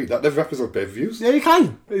special referee. That never happens on pay-per-views. Yeah, you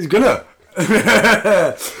can. He's gonna.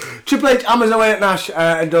 Triple H hammers away at Nash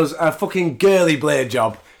and does a fucking girly blade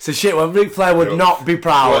job. So shit, well, Ric Flair would not be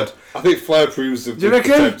proud. Yeah, I think Flair proves the Do you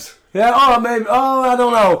reckon? attempt. Yeah, maybe. I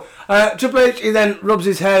don't know. Triple H, he then rubs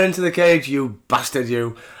his hair into the cage. You bastard,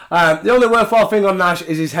 you. The only worthwhile thing on Nash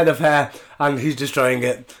is his head of hair, and he's destroying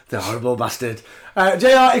it. The horrible bastard.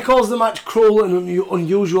 JR, he calls the match cruel and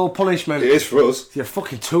unusual punishment. It is for us. You're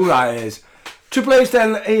fucking too right, it is. Triple H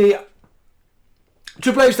then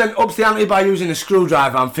ups the ante by using a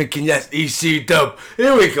screwdriver. I'm thinking, yes, EC dub.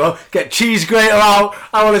 Here we go. Get cheese grater out.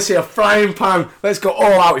 I want to see a frying pan. Let's go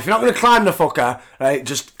all out. If you're not going to climb the fucker, right,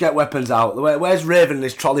 just get weapons out. Where's Raven in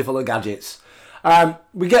this trolley full of gadgets?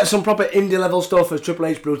 We get some proper indie level stuff as Triple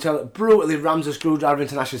H brutally rams a screwdriver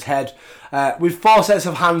into Nash's head, with 4 sets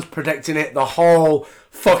of hands protecting it the whole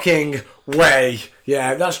fucking way.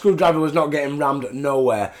 Yeah, that screwdriver was not getting rammed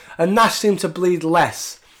nowhere. And Nash seemed to bleed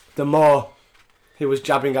less the more he was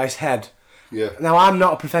jabbing guy's head. Yeah. Now, I'm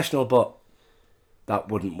not a professional, but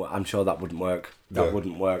I'm sure that wouldn't work. That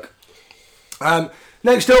wouldn't work.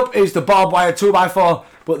 Next up is the barbed wire 2x4,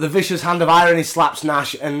 but the vicious hand of irony slaps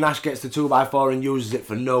Nash, and Nash gets the 2x4 and uses it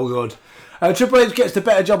for no good. Triple H gets the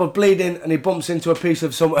better job of bleeding, and he bumps into a piece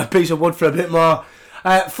of wood for a bit more.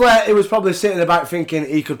 Flair, he was probably sitting in the back thinking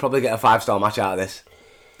he could probably get a 5-star match out of this.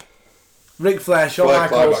 Ric Flair, Shawn Michaels.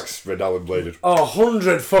 Climax, Red Allen bladed.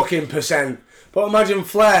 100%. But imagine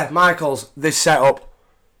Flair, Michaels, this setup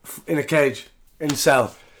in a cage, in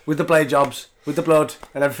cell, with the blade jobs, with the blood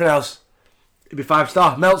and everything else. It'd be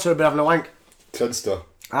 5-star. Meltzer would be having a wank. 10-star.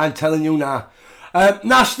 I'm telling you now.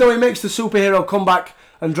 Nash, though, he makes the superhero comeback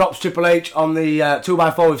and drops Triple H on the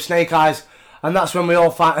 2x4 with snake eyes. And that's when we all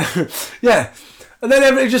fight. Yeah. And then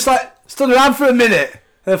everybody just stood around for a minute.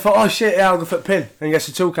 And they thought, oh shit, yeah, I'll go for a pin. And gets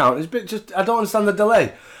a 2 count. It's a bit just, I don't understand the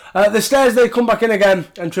delay. The stairs, they come back in again,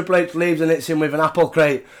 and Triple H leaves and hits him with an apple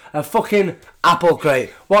crate. A fucking apple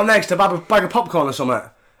crate. What next? A bag of popcorn or something?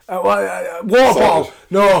 Water bottle?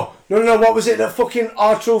 No. What was it that fucking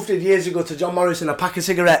R-Truth did years ago to John Morrison? A pack of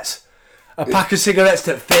cigarettes. A pack of cigarettes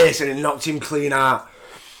to the face, and it knocked him clean out.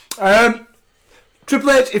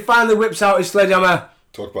 Triple H, he finally whips out his sledgehammer.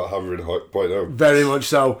 Talk about hammering a point home. Very much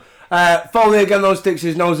so. Foley again, though, sticks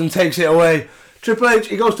his nose and takes it away. Triple H,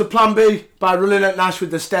 he goes to plan B by running at Nash with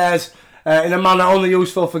the stairs in a manner only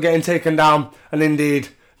useful for getting taken down. And indeed,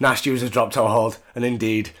 Nash uses drop toe hold. And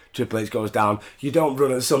indeed, Triple H goes down. You don't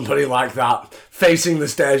run at somebody like that facing the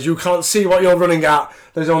stairs. You can't see what you're running at.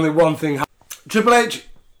 There's only one thing. Triple H,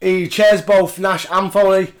 he chairs both Nash and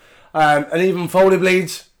Foley. And even Foley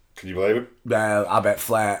bleeds. Can you blame him? Well, I bet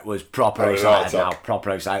Flair was proper excited now.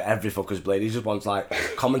 Proper excited. Every fucker's bleed. He just wants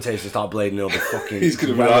commentators to start bleeding. He'll be fucking He's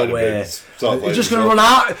going to run out away. He's just going to run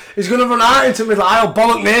out. He's going to run out into the aisle,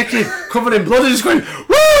 bollock naked, covered in blood, and just going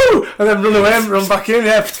woo, and then run away, and run back in,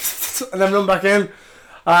 and then run back in.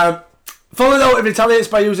 Foley though, it retaliates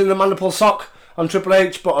by using the mandible sock on Triple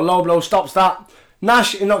H, but a low blow stops that.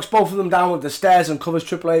 Nash, he knocks both of them down with the stairs and covers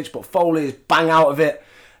Triple H, but Foley is bang out of it.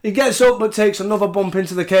 He gets up but takes another bump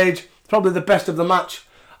into the cage, probably the best of the match.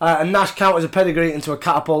 And Nash counters a pedigree into a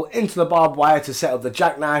catapult into the barbed wire to set up the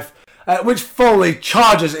jackknife, which Foley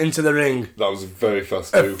charges into the ring. That was very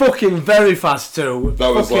fast too. Fucking very fast too. That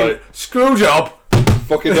was fucking like... screw job.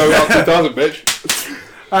 Fucking no out 2000,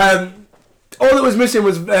 bitch. All that was missing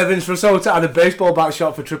was Vince Russo to add a baseball bat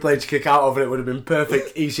shot for Triple H to kick out over. It would have been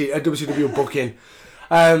perfect, easy WCW booking.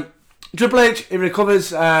 Triple H, he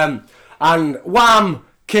recovers and wham,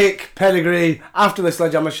 kick, pedigree after the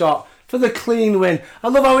sledgehammer shot for the clean win. I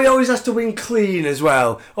love how he always has to win clean as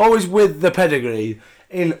well, always with the pedigree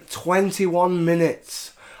in 21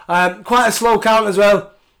 minutes. Quite a slow count as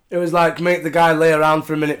well. It was like, make the guy lay around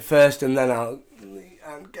for a minute first and then I'll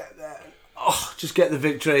get there. Oh, just get the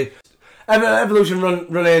victory. Evolution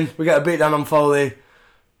run in. We get a beatdown on Foley.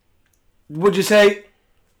 Would you say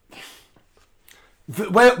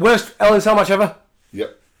worst Hell in a Cell match ever?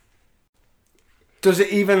 Yep. Does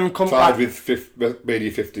it even come tied back? with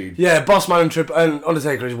Mania 15? Yeah, Bossman and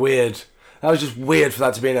Undertaker is weird. That was just weird for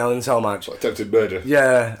that to be an Hell in a Cell match. Like attempted murder.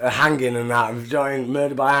 Yeah, a hanging and that, joint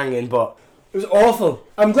murder by hanging, but it was awful.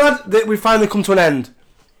 I'm glad that we finally come to an end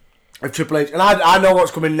of Triple H, and I know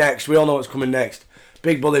what's coming next. We all know what's coming next.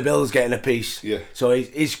 Big Bully Bill's getting a piece. Yeah. So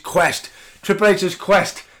his quest, Triple H's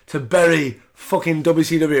quest to bury fucking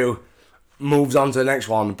WCW moves on to the next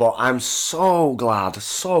one. But I'm so glad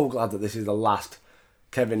that this is the last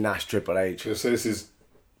Kevin Nash Triple H. So this is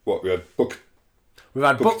what we had. We've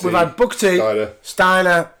had Booker T,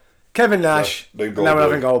 Steiner, Kevin Nash, and now we're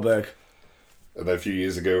having Goldberg. And then a few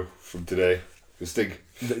years ago from today, Sting.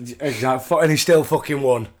 Exactly, and he still fucking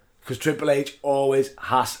won. Because Triple H always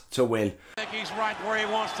has to win. I think he's right where he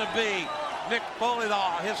wants to be. Mick Foley,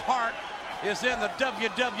 his heart is in the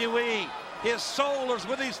WWE. His soul is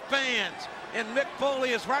with his fans. And Mick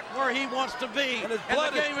Foley is right where he wants to be. And the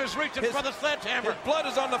game is reaching for the sledgehammer. His blood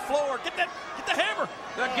is on the floor. Get the hammer.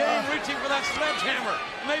 The game reaching for that sledgehammer.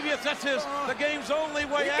 Maybe that's the game's only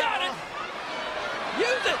way out. Got it.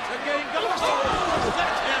 Use it. The game goes to the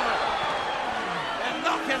sledgehammer. And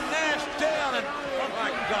knocking Nash down. And oh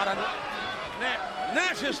my God,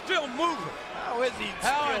 Nash is still moving. How is he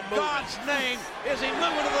How in God's name is he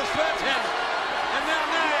moving to the sledgehammer? And now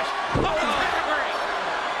Nash, pedigree.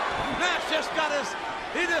 Nash just got his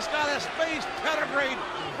face pedigreed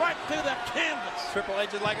right through the canvas. Triple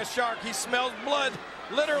H is like a shark. He smells blood.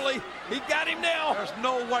 Literally, he got him now. There's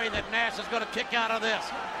no way that Nash is going to kick out of this.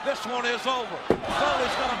 This one is over.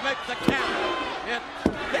 Foley's going to make the count. And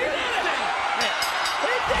he did it!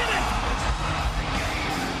 He did it!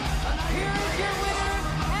 Here is your winner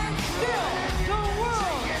and still the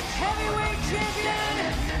World Heavyweight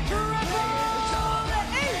Champion, Triple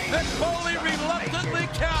H. Mick Foley reluctantly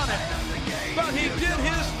counted, but he did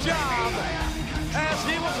his job as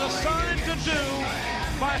he was assigned to do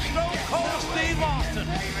by Stone Cold Steve Austin.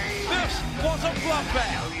 This was a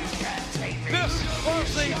bloodbath. This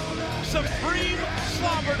was the supreme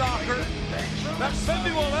slobberknocker that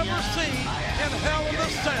maybe we'll ever see in Hell in a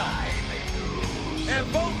Cell. And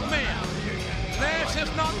both men, Nash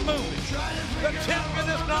is not moving. The champion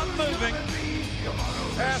is not moving.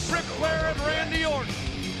 As Ric Flair and Randy Orton,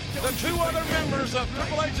 the two other members of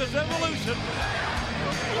Triple H's Evolution,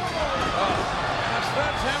 and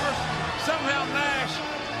sledgehammer, somehow Nash,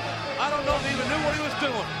 I don't know if he even knew what he was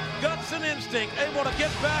doing. Guts and instinct, able to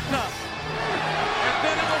get back up. And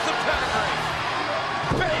then it was the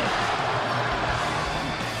pedigree. Bam!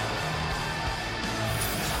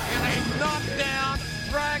 And a knockdown,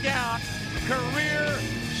 drag out,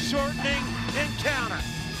 career-shortening encounter.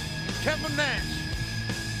 Kevin Nash.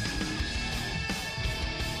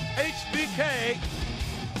 HBK,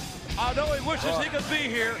 I know he wishes he could be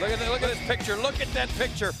here. Look at this picture. Look at that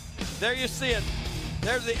picture. There you see it.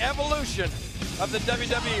 There's the evolution of the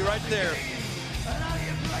WWE right there.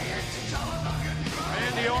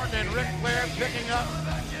 Randy Orton and Ric Flair picking up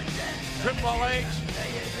Triple H,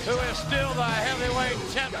 who is still the heavyweight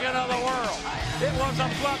champion of the world. It was a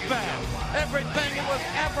bloodbath. Everything it was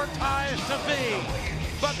advertised to be.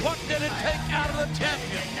 But what did it take out of the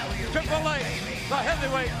champion? Triple H, the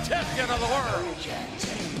heavyweight champion of the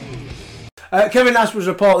world. Kevin Nash was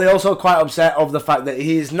reportedly also quite upset over the fact that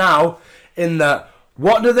he is now in the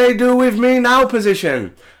 "what do they do with me now"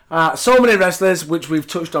 position. So many wrestlers, which we've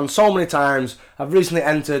touched on so many times, have recently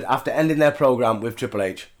entered after ending their program with Triple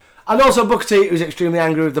H. And also Booker T, who's extremely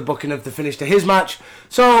angry with the booking of the finish to his match.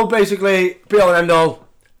 So basically, be all and end all,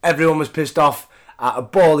 everyone was pissed off at a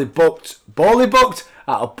poorly booked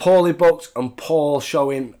and poor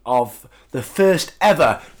showing of the first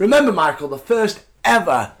ever, remember Michael, the first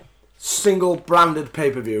ever single branded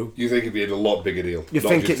pay-per-view. You think it'd be a lot bigger deal? You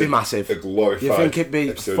think it'd be massive? A glorified You think it'd be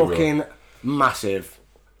episode fucking massive,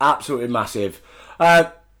 absolutely massive.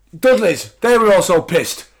 Dudleys, they were also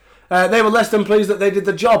pissed. They were less than pleased that they did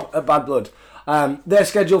the job at Bad Blood. They're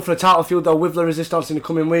scheduled for a title feud though with La Resistance in the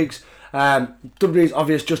coming weeks. WWE's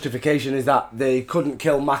obvious justification is that they couldn't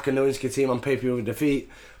kill Mac and Nowinski team on pay-per-view with defeat,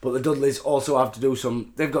 but the Dudleys also have to do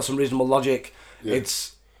they've got some reasonable logic.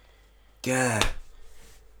 Yeah.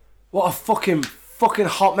 What a fucking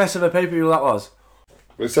hot mess of a pay-per-view that was.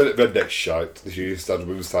 We said it Redneck shite this year, standard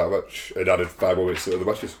women's title match, and added 5 more minutes to the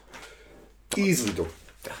matches. Easily done.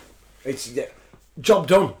 It's job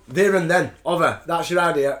done there and then. Over. That's your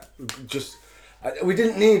idea. We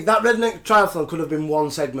didn't need that Redneck Triathlon. Could have been one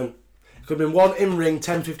segment. It could have been one in-ring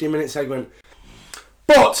 10-15 minute segment.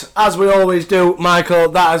 But as we always do, Michael,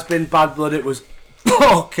 that has been Bad Blood. It was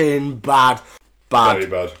fucking bad. Very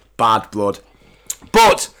bad. Bad Blood.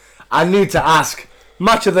 But I need to ask,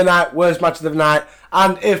 match of the night, worst match of the night,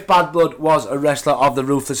 and if Bad Blood was a wrestler of the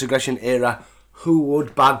Ruthless Aggression era, who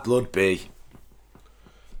would Bad Blood be?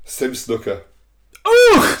 Sim Snooker.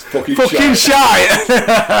 Ooh! Fucking shite.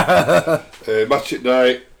 Match at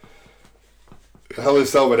night. Hell in a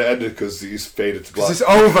Cell when it ended because he's faded to black. It's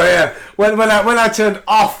over, yeah. When I turned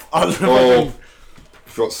off on the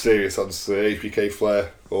if you got serious on HBK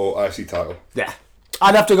Flair or IC title. Yeah.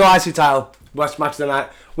 I'd have to go IC title. Worst match of the night.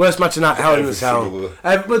 Worst match of the night, Hell in a Cell.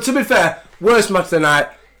 But to be fair, worst match of the night,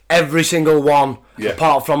 every single one,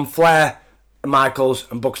 apart from Flair, Michaels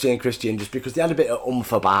and Booker T and Christian, just because they had a bit of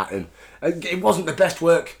oomph about him. It wasn't the best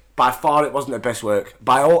work. By far, it wasn't the best work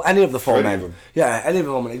by any of the four men. Yeah, any of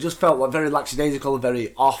them. It just felt like very lackadaisical,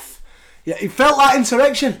 very off. Yeah, it felt like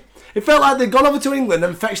insurrection. It felt like they'd gone over to England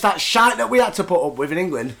and fetched that shite that we had to put up with in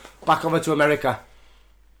England back over to America.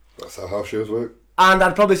 That's how house shows work. And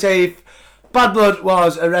I'd probably say if Bad Blood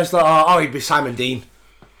was a wrestler, he'd be Simon Dean.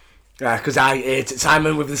 Yeah, because I hated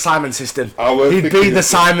Simon with the Simon system. He'd be the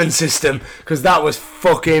Simon system, because that was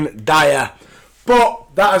fucking dire.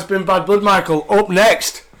 But that has been Bad Blood, Michael. Up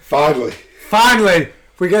next. Finally,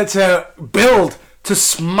 we get to build to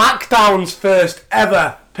SmackDown's first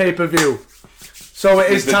ever pay-per-view. So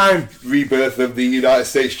it is time. Rebirth of the United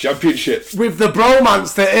States Championship. With the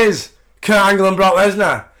bromance that is Kurt Angle and Brock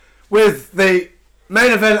Lesnar. With the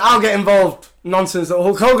main event, I'll get involved nonsense that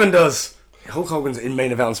Hulk Hogan does. Hulk Hogan's in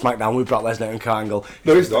main event on SmackDown with Brock Lesnar and Kurt Angle.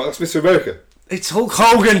 No, he's not. That's Mr. America. It's Hulk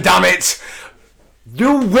Hogan, damn it.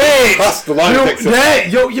 You wait. That's the line.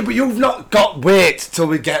 But you've not got wait till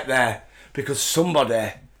we get there, because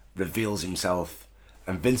somebody reveals himself,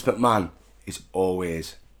 and Vince McMahon is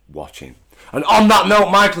always watching. And on that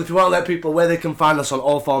note, Michael, if you want to let people where they can find us on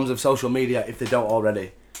all forms of social media, if they don't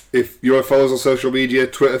already. If you want to follow us on social media,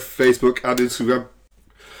 Twitter, Facebook, and Instagram,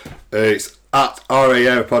 it's at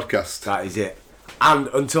RAR Podcast. That is it. And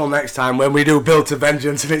until next time, when we do Build to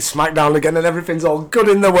Vengeance and it's SmackDown again and everything's all good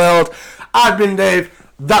in the world, I've been Dave,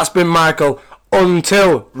 that's been Michael,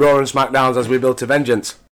 until Raw and SmackDowns as we build to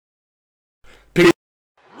vengeance. Peace.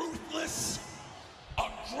 Ruthless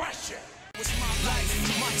aggression. It's my life,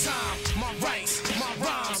 my time, my rights, my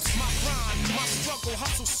rhymes, my grind, my struggle,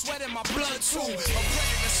 hustle, sweat in my blood too. A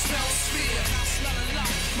predator smells fear, I smell a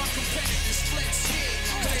lot. My competitors flex here,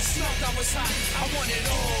 cause they smelled I was hot. I want it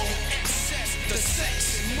all. Excess, the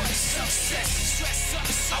sex, and much success. Stress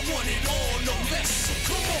us, I want it all, no less. So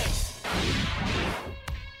come on.